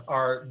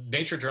our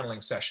nature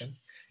journaling session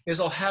is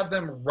I'll have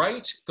them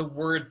write the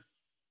word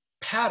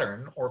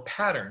pattern or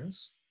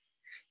patterns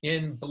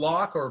in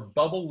block or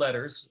bubble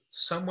letters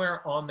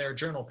somewhere on their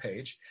journal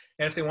page.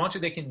 And if they want to,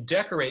 they can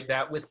decorate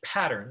that with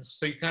patterns.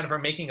 So you kind of are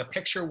making a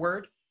picture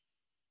word.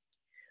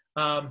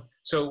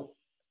 So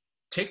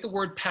take the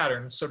word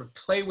pattern, sort of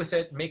play with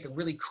it, make a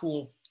really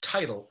cool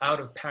title out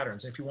of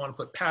patterns. If you want to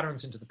put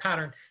patterns into the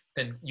pattern,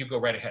 then you go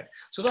right ahead.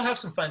 So they'll have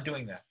some fun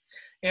doing that.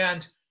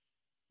 And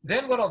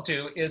then what I'll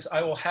do is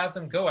I will have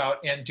them go out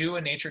and do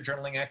a nature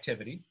journaling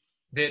activity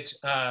that,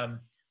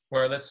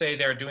 where let's say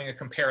they're doing a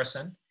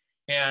comparison,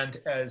 and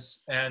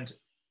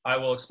I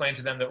will explain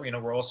to them that, you know,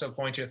 we're also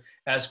going to,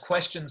 as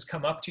questions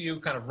come up to you,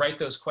 kind of write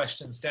those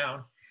questions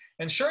down.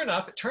 And sure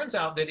enough, it turns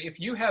out that if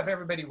you have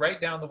everybody write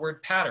down the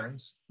word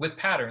patterns with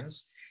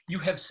patterns, you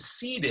have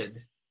seeded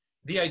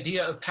the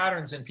idea of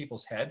patterns in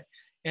people's head,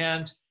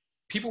 and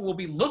people will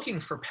be looking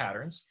for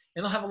patterns,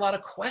 and they'll have a lot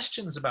of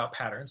questions about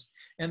patterns.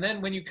 And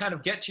then when you kind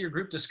of get to your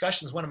group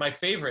discussions, one of my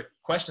favorite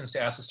questions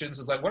to ask the students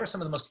is like, what are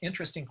some of the most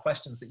interesting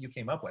questions that you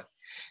came up with?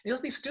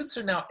 Because these students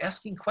are now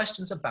asking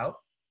questions about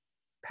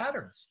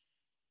patterns.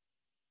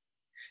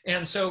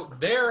 And so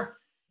they're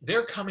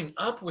coming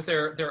up with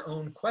their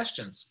own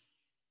questions.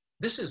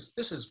 This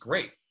is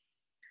great.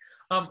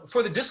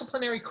 For the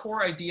disciplinary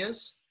core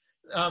ideas,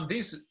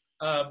 these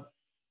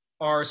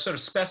are sort of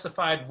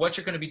specified what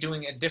you're going to be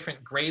doing at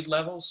different grade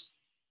levels.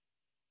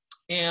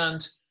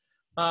 And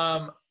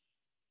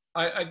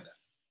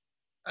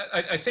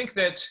I think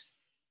that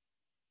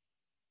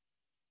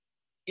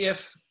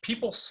if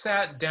people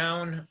sat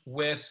down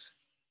with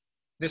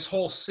this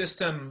whole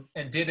system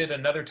and did it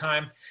another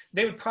time,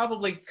 they would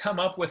probably come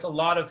up with a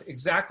lot of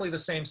exactly the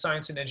same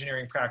science and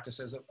engineering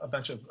practices, a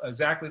bunch of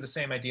exactly the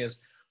same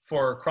ideas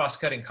for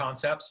cross-cutting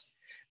concepts.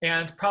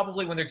 And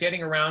probably when they're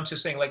getting around to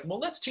saying like, well,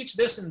 let's teach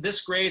this in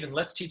this grade and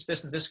let's teach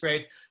this in this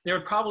grade, there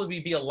would probably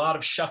be a lot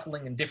of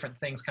shuffling and different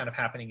things kind of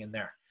happening in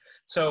there.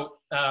 So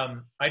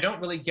I don't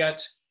really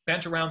get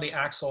bent around the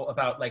axle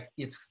about like,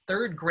 it's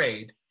third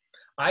grade,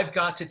 I've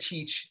got to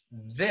teach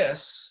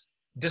this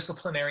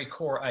disciplinary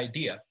core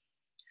idea.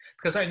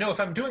 Because I know if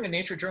I'm doing a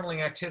nature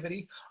journaling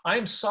activity,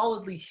 I'm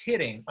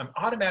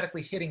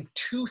automatically hitting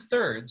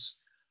 2/3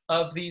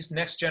 of these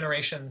next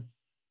generation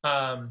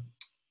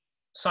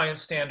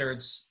science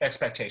standards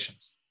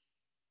expectations.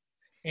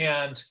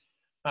 And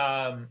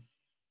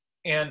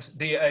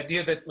the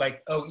idea that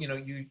like, oh, you know,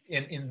 you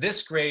in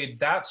this grade,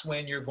 that's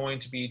when you're going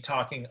to be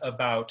talking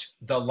about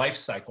the life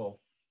cycle.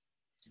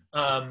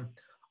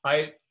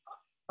 I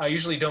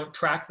usually don't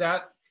track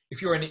that.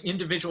 If you're an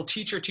individual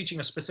teacher teaching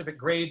a specific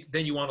grade,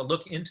 then you want to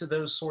look into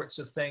those sorts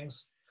of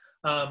things.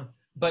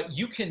 But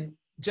you can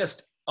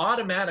just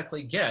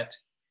automatically get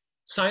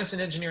science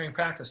and engineering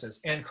practices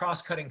and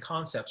cross-cutting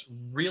concepts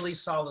really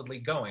solidly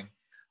going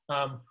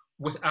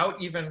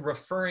without even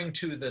referring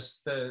to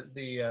this,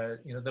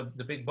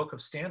 the big book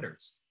of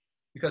standards.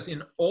 Because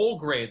in all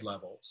grade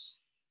levels,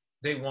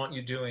 they want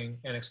you doing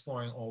and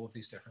exploring all of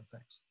these different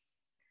things.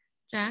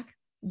 Jack,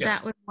 yes.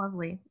 That was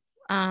lovely.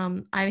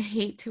 I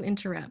hate to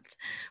interrupt,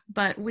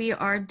 but we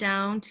are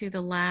down to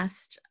the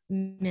last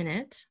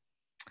minute.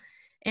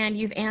 And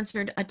you've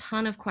answered a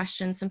ton of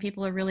questions. Some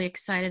people are really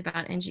excited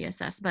about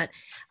NGSS, but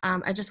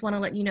I just want to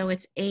let you know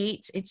it's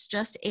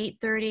just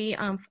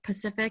 8:30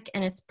 Pacific,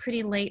 and it's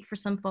pretty late for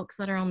some folks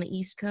that are on the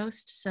East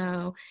Coast.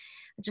 So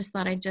I just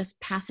thought I'd just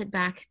pass it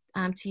back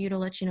to you to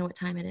let you know what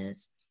time it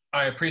is.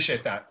 I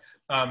appreciate that.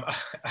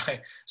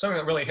 Something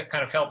that really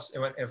kind of helps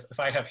if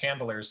I have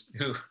handlers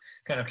who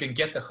kind of can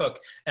get the hook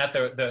at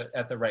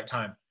the right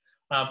time.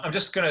 I'm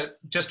just going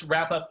to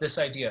wrap up this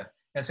idea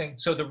and saying,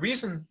 so the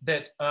reason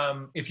that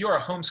if you're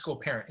a homeschool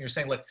parent, you're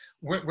saying like,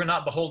 we're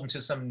not beholden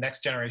to some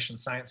next generation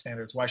science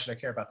standards, why should I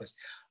care about this?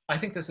 I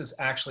think this is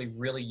actually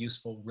really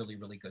useful, really,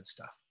 really good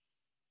stuff.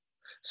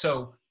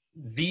 So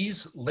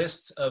these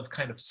lists of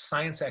kind of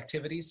science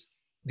activities,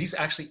 these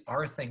actually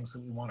are things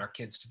that we want our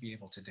kids to be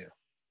able to do.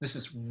 This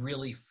is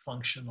really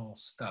functional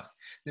stuff.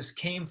 This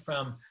came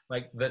from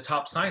like the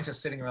top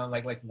scientists sitting around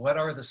like what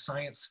are the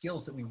science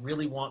skills that we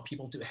really want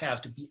people to have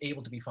to be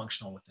able to be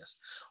functional with this?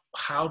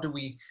 How do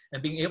we,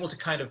 and being able to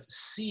kind of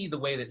see the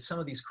way that some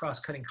of these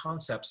cross-cutting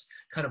concepts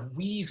kind of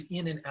weave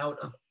in and out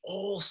of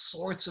all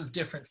sorts of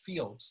different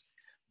fields,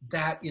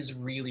 that is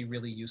really,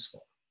 really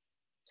useful.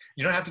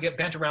 You don't have to get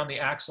bent around the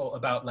axle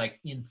about like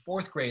in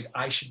 4th grade,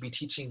 I should be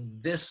teaching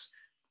this,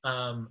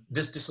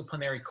 this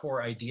disciplinary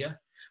core idea.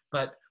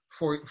 But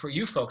for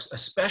you folks,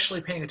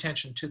 especially paying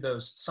attention to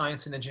those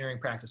science and engineering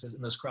practices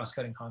and those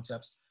cross-cutting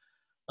concepts,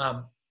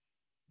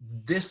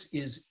 this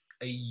is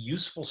a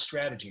useful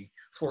strategy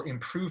for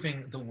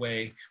improving the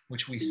way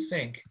which we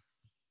think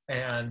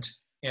and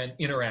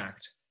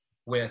interact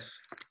with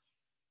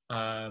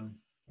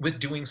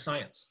doing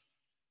science.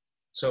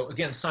 So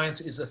again, science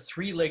is a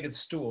 3-legged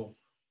stool: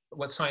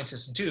 what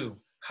scientists do,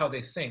 how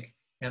they think,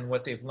 and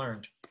what they've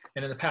learned.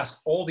 And in the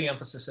past, all the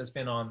emphasis has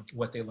been on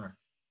what they learn.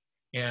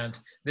 And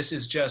this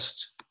is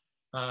just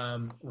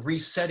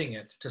resetting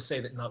it to say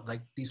that, not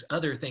like these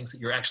other things that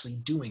you're actually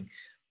doing,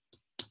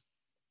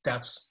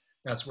 that's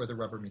where the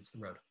rubber meets the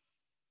road.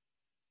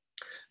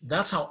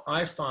 That's how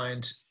I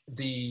find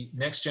the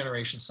next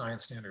generation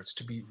science standards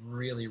to be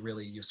really,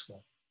 really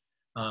useful.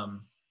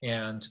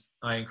 And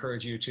I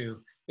encourage you to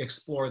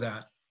explore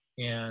that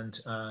and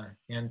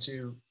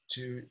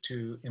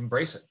to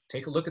embrace it.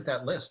 Take a look at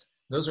that list.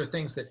 Those are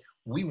things that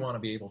we want to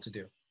be able to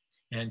do,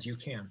 and you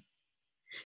can.